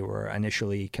religion that they were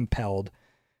initially compelled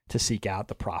to seek out,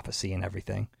 the prophecy and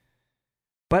everything?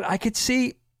 But I could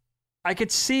see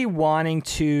wanting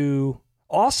to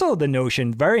also the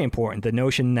notion, very important, the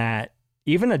notion that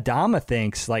even Adama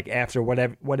thinks, like, after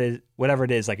whatever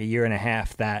it is, like a year and a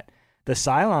half, that the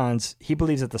Cylons, he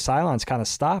believes that the Cylons kind of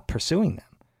stopped pursuing them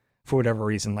for whatever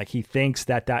reason. Like, he thinks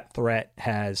that threat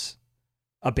has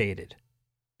abated.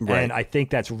 Right. And I think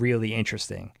that's really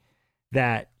interesting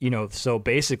that, so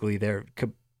basically they're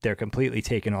completely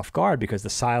taken off guard because the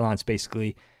Cylons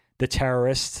basically, that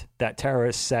terrorist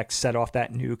sect set off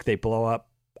that nuke. They blow up,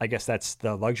 I guess that's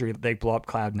the luxury, they blow up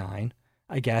Cloud9,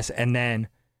 I guess. And then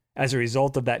as a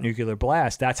result of that nuclear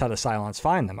blast, that's how the Cylons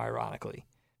find them, ironically,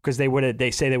 because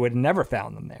they say they would have never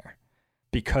found them there.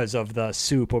 because of the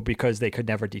soup or because they could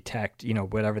never detect,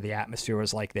 whatever the atmosphere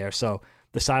was like there. So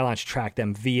the Cylons tracked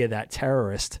them via that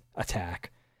terrorist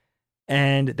attack.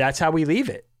 And that's how we leave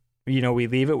it. We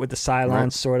leave it with the Cylons,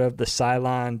 right. Sort of the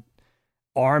Cylon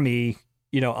army,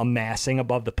 amassing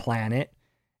above the planet,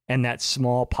 and that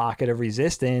small pocket of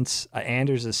resistance.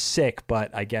 Anders is sick,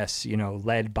 but I guess,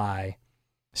 led by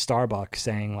Starbuck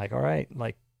saying like, all right,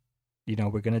 like, we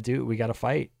got to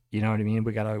fight. You know what I mean?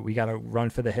 We gotta run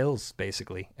for the hills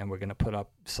basically. And we're going to put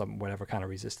up some, whatever kind of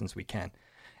resistance we can.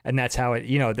 And that's how it,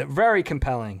 the very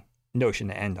compelling notion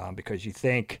to end on, because you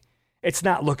think it's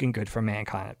not looking good for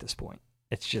mankind at this point.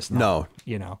 It's just not,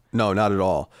 No, not at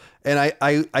all. And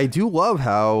I do love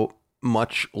how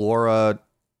much Laura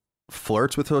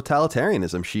flirts with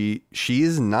totalitarianism.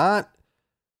 She's not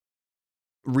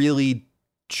really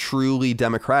truly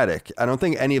democratic. I don't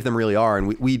think any of them really are.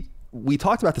 And we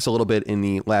talked about this a little bit in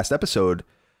the last episode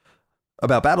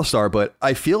about Battlestar, but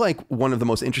I feel like one of the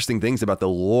most interesting things about the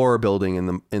lore building in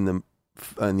the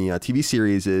TV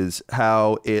series is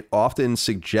how it often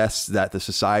suggests that the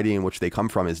society in which they come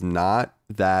from is not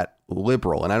that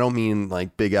liberal. And I don't mean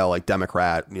like big L, like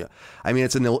Democrat. I mean,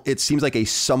 it seems like a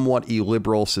somewhat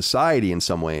illiberal society in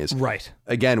some ways. Right.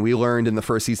 Again, we learned in the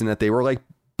first season that they were like,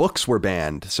 books were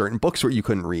banned, certain books where you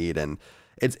couldn't read. And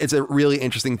it's a really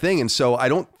interesting thing. And so I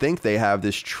don't think they have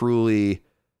this truly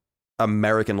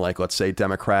American, like, let's say,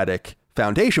 democratic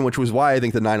foundation, which was why I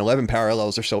think the 9/11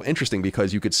 parallels are so interesting,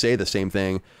 because you could say the same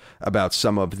thing about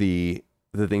some of the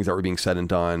things that were being said and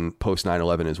done post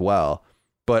 9/11 as well.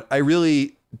 But I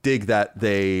really dig that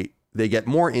they get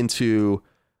more into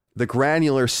the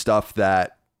granular stuff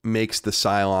that makes the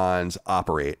Cylons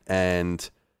operate and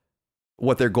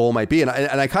what their goal might be. And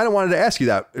I kind of wanted to ask you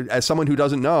that as someone who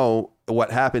doesn't know what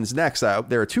happens next.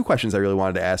 There are two questions I really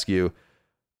wanted to ask you.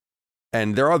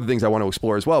 And there are other things I want to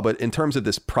explore as well. But in terms of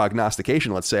this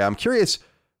prognostication, let's say, I'm curious,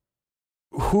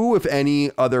 who, if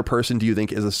any, other person do you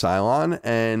think is a Cylon?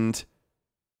 And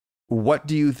what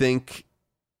do you think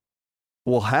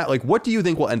what do you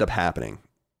think will end up happening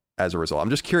as a result? I'm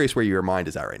just curious where your mind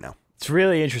is at right now. It's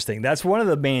really interesting. That's one of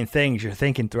the main things you're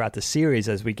thinking throughout the series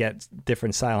as we get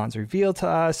different Cylons revealed to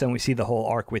us, and we see the whole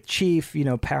arc with Chief,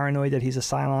 paranoid that he's a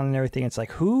Cylon and everything. It's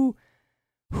like, who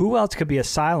else could be a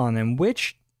Cylon, and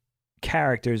which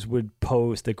characters would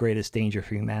pose the greatest danger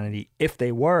for humanity if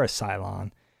they were a Cylon?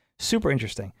 Super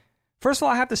interesting. First of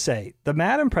all, I have to say, the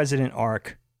Madam President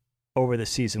arc over the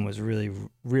season was really,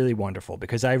 really wonderful,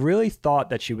 because I really thought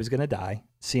that she was going to die.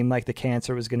 Seemed like the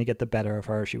cancer was going to get the better of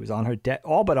her. She was on her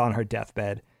all but on her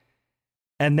deathbed.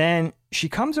 And then she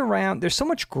comes around. There's so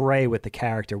much gray with the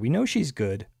character. We know she's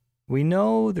good. We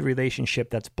know the relationship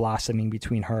that's blossoming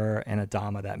between her and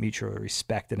Adama, that mutual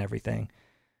respect and everything.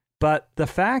 But the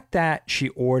fact that she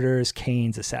orders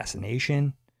Kane's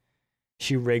assassination,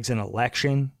 she rigs an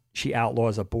election, she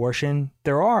outlaws abortion.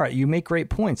 You make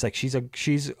great points. Like, she's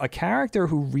a character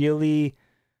who really,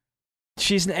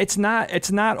 it's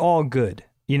not all good.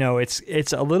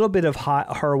 It's a little bit of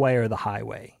her way or the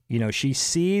highway. She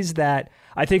sees that,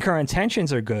 I think her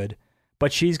intentions are good,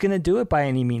 but she's going to do it by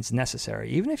any means necessary,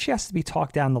 even if she has to be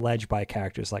talked down the ledge by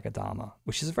characters like Adama,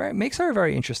 which makes her a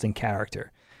very interesting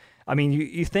character. I mean,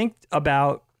 you think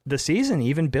about the season,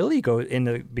 even Billy in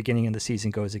the beginning of the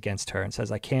season goes against her and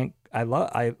says, I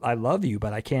love you,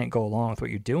 but I can't go along with what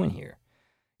you're doing here.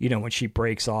 When she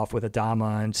breaks off with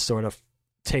Adama and sort of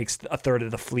takes a third of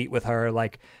the fleet with her,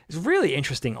 like, it's a really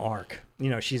interesting arc.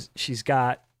 She's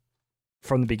got,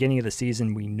 from the beginning of the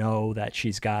season, we know that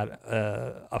she's got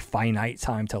a finite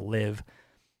time to live.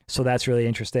 So that's really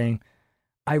interesting.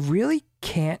 I really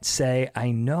can't say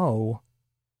I know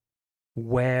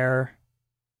where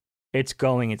it's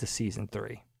going into season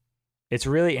 3. It's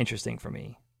really interesting for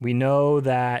me. We know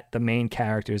that the main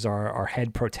characters, our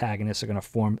head protagonists, are going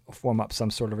to form up some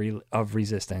sort of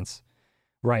resistance,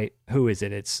 right? Who is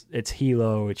it? It's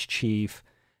Hilo, it's Chief,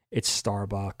 it's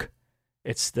Starbuck,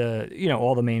 it's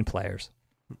all the main players.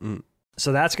 Mm-hmm.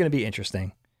 So that's going to be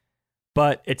interesting.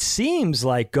 But it seems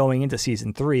like going into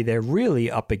season 3, they're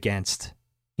really up against,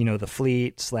 the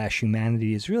fleet /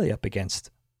 humanity is really up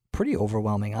against pretty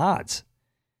overwhelming odds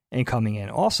in coming in.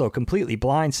 Also completely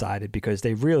blindsided, because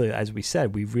they really, as we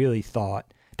said, they really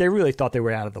thought they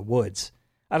were out of the woods.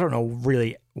 I don't know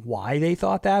really why they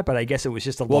thought that, but I guess it was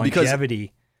just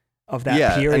longevity of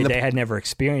that period. They had never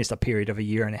experienced a period of a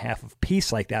year and a half of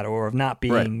peace like that, or of not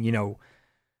being,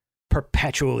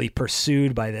 perpetually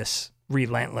pursued by this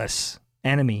relentless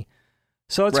enemy.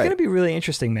 So it's going to be really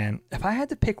interesting, man. If I had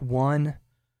to pick one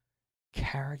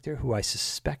character who I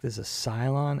suspect is a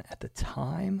Cylon at the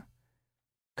time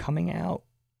coming out,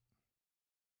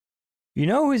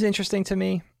 who's interesting to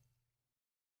me?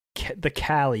 the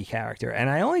Callie character. And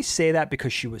I only say that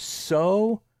because she was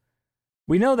so...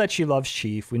 We know that she loves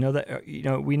Chief. We know that,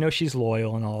 we know she's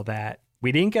loyal and all that.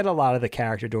 We didn't get a lot of the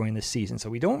character during this season, so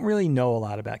we don't really know a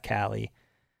lot about Callie.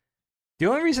 The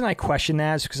only reason I question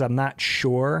that is because I'm not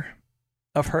sure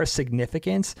of her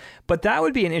significance, but that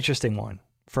would be an interesting one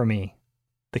for me,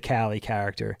 the Callie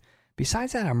character.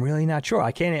 Besides that, I'm really not sure.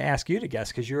 I can't ask you to guess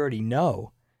because you already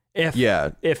know if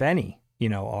any,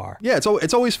 are. Yeah,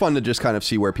 it's always fun to just kind of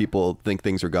see where people think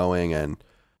things are going. And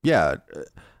yeah,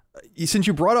 since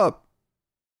you brought up,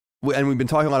 and we've been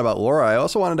talking a lot about Laura, I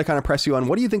also wanted to kind of press you on,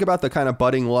 what do you think about the kind of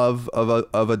budding love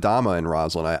of Adama and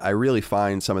Rosalind? I really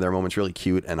find some of their moments really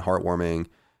cute and heartwarming,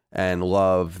 and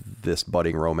love this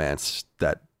budding romance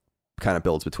that kind of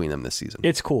builds between them this season.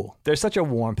 It's cool. There's such a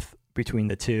warmth between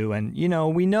the two. And,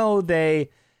 we know they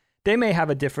may have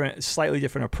slightly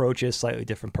different approaches, slightly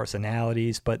different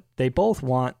personalities, but they both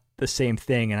want the same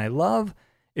thing. And I love,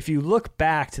 if you look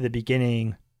back to the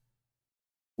beginning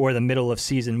or the middle of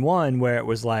season 1, where it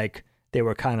was like they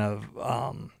were kind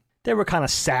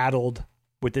of saddled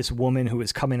with this woman who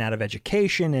was coming out of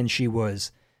education, and she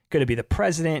was going to be the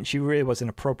president. She really wasn't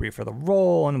appropriate for the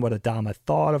role, and what Adama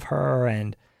thought of her,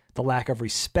 and the lack of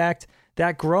respect,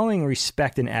 that growing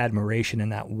respect and admiration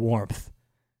and that warmth.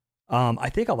 I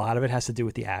think a lot of it has to do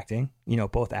with the acting,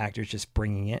 both actors just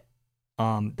bringing it,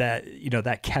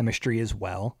 that chemistry as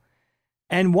well,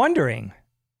 and wondering,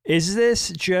 is this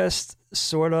just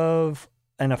sort of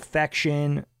an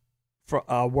affection for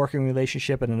a working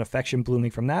relationship and an affection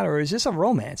blooming from that, or is this a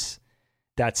romance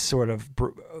that's sort of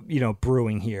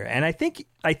brewing here? And I think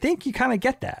you kind of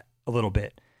get that a little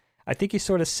bit. I think you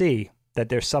sort of see that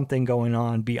there's something going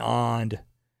on beyond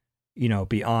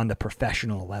the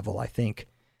professional level. I think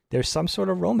there's some sort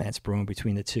of romance brewing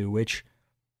between the two, which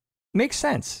makes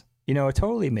sense. It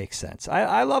totally makes sense.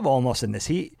 I love Almost in this.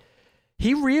 He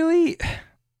really,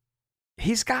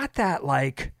 he's got that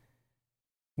like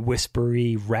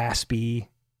whispery, raspy,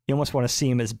 you almost want to see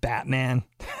him as Batman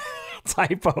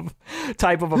type of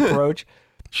approach.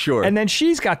 Sure. And then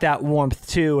she's got that warmth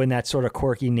too, and that sort of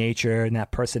quirky nature and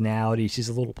that personality. She's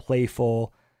a little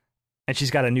playful, and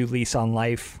she's got a new lease on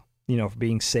life, for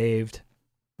being saved,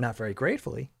 not very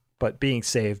gratefully, but being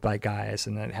saved by Gaius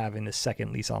and then having this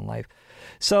second lease on life.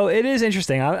 So it is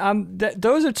interesting.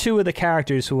 Those are two of the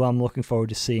characters who I'm looking forward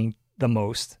to seeing the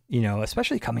most,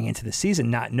 especially coming into the season,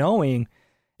 not knowing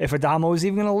if Adama was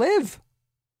even going to live.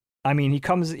 I mean,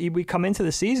 we come into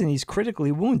the season, he's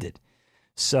critically wounded.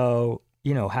 So,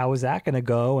 how is that going to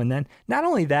go? And then not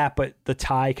only that, but the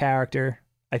Ty character,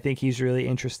 I think he's really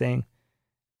interesting.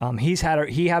 He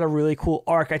had a really cool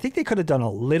arc. I think they could have done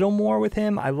a little more with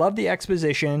him. I love the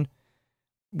exposition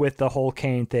with the whole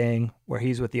Kane thing where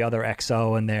he's with the other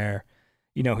XO and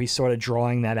he's sort of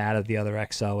drawing that out of the other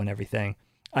XO and everything.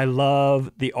 I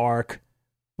love the arc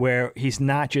where he's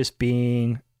not just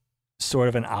being sort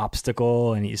of an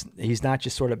obstacle, and he's not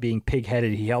just sort of being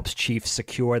pig-headed. He helps Chief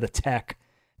secure the tech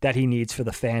that he needs for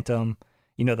the Phantom,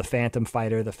 the Phantom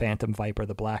Fighter, the Phantom Viper,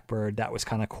 the Blackbird. That was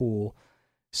kind of cool.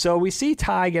 So we see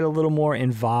Ty get a little more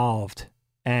involved,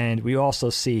 and we also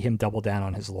see him double down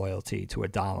on his loyalty to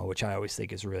Adama, which I always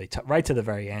think is really right to the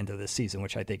very end of the season,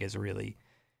 which I think is really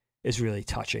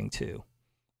touching too.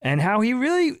 And how he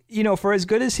really, for as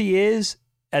good as he is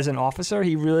as an officer,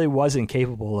 he really wasn't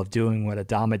capable of doing what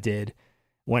Adama did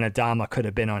when Adama could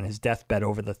have been on his deathbed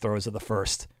over the throes of the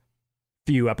first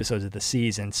few episodes of the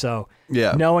season. So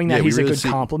knowing that he's a good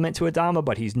compliment to Adama,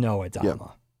 but he's no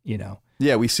Adama,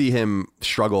 Yeah, we see him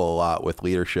struggle a lot with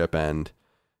leadership and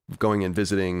going and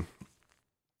visiting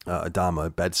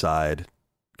Adama bedside,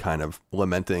 kind of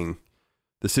lamenting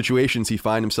the situations he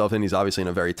finds himself in. He's obviously in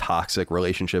a very toxic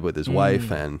relationship with his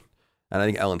wife, and I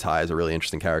think Ellen Ty is a really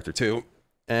interesting character too.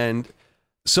 And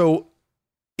so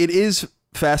it is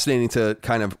fascinating to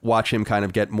kind of watch him kind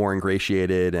of get more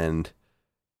ingratiated, and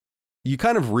you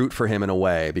kind of root for him in a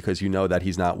way because that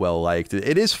he's not well liked.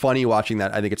 It is funny watching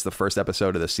that. I think it's the first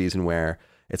episode of the season where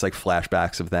it's like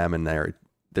flashbacks of them, and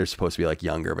they're supposed to be like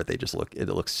younger, but it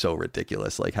looks so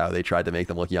ridiculous, like how they tried to make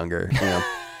them look younger,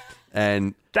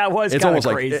 and that was kind of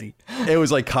crazy. It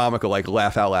was like comical, like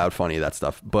laugh out loud funny, that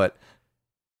stuff. But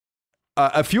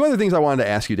a few other things I wanted to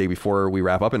ask you, Dave, before we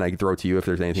wrap up, and I can throw it to you if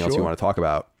there's anything else you want to talk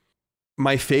about.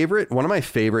 One of my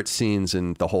favorite scenes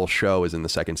in the whole show is in the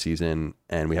second season,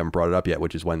 and we haven't brought it up yet,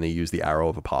 which is when they use the Arrow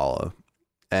of Apollo.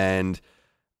 And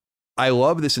I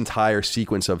love this entire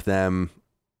sequence of them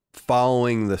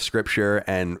following the scripture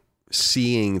and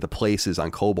seeing the places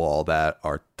on Kobol that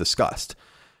are discussed,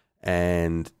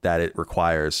 and that it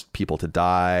requires people to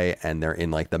die, and they're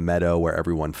in like the meadow where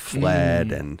everyone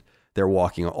fled, and they're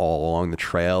walking all along the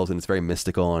trails, and it's very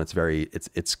mystical, and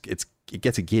it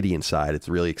gets a giddy inside. It's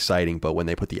really exciting. But when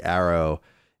they put the arrow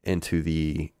into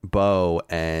the bow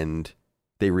and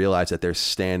they realize that they're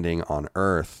standing on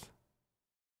Earth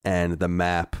and the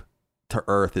map to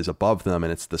Earth is above them,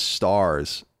 and it's the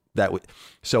stars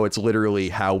so it's literally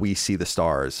how we see the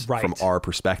stars from our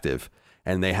perspective,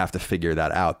 and they have to figure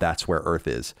that out. That's where Earth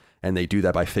is. And they do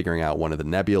that by figuring out one of the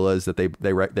nebulas that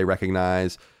they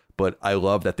recognize. But I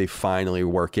love that they finally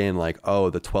work in like, oh,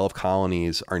 the 12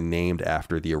 colonies are named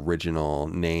after the original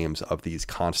names of these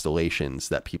constellations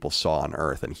that people saw on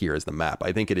Earth. And here is the map.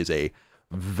 I think it is a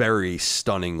very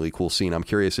stunningly cool scene. I'm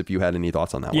curious if you had any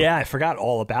thoughts on that one. Yeah, I forgot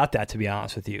all about that, to be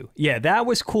honest with you. Yeah, that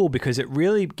was cool because it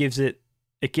really gives it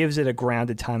a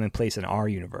grounded time and place in our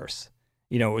universe.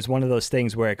 You know, it was one of those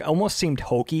things where it almost seemed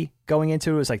hokey going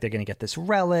into it. It was like they're going to get this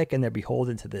relic and they're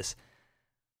beholden to this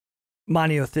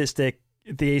monotheistic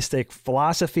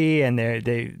philosophy, and they're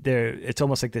it's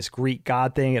almost like this Greek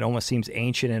god thing. It almost seems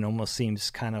ancient and almost seems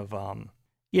kind of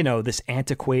this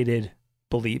antiquated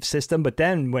belief system. But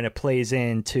then when it plays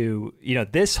into,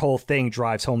 this whole thing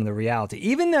drives home the reality.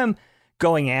 Even them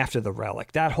going after the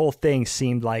relic, that whole thing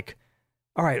seemed like,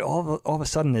 all right, all of a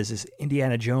sudden there's this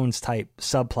Indiana Jones type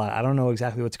subplot. I don't know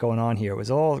exactly what's going on here. It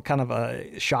was all kind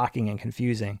of shocking and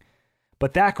confusing,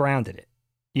 but that grounded it.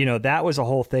 That was a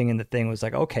whole thing, and the thing was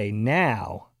like, okay,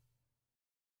 now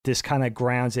this kind of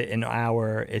grounds it in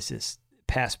is this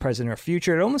past, present, or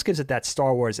future? It almost gives it that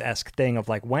Star Wars-esque thing of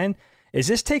like, when is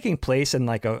this taking place in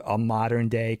like a modern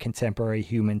day contemporary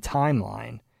human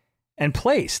timeline and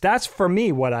place? That's for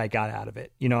me what I got out of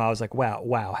it. I was like,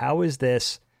 wow, how is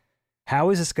this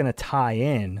going to tie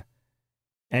in?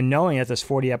 And knowing that there's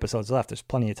 40 episodes left, there's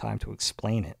plenty of time to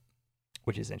explain it,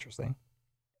 which is interesting.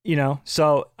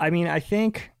 So I mean, I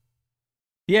think,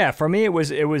 yeah, for me it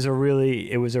was a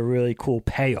really cool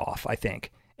payoff, I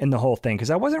think, in the whole thing, because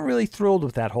I wasn't really thrilled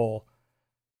with that whole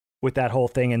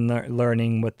thing and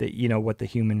learning what the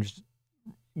humans,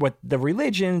 what the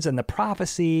religions and the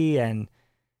prophecy and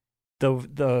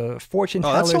the fortune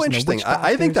tellers. Oh, that's so interesting.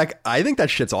 I think that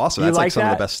shit's awesome. That's like some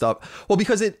of the best stuff. Well,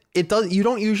 because it does. You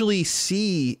don't usually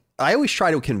see. I always try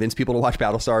to convince people to watch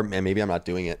Battlestar, and maybe I'm not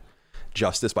doing it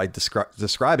justice by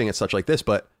describing it such like this,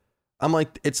 but I'm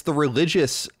like, it's the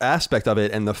religious aspect of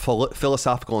it and the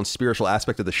philosophical and spiritual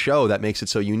aspect of the show that makes it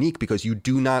so unique, because you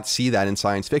do not see that in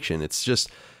science fiction. It's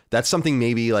just, that's something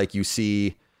maybe like you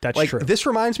see. That's like, true. This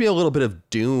reminds me a little bit of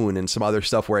Dune and some other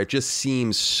stuff where it just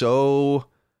seems so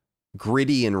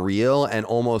gritty and real and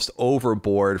almost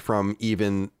overboard from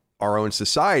even our own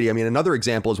society. I mean, another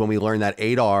example is when we learned that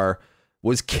Adar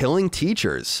was killing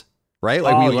teachers, right?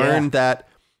 Like we learned that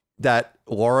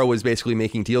Laura was basically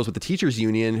making deals with the teachers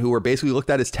union, who were basically looked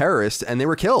at as terrorists, and they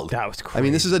were killed. That was crazy. I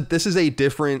mean, this is a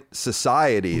different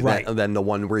society than the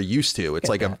one we're used to. It's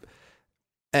like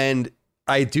and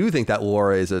I do think that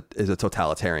Laura is a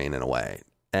totalitarian in a way.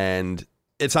 And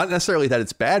it's not necessarily that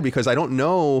it's bad, because I don't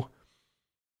know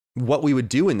what we would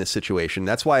do in this situation.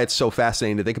 That's why it's so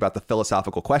fascinating to think about the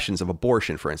philosophical questions of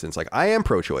abortion, for instance. Like, I am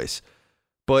pro-choice,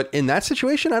 but in that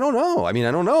situation, I don't know. I mean,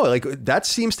 I don't know. Like, that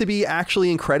seems to be actually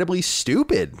incredibly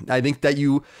stupid. I think that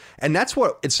and that's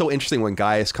what it's so interesting when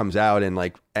Gaius comes out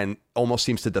and almost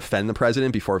seems to defend the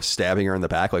president before stabbing her in the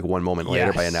back, like 1 moment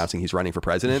later, by announcing he's running for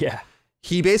president. Yeah.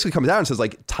 He basically comes out and says,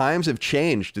 like, times have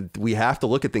changed. We have to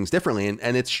look at things differently.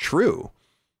 And it's true.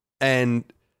 And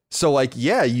so, like,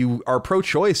 yeah, you are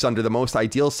pro-choice under the most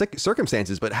ideal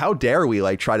circumstances, but how dare we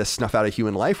like try to snuff out a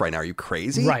human life right now? Are you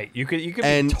crazy? Right. You could be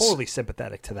totally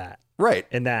sympathetic to that. Right.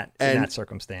 In that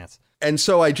circumstance. And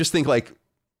so I just think like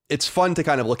it's fun to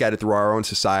kind of look at it through our own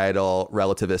societal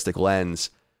relativistic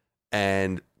lens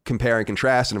and compare and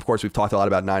contrast. And of course, we've talked a lot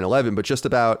about 9/11, but just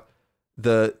about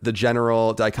the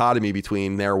general dichotomy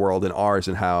between their world and ours,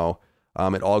 and how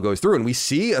it all goes through. And we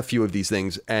see a few of these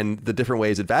things and the different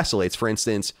ways it vacillates. For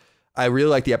instance, I really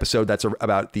like the episode that's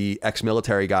about the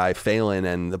ex-military guy, Phelan,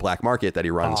 and the black market that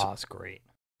he runs. Oh, that's great.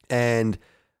 And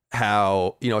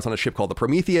how, it's on a ship called the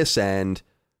Prometheus, and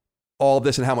all of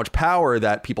this, and how much power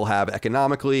that people have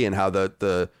economically, and how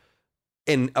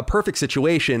in a perfect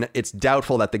situation, it's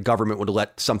doubtful that the government would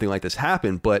let something like this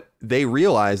happen, but they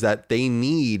realize that they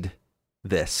need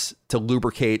this to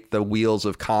lubricate the wheels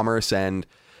of commerce and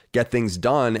get things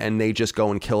done, and they just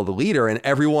go and kill the leader. And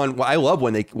everyone, I love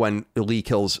when Lee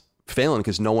kills Phelan,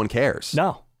 because no one cares.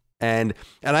 No. And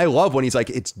I love when he's like,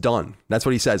 it's done. That's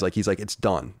what he says. Like, he's like, it's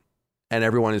done. And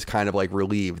everyone is kind of like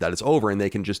relieved that it's over and they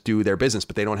can just do their business,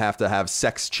 but they don't have to have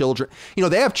sex children.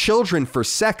 They have children for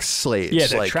sex slaves. Yeah,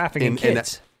 they're trafficking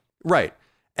kids. Right.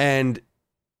 And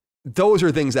those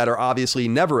are things that are obviously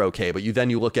never okay. But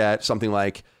you look at something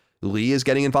like, Lee is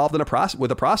getting involved in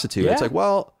with a prostitute. Yeah. It's like,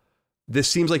 well, this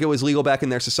seems like it was legal back in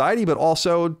their society, but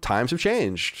also times have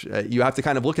changed. You have to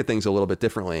kind of look at things a little bit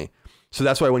differently. So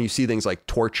that's why when you see things like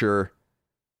torture,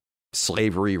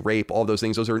 slavery, rape, all those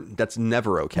things, that's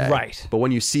never okay. Right. But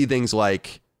when you see things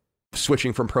like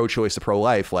switching from pro-choice to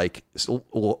pro-life, like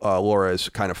Laura is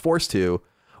kind of forced to,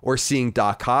 or seeing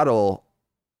Doc Cottle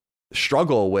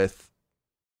struggle with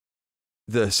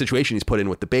the situation he's put in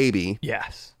with the baby.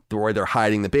 Yes. Where they're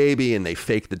hiding the baby and they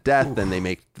fake the death and they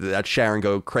make that Sharon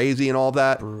go crazy and all of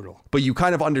that. Brutal. But you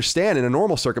kind of understand in a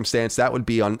normal circumstance that would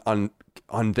be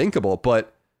unthinkable.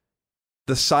 But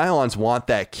the Cylons want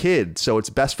that kid, so it's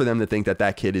best for them to think that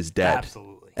that kid is dead.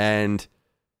 Absolutely. And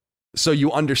so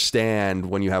you understand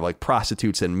when you have like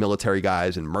prostitutes and military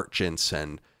guys and merchants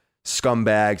and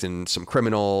scumbags and some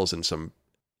criminals and some.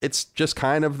 It's just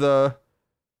kind of the.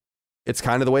 It's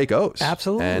kind of the way it goes.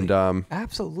 Absolutely. And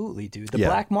absolutely, dude. The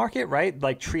black market, right?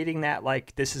 Like treating that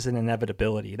like this is an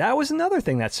inevitability. That was another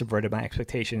thing that subverted my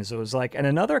expectations. It was like, and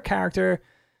another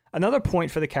point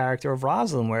for the character of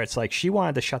Rosalind, where it's like she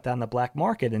wanted to shut down the black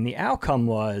market, and the outcome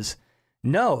was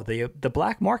no, the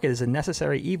black market is a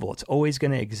necessary evil. It's always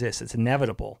going to exist. It's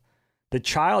inevitable. The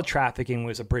child trafficking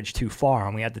was a bridge too far,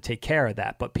 and we had to take care of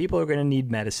that. But people are going to need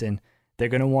medicine. They're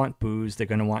going to want booze. They're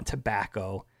going to want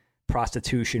tobacco.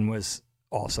 Prostitution was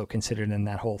also considered in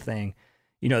that whole thing.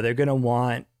 You know, they're going to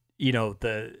want, you know,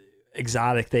 the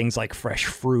exotic things like fresh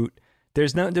fruit.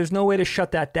 There's no way to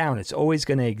shut that down. It's always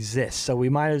going to exist. So we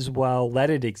might as well let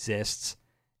it exist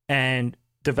and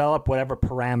develop whatever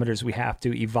parameters we have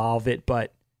to evolve it.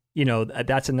 But, you know,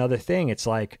 that's another thing. It's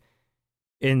like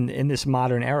in this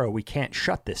modern era, we can't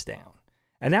shut this down.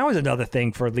 And that was another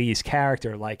thing for Lee's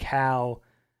character, like how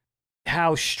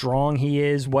strong he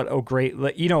is, what a great,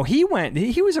 you know, he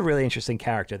was a really interesting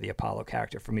character, the Apollo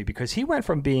character for me, because he went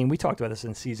from being, we talked about this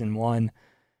in season 1,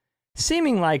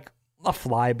 seeming like a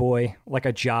flyboy, like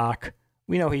a jock.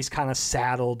 We know he's kind of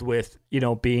saddled with, you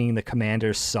know, being the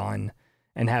commander's son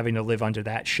and having to live under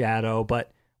that shadow,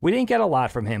 but we didn't get a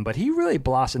lot from him, but he really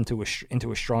blossomed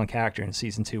into a strong character in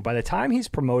season 2. By the time he's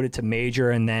promoted to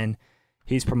major and then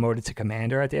he's promoted to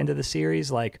commander at the end of the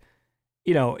series, like,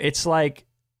 you know, it's like,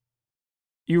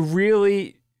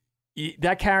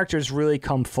 that character's really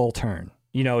come full turn.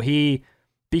 You know, he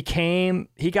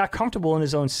got comfortable in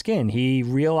his own skin. He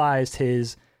realized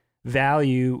his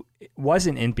value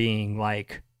wasn't in being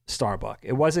like Starbuck.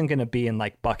 It wasn't going to be in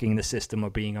like bucking the system or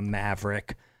being a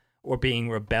maverick or being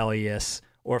rebellious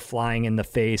or flying in the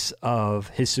face of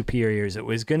his superiors. It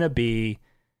was going to be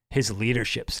his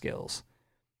leadership skills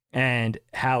and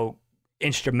how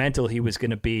instrumental he was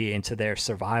going to be into their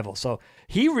survival. So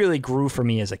he really grew for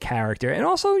me as a character. And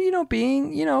also, you know,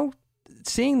 being, you know,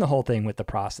 seeing the whole thing with the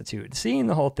prostitute, seeing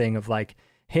the whole thing of like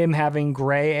him having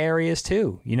gray areas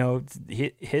too. You know,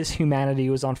 his humanity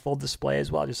was on full display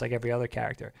as well, just like every other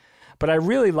character. But I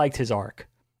really liked his arc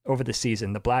over the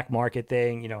season, the black market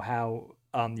thing, you know, how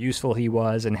useful he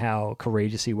was and how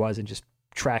courageous he was and just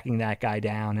tracking that guy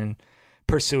down and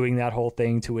pursuing that whole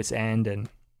thing to its end. And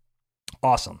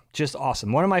awesome. Just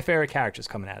awesome. One of my favorite characters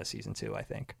coming out of season 2, I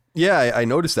think. Yeah, I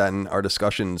noticed that in our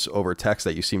discussions over text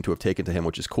that you seem to have taken to him,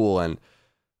 which is cool. And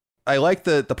I like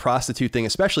the prostitute thing,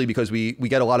 especially because we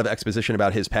get a lot of exposition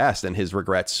about his past and his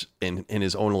regrets in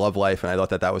his own love life. And I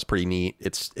thought that was pretty neat.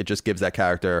 It just gives that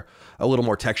character a little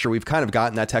more texture. We've kind of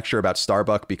gotten that texture about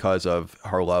Starbuck because of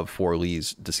her love for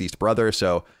Lee's deceased brother.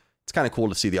 So it's kind of cool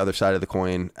to see the other side of the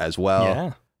coin as well.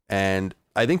 Yeah. And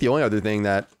I think the only other thing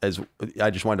that I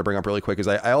just wanted to bring up really quick is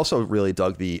I also really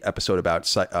dug the episode about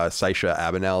Saisha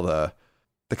Abenel,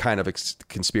 the kind of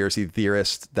conspiracy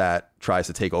theorist that tries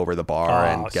to take over the bar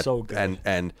and get so good.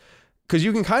 And because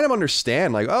you can kind of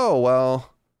understand like, oh,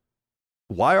 well,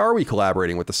 why are we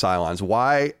collaborating with the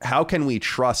Cylons? How can we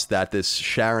trust that this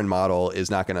Sharon model is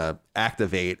not going to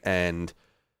activate? And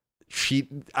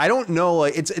I don't know,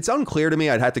 like it's unclear to me.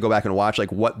 I'd have to go back and watch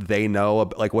like what they know,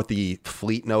 like what the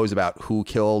fleet knows about who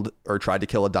killed or tried to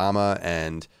kill Adama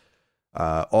and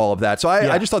all of that. So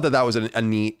I just thought that was a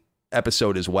neat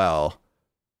episode as well.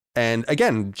 And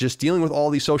again, just dealing with all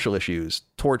these social issues,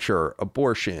 torture,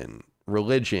 abortion,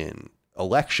 religion,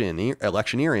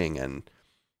 electioneering. And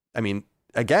I mean,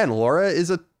 again, Laura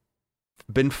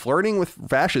been flirting with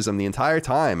fascism the entire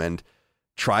time and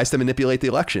tries to manipulate the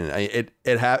election.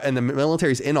 And the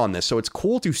military's in on this. So it's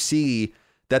cool to see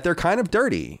that they're kind of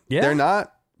dirty. Yeah. They're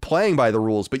not playing by the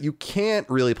rules, but you can't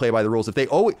really play by the rules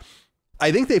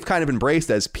I think they've kind of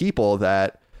embraced as people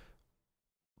that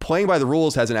playing by the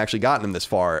rules hasn't actually gotten them this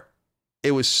far.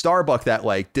 It was Starbuck that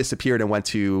like disappeared and went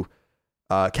to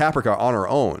Caprica on her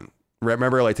own.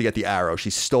 Remember, like to get the arrow, she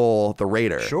stole the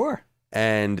Raider. Sure.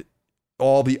 And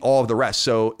all of the rest.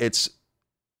 So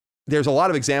there's a lot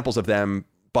of examples of them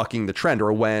bucking the trend,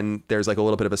 or when there's like a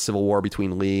little bit of a civil war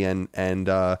between Lee and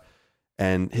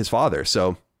his father.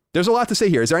 So there's a lot to say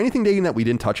here. Is there anything, Dagan, that we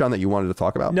didn't touch on that you wanted to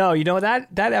talk about? No, that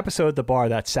episode at the bar,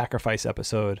 that sacrifice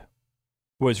episode,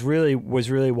 was really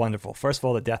wonderful. First of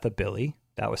all, the death of Billy.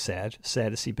 That was sad.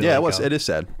 Sad to see Billy. Yeah, go. It is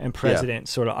sad. And President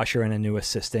sort of usher in a new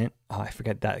assistant. Oh, I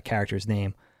forget that character's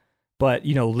name. But,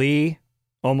 Lee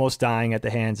almost dying at the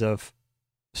hands of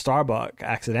Starbuck,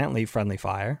 accidentally, friendly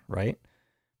fire, right?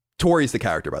 Tori's the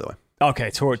character, by the way.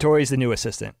 Okay, Tori's the new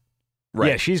assistant.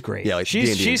 Right. Yeah, she's great. Yeah, like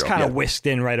she's kind of whisked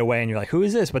in right away, and you're like, who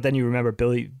is this? But then you remember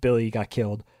Billy got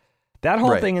killed. That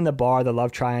whole thing in the bar, the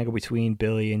love triangle between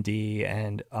Billy and Dee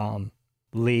and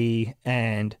Lee,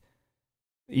 and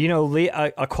Lee,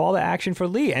 a call to action for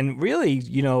Lee. And really,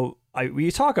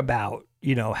 you talk about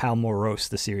how morose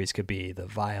the series could be, the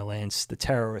violence, the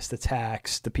terrorist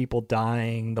attacks, the people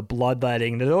dying, the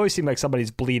bloodletting. It always seems like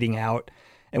somebody's bleeding out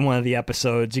in one of the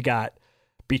episodes. You got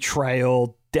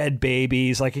betrayal, dead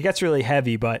babies. Like, it gets really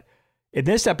heavy, but in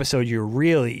this episode, you're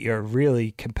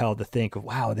really compelled to think,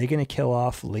 wow, are they going to kill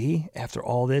off Lee after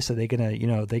all this? Are they going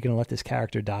to, let this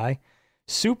character die?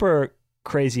 Super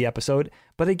crazy episode.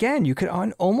 But again, you could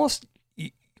almost,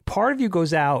 part of you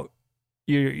goes out,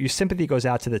 your sympathy goes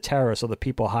out to the terrorists or the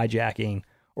people hijacking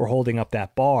or holding up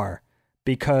that bar,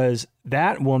 because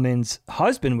that woman's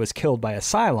husband was killed by a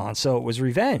Cylon. So it was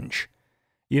revenge,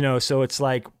 so it's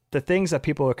like the things that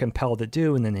people are compelled to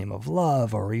do in the name of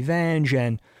love or revenge.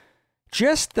 And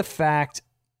just the fact,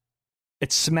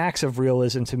 it smacks of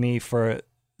realism to me for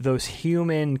those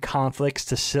human conflicts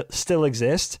to still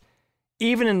exist,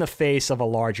 even in the face of a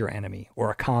larger enemy or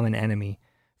a common enemy,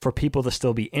 for people to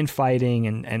still be infighting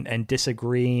and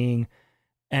disagreeing,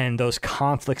 and those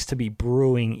conflicts to be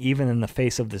brewing, even in the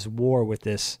face of this war with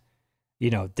this,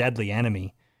 deadly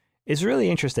enemy, is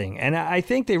really interesting. And I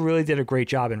think they really did a great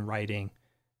job in writing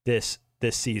this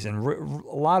season.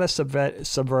 A lot of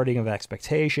subverting of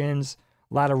expectations,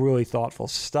 a lot of really thoughtful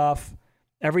stuff.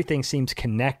 Everything seems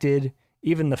connected.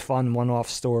 Even the fun one-off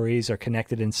stories are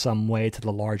connected in some way to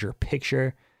the larger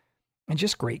picture. And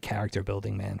just great character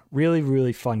building, man. Really,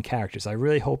 really fun characters. I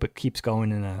really hope it keeps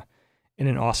going in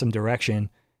an awesome direction.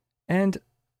 And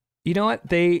you know what?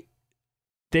 They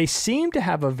seem to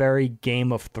have a very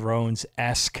Game of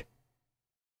Thrones-esque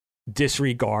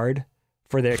disregard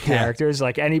for their characters.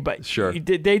 Like anybody, sure,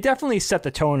 they definitely set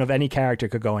the tone of any character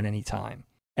could go in any time.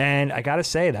 And I gotta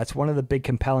say, that's one of the big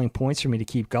compelling points for me to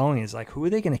keep going, is like, who are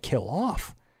they going to kill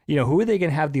off? Who are they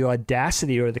going to have the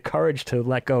audacity or the courage to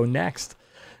let go next?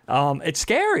 It's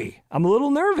scary. I'm a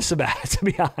little nervous about it, to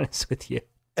be honest with you.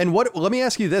 And let me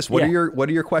ask you this: what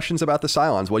are your questions about the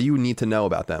Cylons? What do you need to know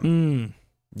about them?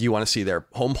 Do you want to see their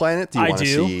home planet? Do you want to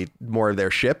see more of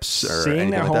their ships? Or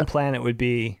seeing their like home planet would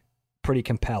be pretty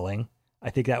compelling. I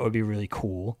think that would be really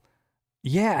cool.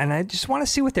 Yeah, and I just want to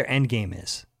see what their end game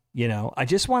is. I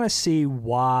just want to see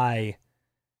why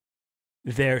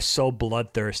they're so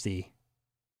bloodthirsty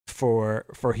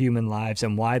for human lives,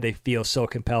 and why they feel so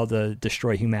compelled to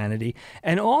destroy humanity.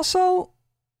 And also,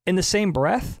 in the same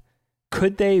breath,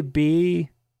 could they be...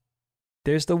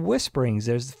 There's the whisperings.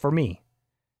 There's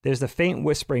the faint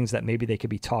whisperings that maybe they could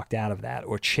be talked out of that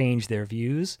or change their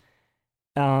views.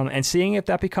 And seeing if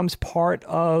that becomes part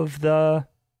of their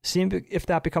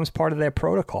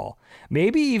protocol.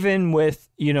 Maybe even with,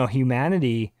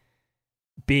 humanity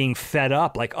being fed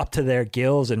up, like up to their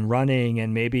gills and running,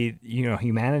 and maybe,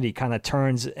 humanity kind of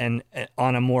turns and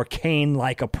on a more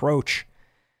Cain-like approach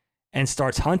and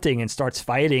starts hunting and starts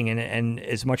fighting and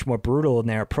is much more brutal in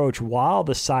their approach, while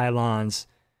the Cylons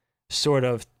sort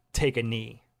of take a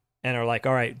knee and are like,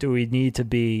 all right, do we need to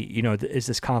be, is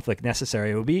this conflict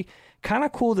necessary? It would be kind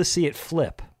of cool to see it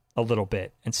flip a little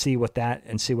bit and see what that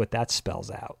spells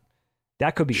out.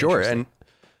 That could be sure. And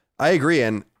I agree.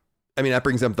 And I mean, that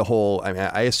brings up the whole,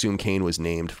 I assume Cain was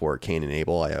named for Cain and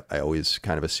Abel. I always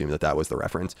kind of assumed that was the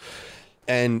reference.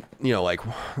 And, like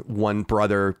one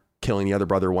brother killing the other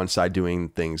brother, one side doing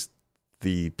things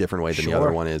the different way than the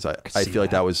other one is. I feel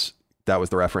like that was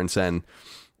the reference. And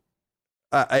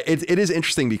it is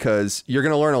interesting because you're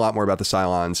going to learn a lot more about the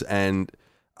Cylons. And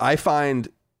I find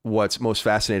what's most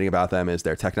fascinating about them is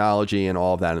their technology and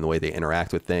all of that, and the way they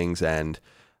interact with things. And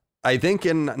I think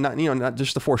not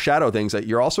just to foreshadow things, that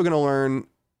you're also going to learn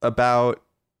about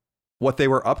what they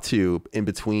were up to in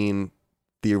between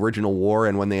the original war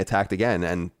and when they attacked again.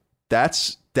 And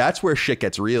that's where shit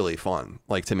gets really fun,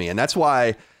 like, to me. And that's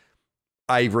why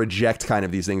I reject kind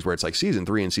of these things where it's like season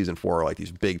 3 and season 4 are like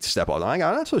these big step ups. I'm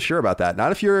not so sure about that.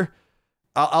 Not if you're,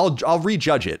 I'll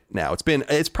rejudge it now.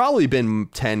 It's probably been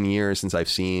 10 years since I've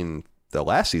seen the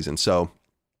last season. So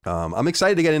I'm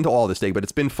excited to get into all this, Dig, but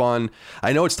it's been fun.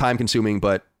 I know it's time consuming,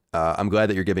 but I'm glad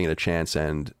that you're giving it a chance,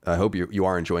 and I hope you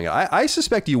are enjoying it. I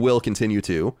suspect you will continue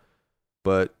to,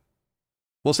 but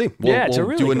we'll see.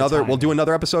 We'll do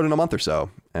another episode in a month or so,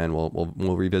 and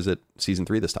we'll revisit season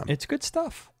 3 this time. It's good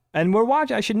stuff. And we're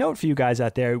watching. I should note for you guys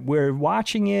out there, we're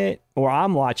watching it, or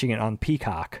I'm watching it on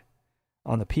Peacock,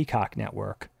 on the Peacock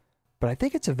network. But I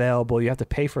think it's available. You have to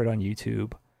pay for it on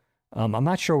YouTube. I'm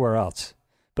not sure where else.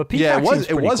 But Peacock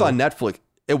it was on Netflix.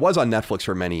 It was on Netflix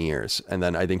for many years, and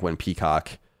then I think when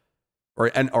Peacock,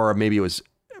 or maybe it was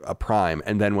a Prime,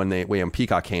 and then when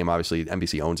Peacock came, obviously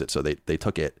NBC owns it, so they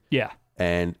took it. Yeah.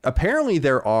 And apparently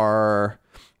there's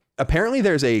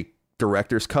a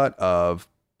director's cut of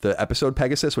the episode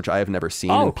Pegasus, which I have never seen,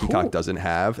 and Peacock doesn't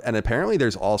have. And apparently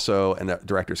there's also a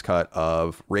director's cut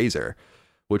of Razor,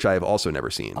 which I have also never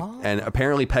seen. Oh. And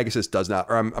apparently Pegasus does not,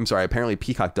 or I'm sorry, apparently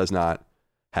Peacock does not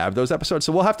have those episodes.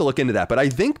 So we'll have to look into that. But I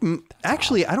think,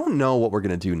 actually, I don't know what we're going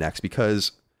to do next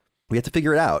because we have to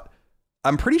figure it out.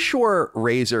 I'm pretty sure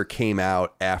Razor came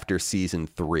out after season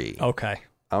 3. Okay.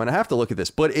 I'm going to have to look at this,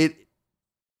 but I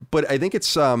think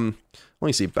it's, let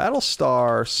me see,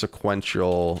 Battlestar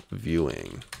sequential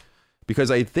viewing, because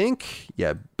I think,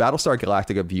 Battlestar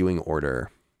Galactica viewing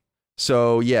order.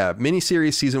 So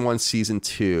miniseries season 1, season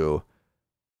 2.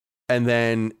 And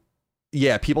then,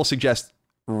 people suggest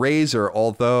Razor,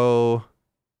 although,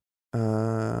 the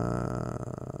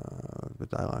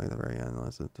dialogue at the very end.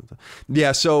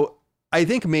 So I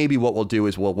think maybe what we'll do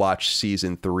is we'll watch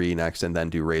season 3 next and then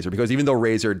do Razor, because even though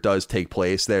Razor does take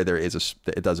place there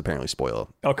it does apparently spoil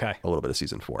a little bit of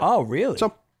season 4. Oh, really?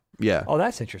 So, yeah. Oh,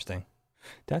 that's interesting.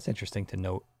 That's interesting to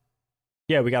note.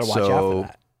 Yeah, we got to watch out for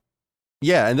that.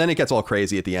 Yeah, and then it gets all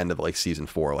crazy at the end of like season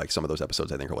 4. Like some of those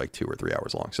episodes I think are like 2 or 3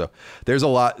 hours long. So there's a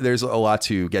lot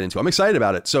to get into. I'm excited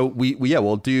about it. So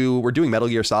we're doing Metal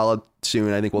Gear Solid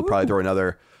soon. I think we'll probably throw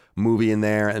another movie in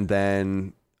there, and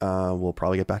then we'll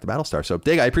probably get back to Battlestar. So,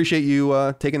 Dig, I appreciate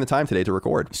you taking the time today to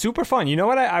record. Super fun. You know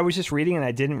what? I was just reading and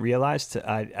I didn't realize,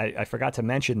 I forgot to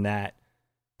mention that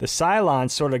the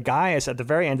Cylons, sort of Gaius, at the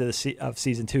very end of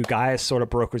season 2, Gaius sort of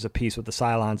brokers a peace with the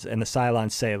Cylons, and the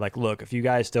Cylons say, like, look, if you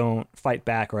guys don't fight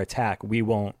back or attack,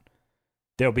 there'll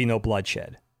be no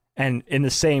bloodshed. And in the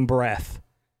same breath,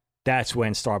 that's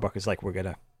when Starbuck is like, we're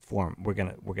gonna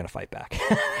fight back.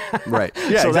 Right.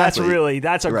 Yeah. So exactly.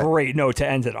 that's a great note to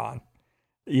end it on.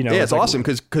 You know, it's awesome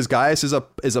because Gaius is a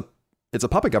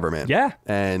puppet government. Yeah.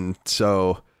 And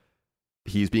so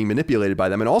he's being manipulated by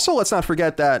them. And also, let's not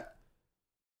forget that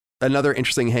another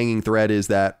interesting hanging thread is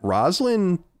that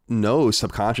Rosalind knows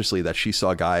subconsciously that she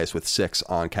saw Gaius with 6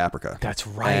 on Caprica. That's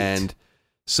right. And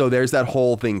so there's that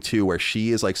whole thing too, where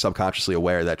she is like subconsciously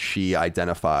aware that she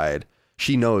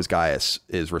knows Gaius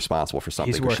is responsible for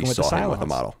something because she saw him with a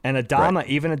model. And Adama,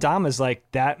 even Adama's like,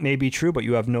 that may be true, but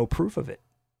you have no proof of it.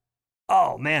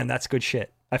 Oh man, that's good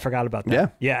shit. I forgot about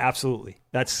that. Yeah, absolutely.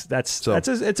 It's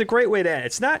a great way to end.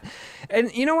 It's not,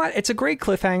 and you know what? It's a great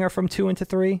cliffhanger from 2 into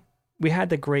 3. We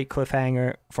had the great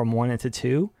cliffhanger from 1 into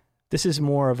 2. This is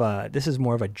more of a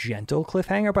gentle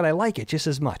cliffhanger, but I like it just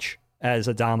as much as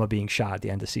Adama being shot at the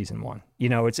end of season 1. You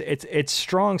know, it's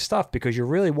strong stuff because you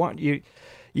really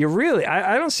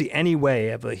I don't see any way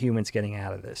of the humans getting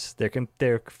out of this.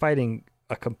 They're fighting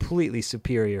a completely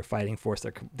superior fighting force.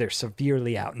 They're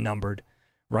severely outnumbered,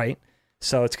 right?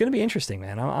 So it's going to be interesting,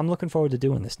 man. I'm looking forward to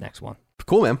doing this next one.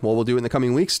 Cool, man. Well, we'll do it in the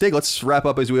coming weeks. Stig, let's wrap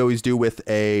up as we always do with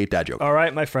a dad joke. All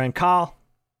right, my friend. Kyle,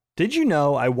 did you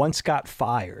know I once got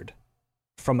fired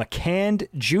from a canned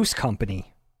juice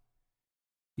company?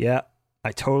 Yeah,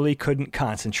 I totally couldn't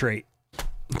concentrate.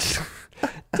 It's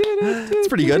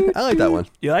pretty good. I like that one.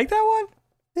 You like that one?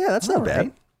 Yeah, that's not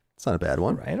bad. It's not a bad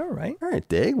one. All right.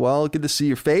 Dig. Well, good to see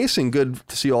your face and good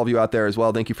to see all of you out there as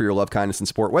well. Thank you for your love, kindness, and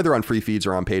support, whether on free feeds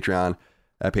or on Patreon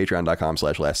at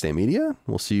patreon.com/laststandmedia.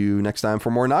 We'll see you next time for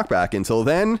more Knockback. Until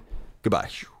then, goodbye.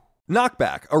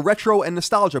 Knockback, a retro and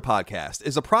nostalgia podcast,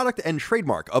 is a product and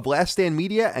trademark of Last Stand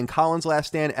Media and Collins Last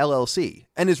Stand LLC,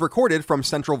 and is recorded from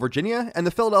Central Virginia and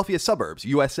the Philadelphia suburbs,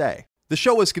 USA. The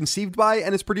show was conceived by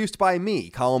and is produced by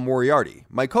me, Colin Moriarty.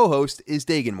 My co-host is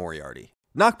Dagan Moriarty.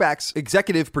 Knockback's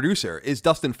executive producer is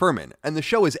Dustin Furman, and the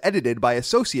show is edited by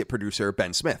associate producer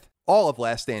Ben Smith. All of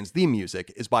Last Stand's theme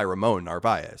music is by Ramon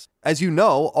Narvaez. As you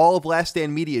know, all of Last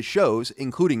Stand Media's shows,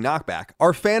 including Knockback,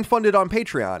 are fan-funded on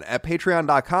Patreon at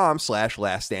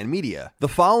patreon.com/laststandmedia. The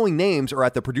following names are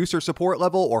at the producer support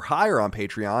level or higher on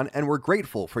Patreon, and we're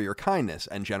grateful for your kindness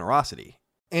and generosity.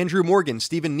 Andrew Morgan,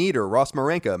 Stephen Nieder, Ross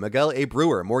Marenka, Miguel A.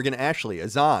 Brewer, Morgan Ashley,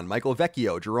 Azan, Michael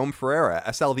Vecchio, Jerome Ferreira,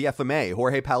 SLVFMA,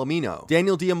 Jorge Palomino,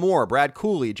 Daniel Diamore, Brad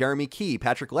Cooley, Jeremy Key,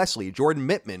 Patrick Leslie, Jordan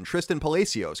Mittman, Tristan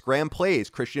Palacios, Graham Plays,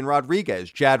 Christian Rodriguez,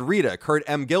 Jad Rita, Kurt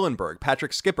M. Gillenberg,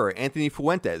 Patrick Skipper, Anthony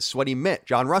Fuentes, Sweaty Mitt,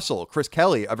 John Russell, Chris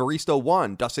Kelly, Evaristo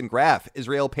 1, Dustin Graff,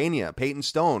 Israel Pena, Peyton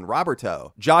Stone,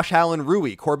 Roberto, Josh Allen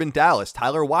Rui, Corbin Dallas,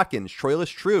 Tyler Watkins, Troilus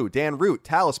True, Dan Root,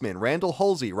 Talisman, Randall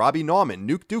Halsey, Robbie Nauman,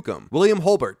 Nuke Dukem, William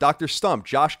Holbert, Dr. Stump,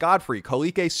 Josh Godfrey,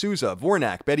 Kolike Souza,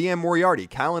 Vornak, Betty Ann Moriarty,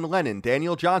 Callan Lennon,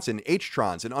 Daniel Johnson,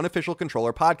 H-Trons, an Unofficial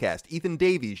Controller Podcast, Ethan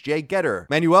Davies, Jay Getter,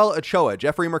 Manuel Ochoa,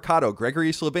 Jeffrey Mercado,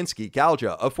 Gregory Slavinsky,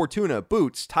 Galja, Of Fortuna,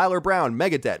 Boots, Tyler Brown,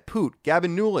 Megadet, Poot,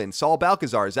 Gavin Newland, Saul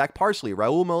Balcazar, Zach Parsley,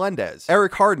 Raul Melendez,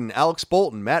 Eric Harden, Alex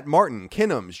Bolton, Matt Martin,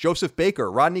 Kinnums, Joseph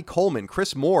Baker, Rodney Coleman,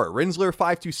 Chris Moore,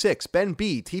 Rinsler526, Ben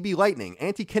B, TB Lightning,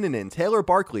 Auntie Kinnanen, Taylor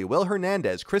Barkley, Will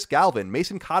Hernandez, Chris Galvin,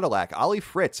 Mason Cadillac, Ollie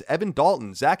Fritz, Evan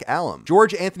Dalton, Zach Allum,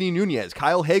 George Anthony Nunez,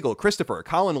 Kyle Hagel, Christopher,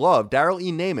 Colin Love, Daryl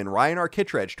E. Naiman, Ryan R.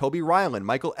 Kittredge, Toby Ryland,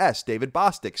 Michael S., David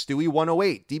Bostic, Stewie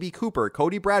 108, DB Cooper,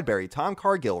 Cody Bradbury, Tom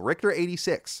Cargill, Richter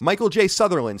 86, Michael J.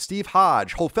 Sutherland, Steve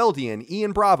Hodge, Holfeldian,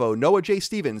 Ian Bravo, Noah J.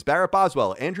 Stevens, Barrett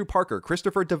Boswell, Andrew Parker,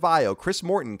 Christopher DeVio, Chris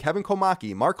Morton, Kevin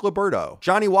Komaki, Mark Liberto,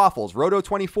 Johnny Waffles,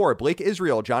 Roto24, Blake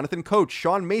Israel, Jonathan Coach,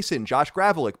 Sean Mason, Josh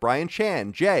Gravelick, Brian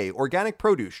Chan, Jay, Organic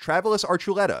Produce, Travelus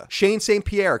Archuleta, Shane St.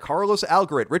 Pierre, Carlos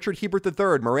Algaret, Richard Hebert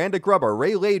III, Miranda Grubber,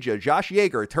 Ray Leja, Josh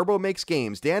Yeager, Turbo Makes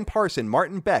Games, Dan Parson,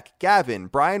 Martin Beck, Gavin,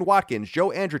 Brian Watkins, Joe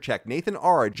Andrzejczyk, Nathan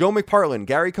R., Joe McPartlin,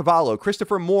 Gary Cavallo,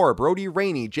 Christopher Moore, Brody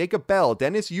Rainey, Jacob Bell,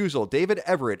 Dennis Uzel, David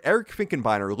Everett, Eric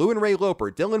Finkenbeiner, Lou and Ray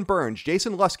Loper, Dylan Burns,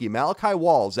 Jason Lusky, Malachi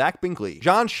Wall, Zach Binkley,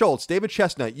 John Schultz, David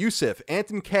Chestnut, Yusuf,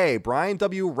 Anton K., Brian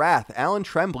W. Rath, Alan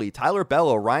Tremblay, Tyler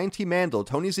Bello, Ryan T. Mandel,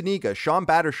 Tony Zaniga, Sean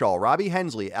Battershaw, Robbie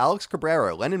Hensley, Alex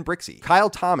Cabrera, Lennon Brixey, Kyle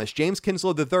Thomas, James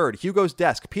Kinslow III, Hugo's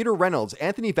Desk, Peter Reynolds,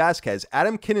 Anthony Vasquez,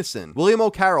 Adam Kinnison, William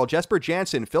O'Carroll, Jesper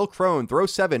Jansen, Phil Crone,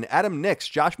 Throw7, Adam Nix,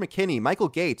 Josh McKinney, Michael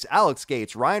Gates, Alex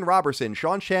Gates, Ryan Robertson,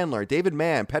 Sean Chandler, David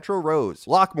Mann, Petro Rose,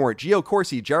 Lockmore, Gio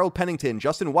Corsi, Gerald Pennington,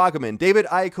 Justin Wagaman, David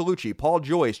Iacolucci, Paul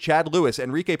Joyce, Chad Lewis,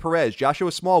 Enrique Perez,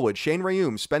 Joshua Smallwood, Shane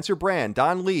Rayum, Spencer Brand,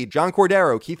 Don Lee, John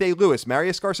Cordero, Keith A. Lewis,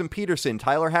 Marius Garson Peterson,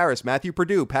 Tyler Harris, Matthew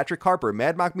Purdue, Patrick Harper,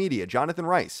 Mad Mock Media, Jonathan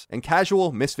Rice, and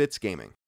Casual Misfits Gaming.